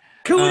know. Yeah.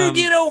 Kuder,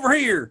 get over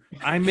here.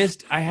 I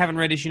haven't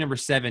read issue number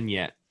 7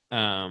 yet.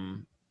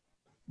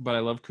 But I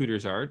love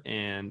Kuder's art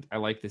and I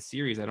like this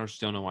series. I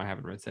just don't know why I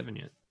haven't read 7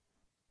 yet.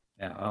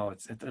 Yeah,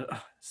 it's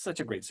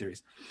such a great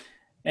series.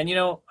 And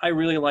I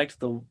really liked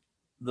the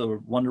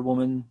Wonder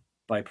Woman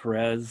by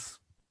Perez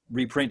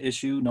reprint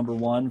issue number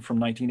 1 from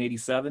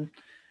 1987.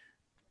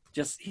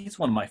 He's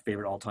one of my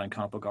favorite all-time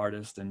comic book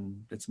artists,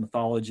 and its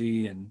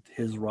mythology and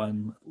his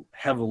run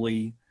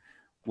heavily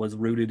was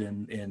rooted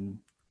in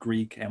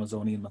Greek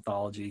Amazonian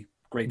mythology.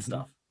 Great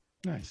stuff.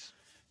 Nice.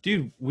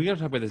 Dude, we got to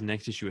talk about this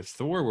next issue of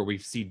Thor where we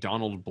see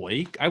Donald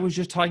Blake. I was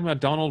just talking about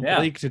Donald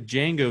Blake to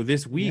Django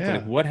this week. Yeah.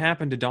 Like, what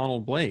happened to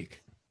Donald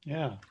Blake?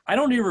 Yeah. I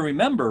don't even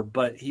remember,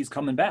 but he's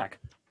coming back.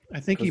 I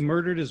think he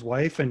murdered his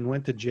wife and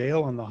went to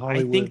jail on the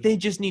Hollywood. I think they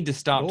just need to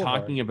stop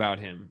Boulevard. talking about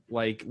him.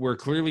 Like, we're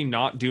clearly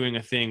not doing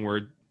a thing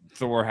where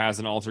Thor has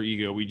an alter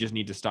ego. We just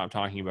need to stop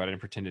talking about it and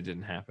pretend it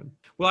didn't happen.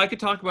 Well, I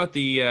could talk about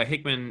the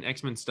Hickman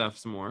X-Men stuff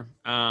some more.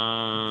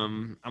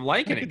 I'm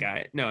liking it,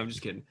 guy. No, I'm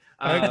just kidding.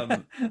 I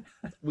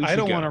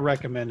don't want to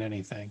recommend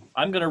anything.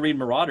 I'm going to read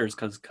Marauders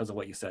because of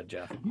what you said,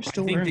 Jeff. You're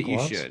still I think wearing that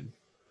gloves? you should.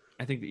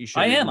 I think that you should.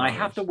 I read am. I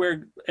Marauders. have to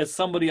wear, as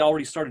somebody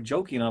already started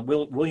joking on,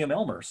 William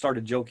Elmer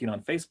started joking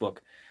on Facebook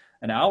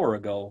an hour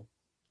ago.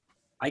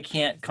 I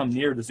can't come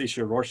near this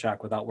issue of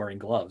Rorschach without wearing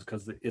gloves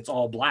because it's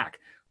all black.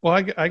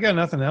 Well, I got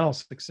nothing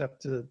else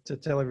except to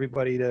tell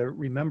everybody to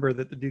remember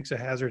that the Dukes of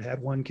Hazzard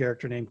had one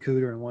character named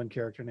Cooter and one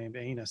character named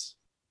Anus.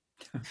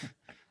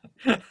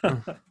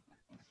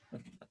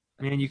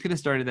 Man, you could have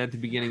started that at the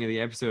beginning of the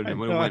episode and it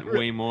would have went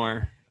way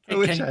more. I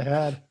wish I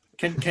had.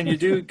 Can you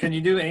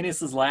do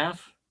Anus's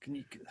laugh?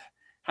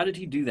 How did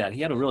he do that?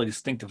 He had a really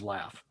distinctive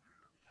laugh.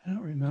 I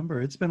don't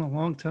remember. It's been a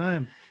long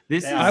time.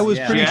 Yeah, I was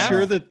pretty Jeff,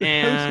 sure that.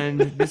 And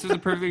this was a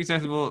Perfectly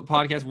Accessible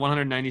podcast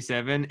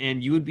 197,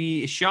 and you would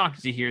be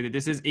shocked to hear that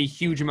this is a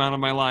huge amount of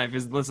my life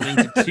is listening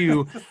to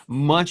 2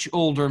 much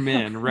older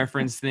men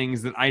reference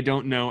things that I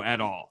don't know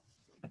at all.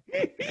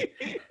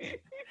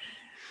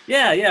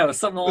 Yeah, it was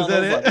something along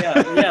those lines.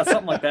 Yeah,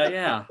 something like that.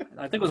 Yeah,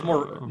 I think it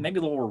was maybe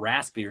a little more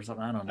raspy or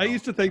something. I don't know. I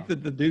used to think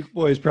that the Duke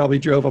boys probably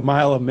drove a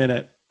mile a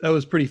minute. That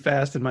was pretty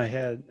fast in my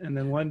head. And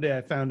then one day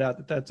I found out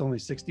that that's only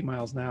 60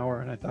 miles an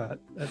hour, and I thought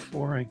that's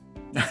boring.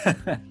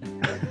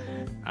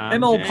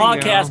 Them old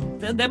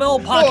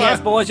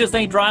podcast boys just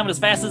ain't driving as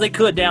fast as they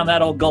could down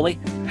that old gully.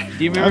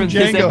 Do you remember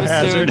this Django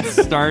episode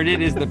Hazard.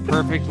 started as the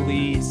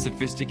Perfectly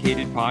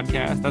Sophisticated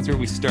podcast? That's where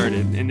we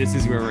started, and this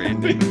is where we're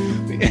ending.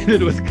 We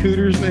ended with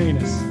Cooter's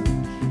anus.